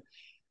problem.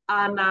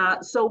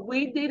 And so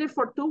we did it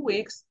for 2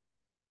 weeks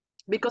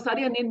because I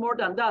didn't need more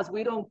than that.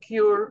 We don't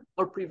cure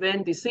or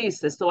prevent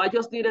diseases. So I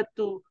just needed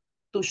to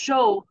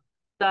show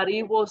that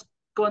it was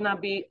gonna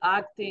be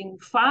acting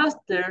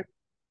faster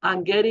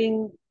and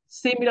getting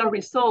similar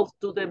results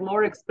to the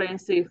more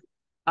expensive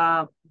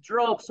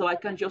drugs, so I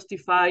can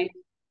justify,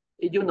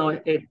 you know,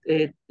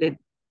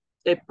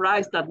 a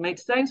price that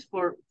makes sense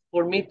for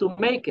me to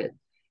make it.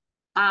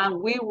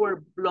 And we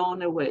were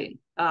blown away.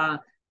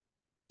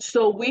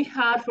 So we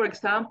had, for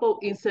example,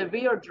 in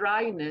severe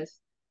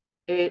dryness,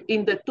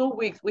 in the 2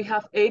 weeks, we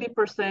have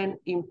 80%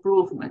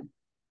 improvement,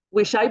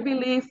 which I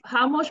believe,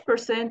 how much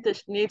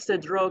percentage needs a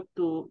drug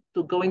to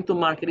go into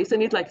market?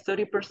 Isn't it like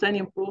 30%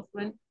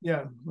 improvement?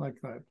 Yeah,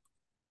 like that.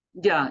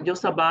 Yeah,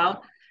 just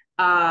about.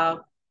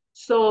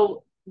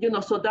 So, you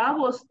know, so that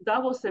was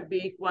a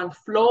big one.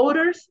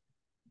 Floaters,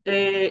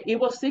 it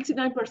was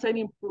 69%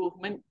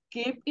 improvement.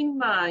 Keep in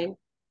mind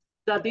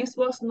that this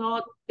was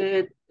not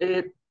a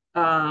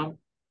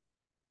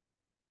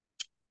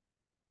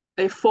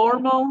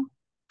formal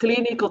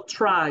clinical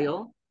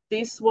trial.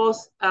 This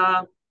was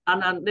an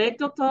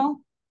anecdotal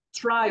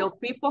trial.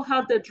 People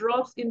had the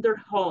drops in their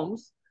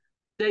homes.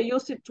 They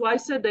used it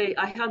twice a day.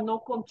 I had no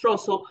control.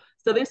 So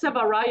there's a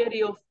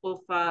variety of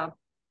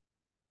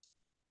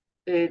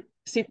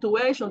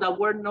situations that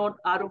were not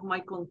out of my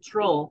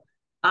control.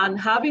 And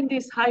having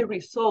these high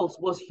results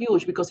was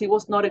huge because it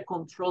was not a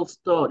controlled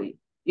study.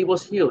 It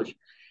was huge.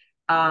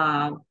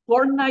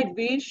 For night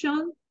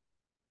vision,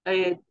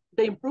 the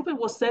improvement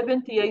was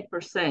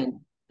 78%.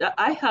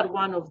 I had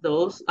one of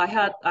those. I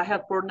had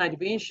poor night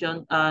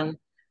vision, and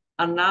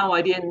now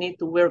I didn't need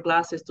to wear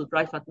glasses to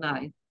drive at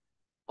night.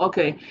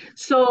 Okay,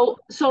 so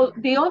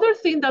the other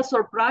thing that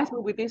surprised me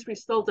with these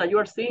results that you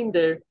are seeing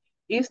there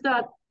is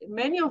that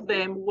many of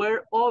them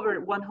were over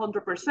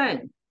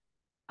 100%.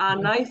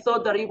 And I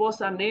thought that it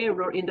was an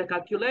error in the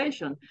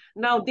calculation.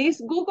 Now,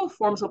 these Google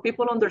forms, so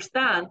people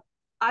understand,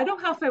 I don't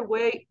have a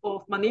way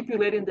of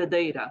manipulating the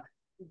data.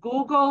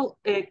 Google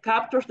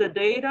captures the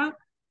data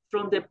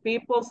from the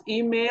people's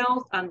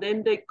emails, and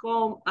then they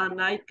come and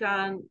I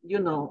can, you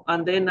know,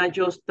 and then I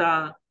just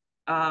get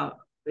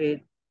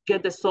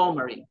the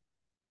summary.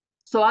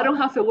 So I don't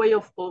have a way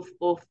of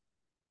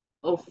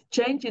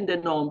changing the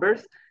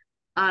numbers.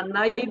 And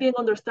I didn't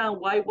understand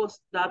why was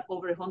that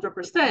over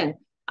 100%.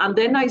 And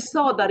then I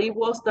saw that it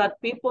was that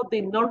people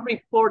did not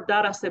report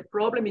that as a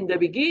problem in the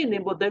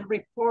beginning, but they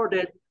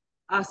reported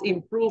as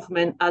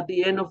improvement at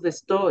the end of the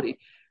study.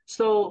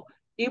 So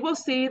it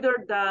was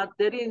either that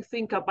they didn't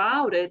think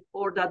about it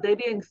or that they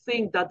didn't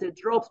think that the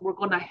drops were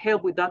going to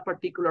help with that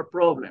particular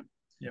problem.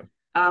 Yeah.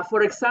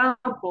 For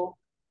example,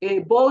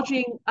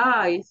 bulging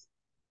eyes,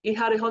 it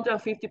had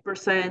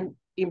 150%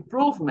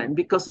 improvement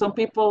because some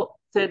people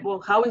said, well,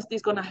 how is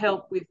this going to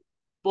help with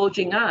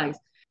bulging eyes?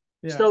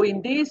 Yeah. So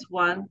in this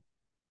one,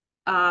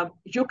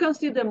 you can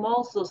see the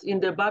muscles in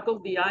the back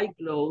of the eye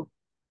globe.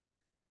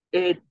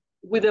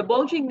 With the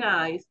bulging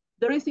eyes,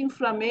 there is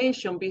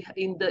inflammation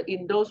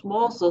in those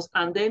muscles,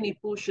 and then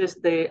it pushes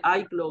the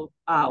eye globe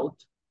out.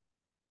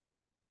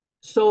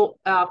 So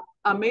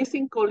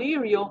amazing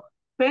Colirio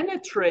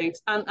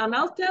penetrates, and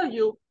I'll tell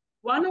you,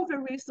 one of the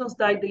reasons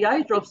that the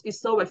eye drops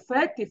is so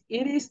effective,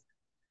 it is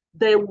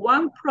the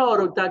one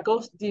product that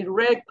goes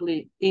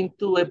directly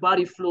into a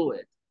body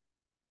fluid.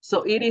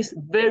 So it is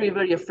very,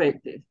 very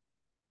effective.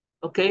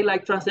 Okay,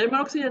 like transdermal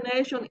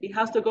oxygenation, it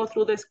has to go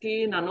through the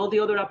skin, and all the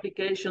other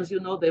applications, you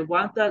know, the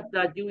one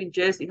that you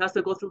ingest, it has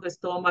to go through the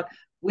stomach.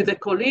 With the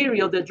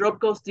Colirio, the drop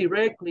goes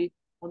directly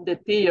on the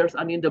tears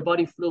and in the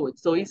body fluid.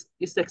 So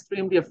it's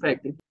extremely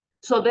effective.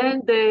 So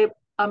then the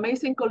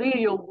amazing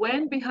Colirio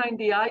went behind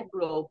the eye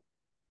globe,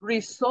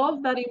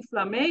 resolved that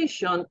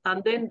inflammation,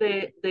 and then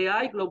the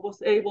eye globe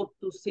was able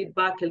to sit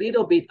back a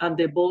little bit, and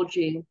the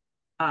bulging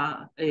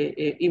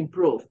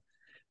improved.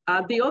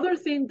 The other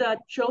thing that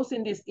shows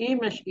in this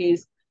image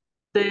is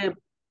the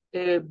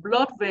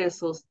blood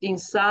vessels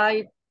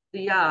inside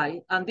the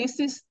eye, and this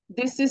is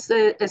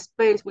a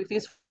space which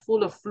is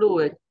full of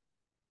fluid.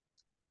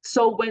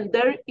 So when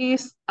there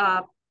is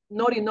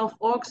not enough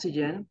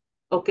oxygen,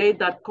 okay,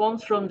 that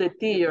comes from the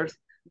tears,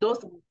 those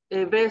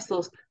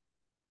vessels,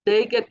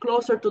 they get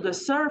closer to the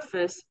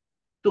surface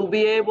to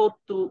be able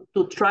to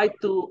try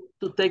to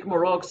take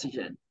more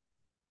oxygen.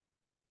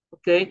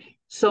 Okay,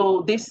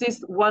 so this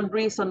is one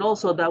reason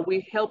also that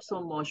we help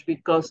so much,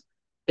 because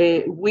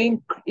we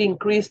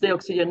increase the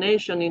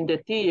oxygenation in the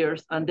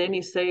tears, and then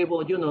it's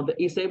able, you know,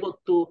 it's able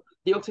to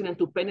the oxygen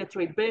to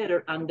penetrate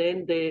better, and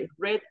then the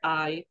red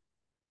eye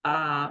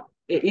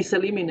is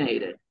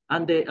eliminated,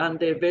 and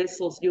the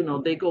vessels, you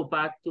know, they go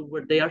back to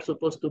where they are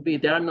supposed to be.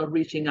 They are not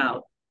reaching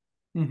out.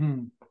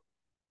 Mm-hmm.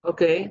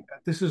 Okay.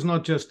 This is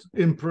not just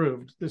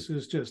improved. This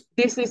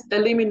is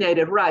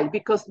eliminated, right?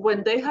 Because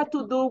when they had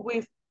to do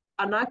with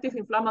an active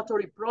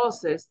inflammatory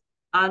process,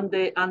 and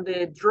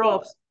the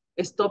drops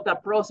stop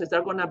that process,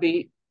 they're going to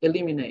be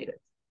eliminated.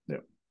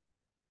 Yeah.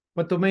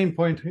 But the main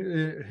point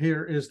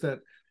here is that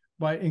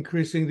by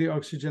increasing the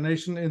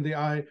oxygenation in the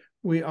eye,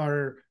 we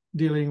are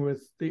dealing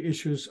with the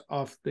issues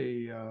of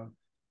the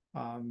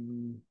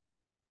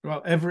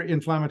every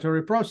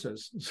inflammatory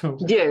process. So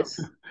yes,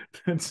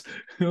 that's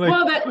like,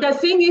 well, the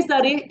thing is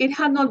that it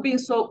had not been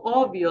so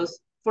obvious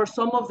for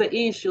some of the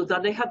issues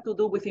that they had to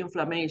do with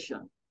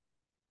inflammation.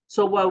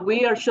 So what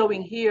we are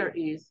showing here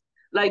is,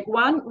 like,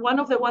 one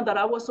of the ones that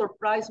I was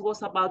surprised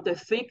was about the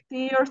thick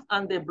tears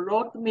and the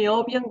blocked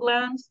meibomian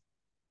glands.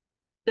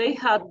 They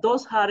had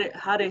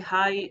a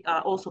high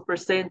also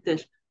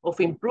percentage of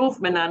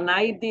improvement, and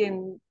I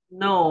didn't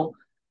know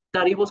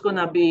that it was going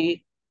to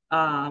be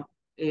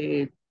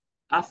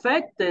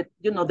affected,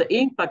 you know, the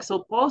impact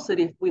so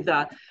positive with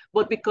that.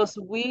 But because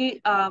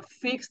we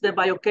fixed the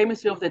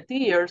biochemistry of the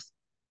tears,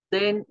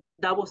 then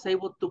that was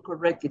able to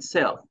correct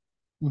itself.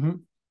 Mm-hmm.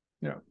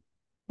 Yeah.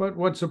 But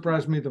what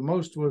surprised me the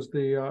most was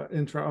the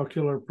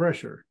intraocular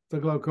pressure, the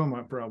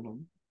glaucoma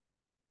problem.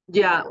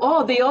 Yeah.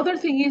 Oh, the other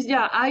thing is,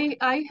 yeah,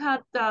 I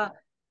had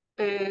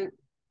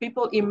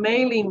people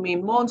emailing me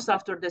months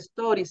after the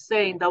study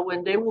saying that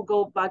when they will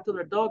go back to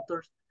their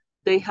doctors,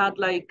 they had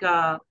like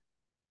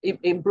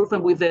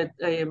improvement with the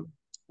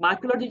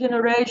macular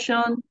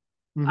degeneration,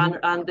 mm-hmm.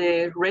 and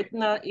the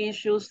retina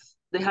issues.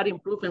 They had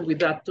improvement with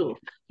that too.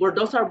 Where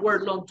those were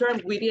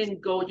long-term, we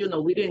didn't go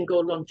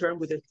long-term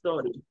with the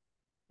study.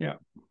 Yeah.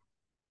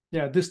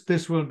 Yeah,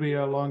 this will be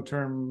a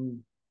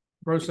long-term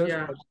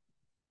process.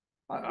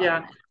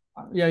 Yeah.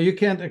 Yeah, you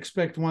can't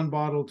expect one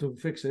bottle to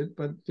fix it,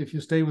 but if you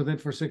stay with it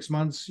for 6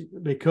 months,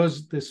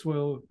 because this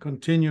will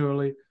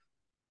continually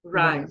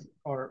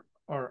or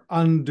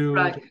undo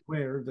the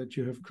wear that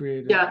you have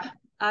created. Yeah,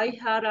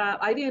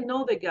 I didn't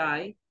know the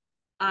guy,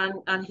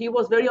 and he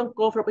was very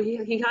uncomfortable.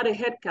 He had a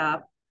head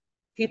cap.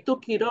 He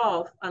took it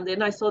off, and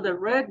then I saw the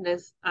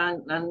redness,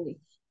 and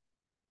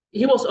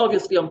he was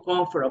obviously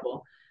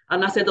uncomfortable.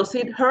 And I said, does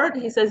it hurt?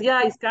 He says,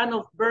 yeah, it's kind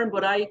of burned,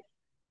 but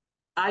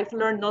I've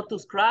learned not to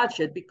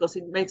scratch it because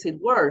it makes it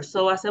worse.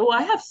 So I said, well,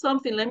 I have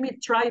something. Let me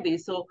try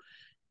this. So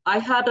I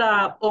had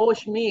a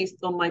OH mist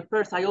on my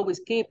purse. I always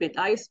keep it.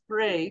 I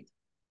sprayed.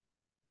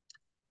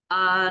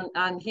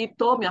 And he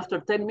told me after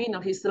 10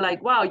 minutes, he's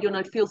like, wow, you know,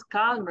 it feels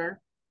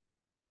calmer.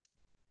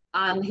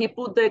 And he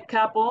put the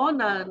cap on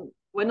and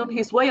went on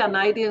his way, and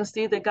I didn't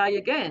see the guy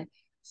again.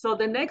 So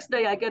the next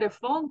day I get a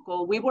phone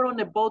call. We were on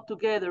a boat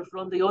together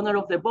from the owner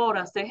of the boat,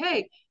 and say,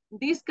 hey,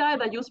 this guy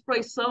that you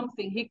spray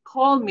something, he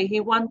called me. He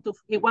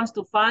wants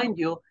to find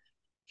you.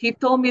 He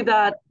told me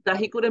that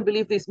he couldn't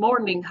believe this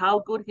morning how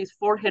good his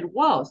forehead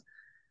was.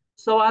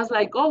 So I was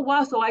like, oh,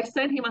 wow. So I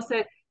sent him, I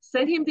said,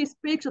 send him this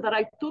picture that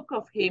I took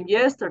of him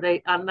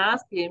yesterday, and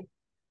asked him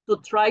to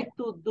try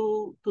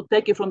to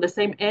take it from the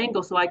same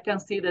angle so I can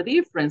see the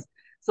difference.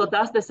 So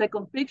that's the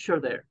second picture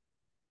there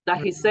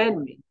that he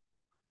sent me.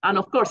 And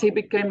of course, he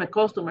became a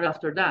customer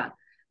after that.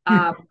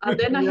 And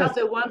then I have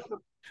the one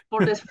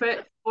for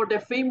the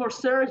femur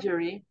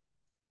surgery.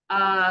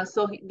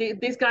 So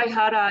this guy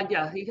had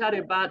he had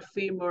a bad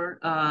femur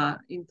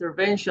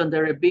intervention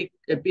there, a big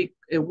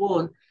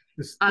wound,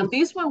 and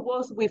this one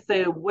was with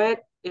a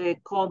wet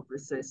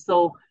compresses.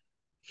 So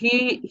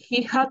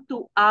he had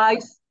to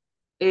ice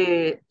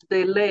the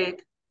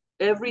leg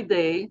every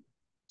day.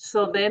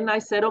 So then I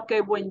said,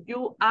 okay, when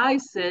you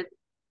ice it,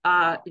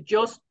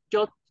 just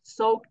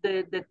soak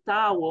the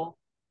towel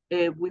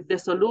with the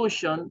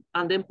solution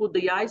and then put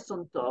the ice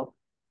on top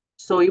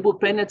so it will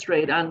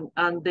penetrate. And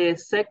the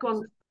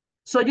second,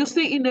 so you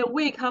see in a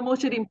week how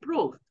much it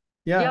improved.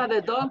 Yeah,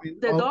 the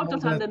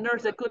doctors and the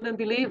nurse, they couldn't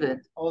believe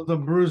it. All the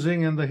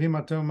bruising and the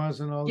hematomas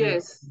and all.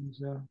 Yes,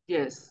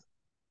 yes.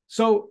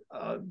 So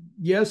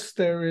yes,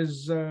 there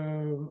is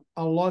a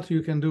lot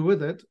you can do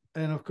with it.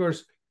 And of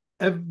course,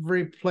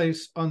 every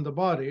place on the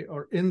body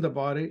or in the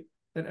body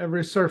and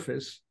every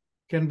surface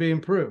can be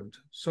improved.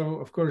 So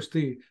of course,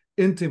 the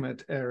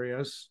intimate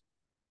areas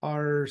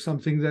are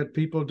something that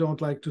people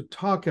don't like to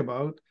talk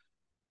about,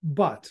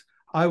 but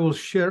I will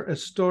share a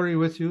story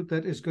with you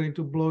that is going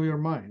to blow your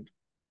mind.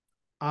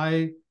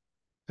 I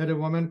had a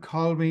woman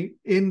call me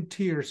in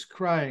tears,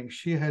 crying.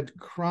 She had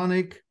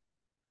chronic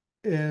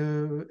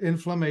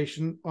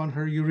inflammation on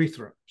her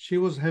urethra. She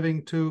was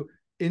having to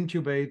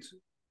intubate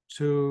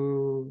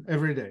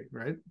every day,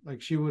 right?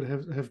 Like she would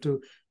have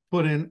to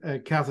put in a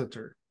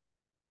catheter.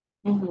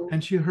 Mm-hmm.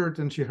 And she hurt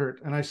and she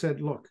hurt. And I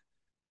said, look,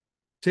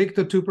 take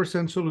the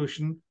 2%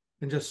 solution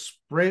and just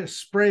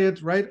spray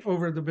it right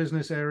over the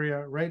business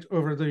area, right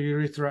over the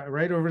urethra,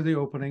 right over the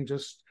opening.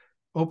 Just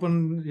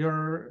open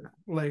your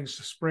legs,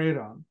 spray it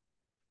on.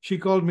 She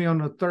called me on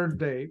the third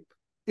day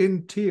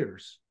in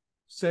tears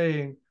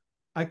saying,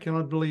 I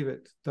cannot believe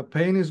it. The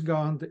pain is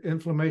gone. The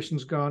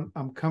inflammation's gone.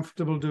 I'm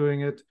comfortable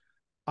doing it.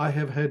 I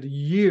have had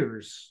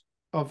years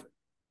of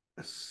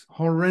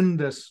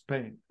horrendous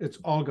pain. It's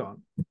all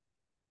gone.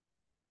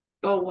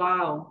 Oh,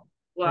 wow.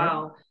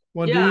 Wow. Right?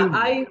 What do you know?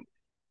 I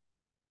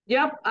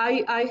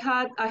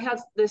had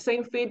the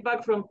same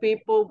feedback from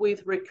people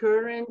with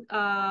recurrent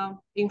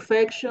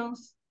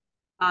infections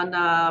and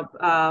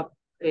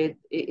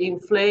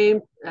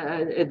inflamed,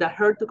 that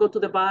hurt to go to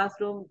the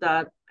bathroom,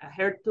 that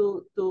hurt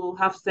to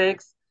have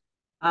sex,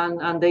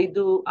 and they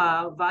do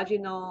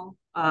vaginal,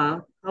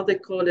 how they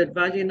call it,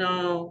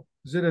 vaginal.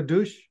 Is it a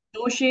douche?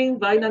 Douching,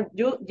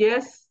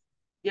 yes,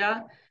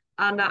 yeah.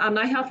 And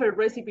I have a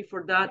recipe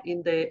for that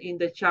in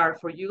the chart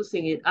for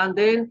using it. And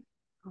then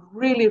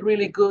really,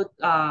 really good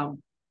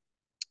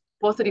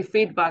positive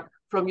feedback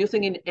from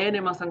using in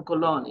enemas and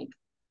colonic.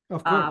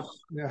 Of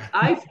course, yeah.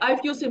 I've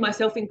used it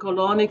myself in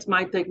colonics.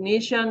 My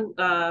technician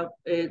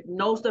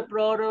knows the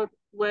product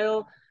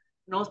well,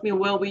 knows me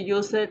well. We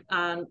use it,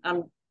 and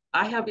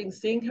I have been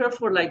seeing her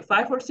for like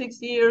 5 or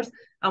 6 years.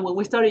 And when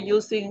we started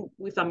using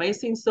with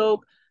Amazing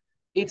Soap,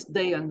 it's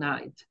day and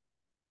night.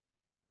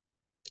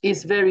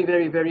 It's very,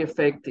 very, very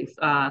effective.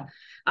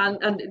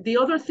 And the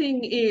other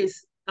thing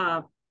is,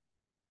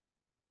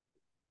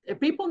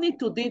 people need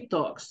to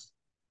detox.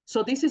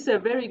 So this is a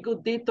very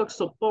good detox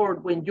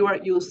support when you are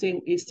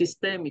using it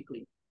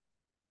systemically.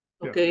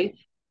 Okay.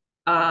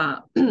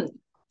 Yeah.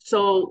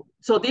 So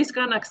this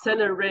can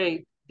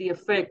accelerate the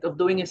effect of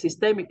doing it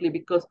systemically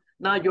because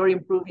now you're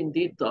improving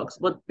detox.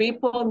 But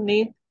people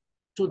need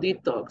to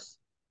detox.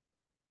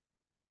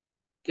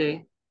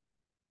 Okay.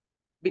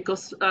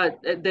 Because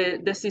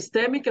the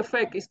systemic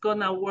effect is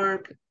gonna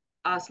work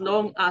as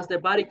long as the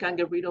body can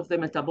get rid of the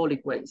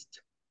metabolic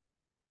waste.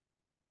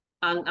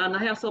 And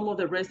I have some of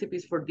the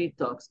recipes for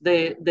detox.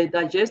 The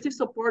digestive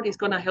support is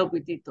gonna help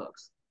with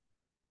detox.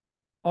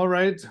 All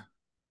right,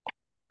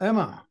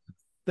 Emma,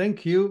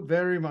 thank you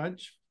very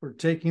much for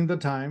taking the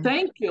time.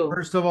 Thank you.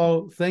 First of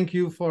all, thank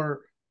you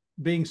for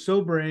being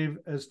so brave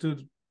as to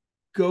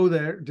go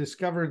there,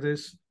 discover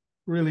this,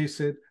 release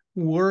it,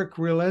 work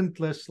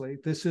relentlessly.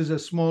 This is a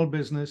small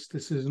business.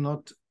 This is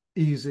not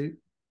easy,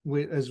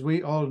 as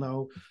we all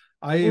know.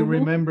 I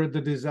remember the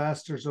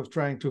disasters of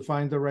trying to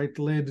find the right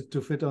lid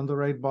to fit on the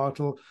right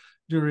bottle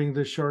during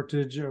the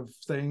shortage of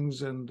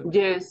things, and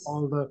yes,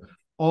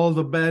 all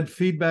the bad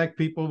feedback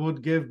people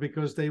would give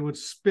because they would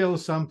spill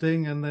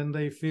something and then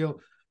they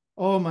feel,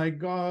 oh my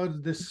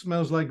God, this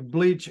smells like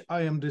bleach.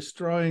 I am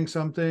destroying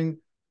something.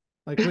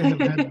 Like we have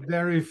had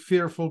very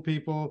fearful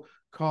people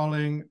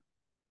calling.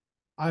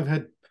 I've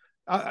had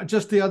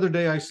just the other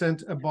day, I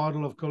sent a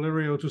bottle of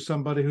Colirio to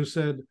somebody who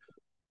said,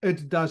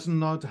 it does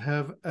not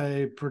have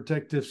a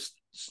protective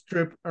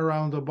strip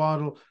around the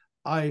bottle.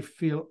 I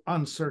feel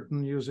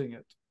uncertain using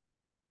it.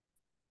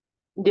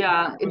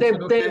 Yeah,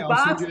 the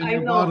box, I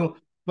know. Bottle.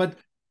 But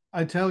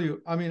I tell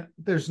you, I mean,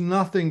 there's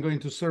nothing going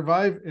to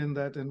survive in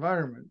that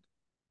environment.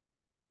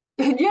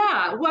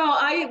 Yeah, well,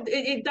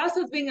 it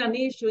doesn't being an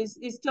issue.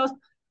 It's just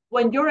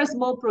when you're a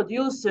small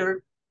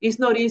producer, it's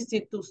not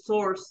easy to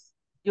source,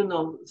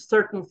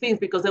 certain things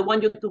because they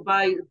want you to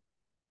buy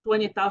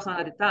 20,000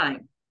 at a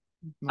time.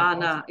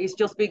 And it's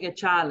just being a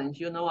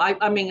challenge,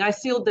 I mean, I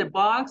seal the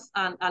box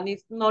and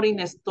it's not in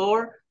a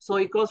store. So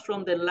it goes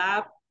from the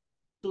lab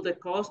to the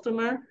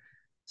customer.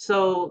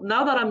 So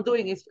now that I'm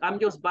doing it, I'm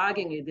just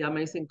bagging it, the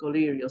Amazing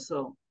Colirio.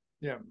 So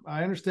Yeah,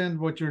 I understand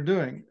what you're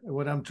doing.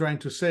 What I'm trying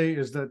to say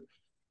is that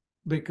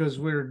because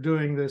we're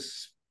doing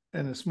this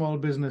in a small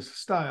business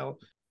style,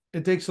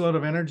 it takes a lot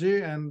of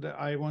energy, and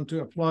I want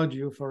to applaud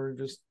you for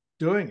just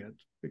doing it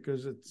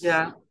because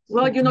Yeah.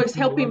 Well, it it's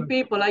helping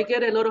people. I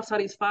get a lot of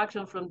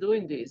satisfaction from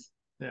doing this.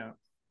 Yeah.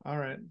 All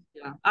right.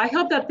 Yeah. I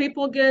hope that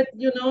people get,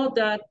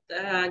 that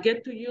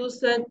get to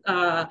use it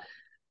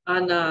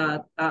and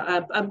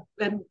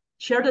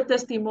share the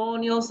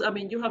testimonials. I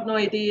mean, you have no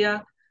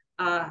idea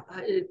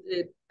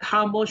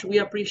how much we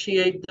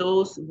appreciate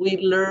those. We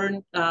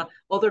learn,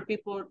 other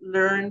people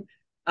learn.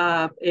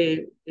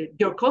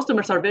 Your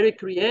customers are very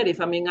creative.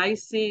 I mean,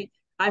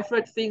 I've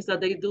read things that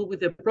they do with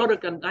the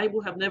product, and I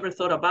would have never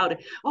thought about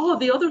it. Oh,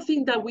 the other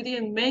thing that we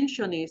didn't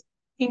mention is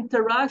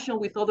interaction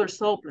with other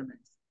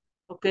supplements.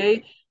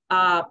 Okay,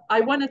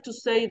 I wanted to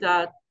say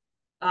that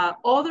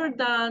other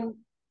than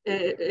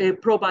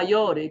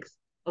probiotics,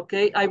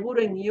 okay, I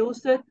wouldn't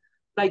use it.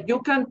 Like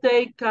you can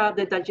take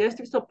the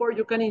digestive support,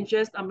 you can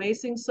ingest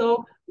Amazing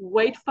Soap,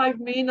 wait 5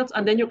 minutes,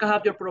 and then you can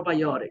have your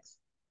probiotics.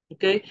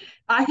 Okay,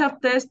 I have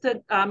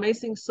tested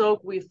Amazing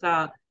Soap with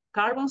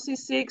carbon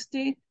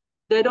C60.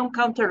 They don't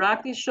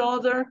counteract each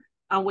other,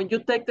 and when you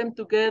take them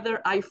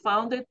together, I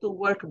found it to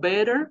work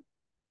better,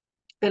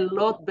 a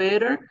lot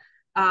better.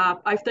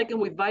 I've taken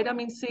with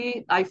vitamin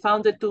C. I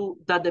found that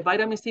the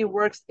vitamin C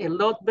works a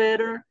lot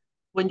better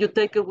when you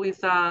take it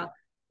with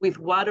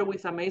water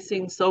with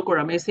Amazing Soak or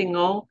Amazing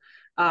O.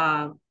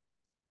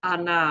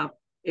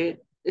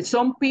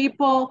 Some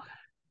people,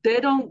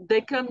 they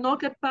cannot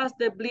get past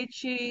the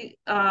bleachy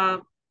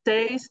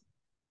taste,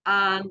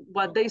 and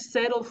what they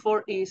settle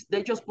for is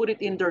they just put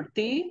it in their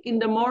tea in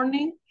the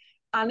morning,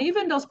 and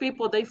even those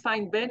people, they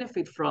find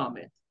benefit from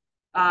it,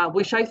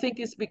 which I think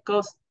is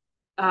because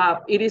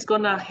it is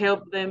going to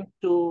help them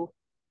to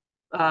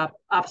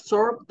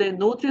absorb the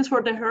nutrients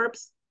for the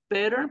herbs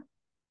better.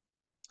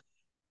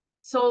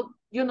 So,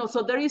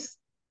 so there is,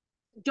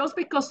 just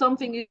because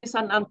something is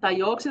an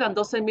antioxidant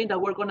doesn't mean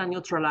that we're going to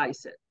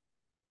neutralize it.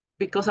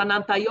 Because an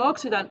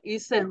antioxidant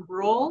is a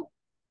role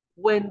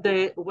when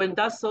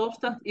that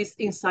substance is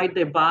inside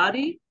the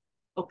body,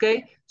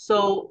 okay?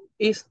 So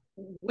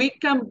we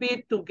can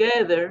be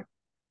together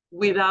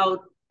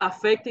without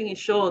affecting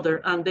each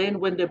other, and then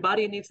when the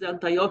body needs the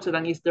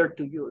antioxidant, it's there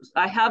to use.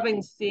 I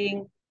haven't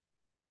seen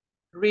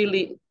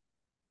really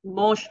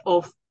much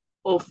of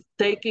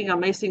taking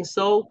Amazing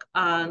Soak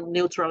and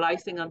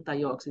neutralizing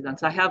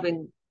antioxidants. I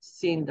haven't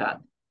seen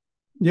that.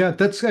 Yeah,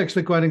 that's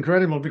actually quite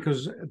incredible,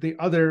 because the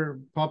other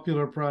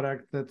popular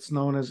product that's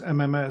known as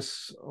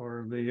MMS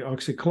or the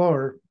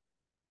oxychlor,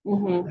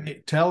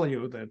 they tell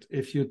you that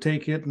if you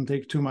take it and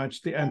take too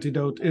much, the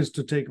antidote is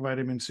to take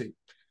vitamin C.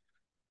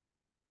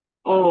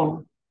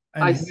 Oh,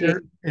 and I see.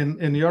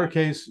 In your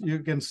case, you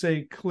can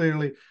say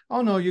clearly,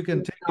 oh no, you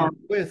can take it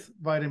with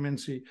vitamin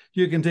C.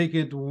 You can take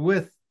it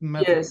with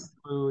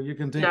methylene. You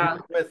can take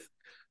it with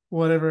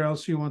whatever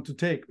else you want to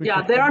take.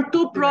 Yeah, there are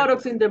 2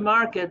 products in the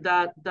market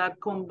that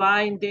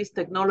combine this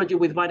technology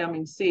with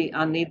vitamin C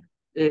and need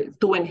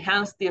to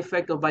enhance the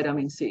effect of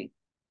vitamin C.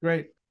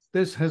 Great.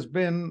 This has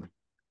been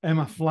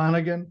Emma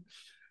Flanagan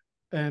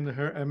and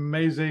her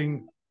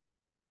amazing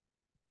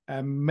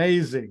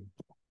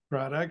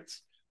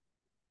products.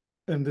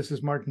 And this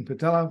is Martin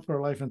Pitella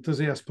for Life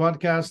Enthusiast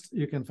Podcast.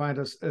 You can find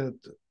us at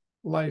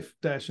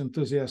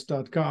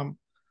life-enthusiast.com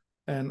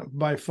and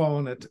by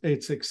phone at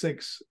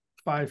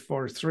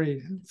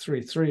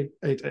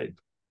 866-543-3388.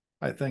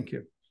 I thank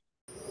you.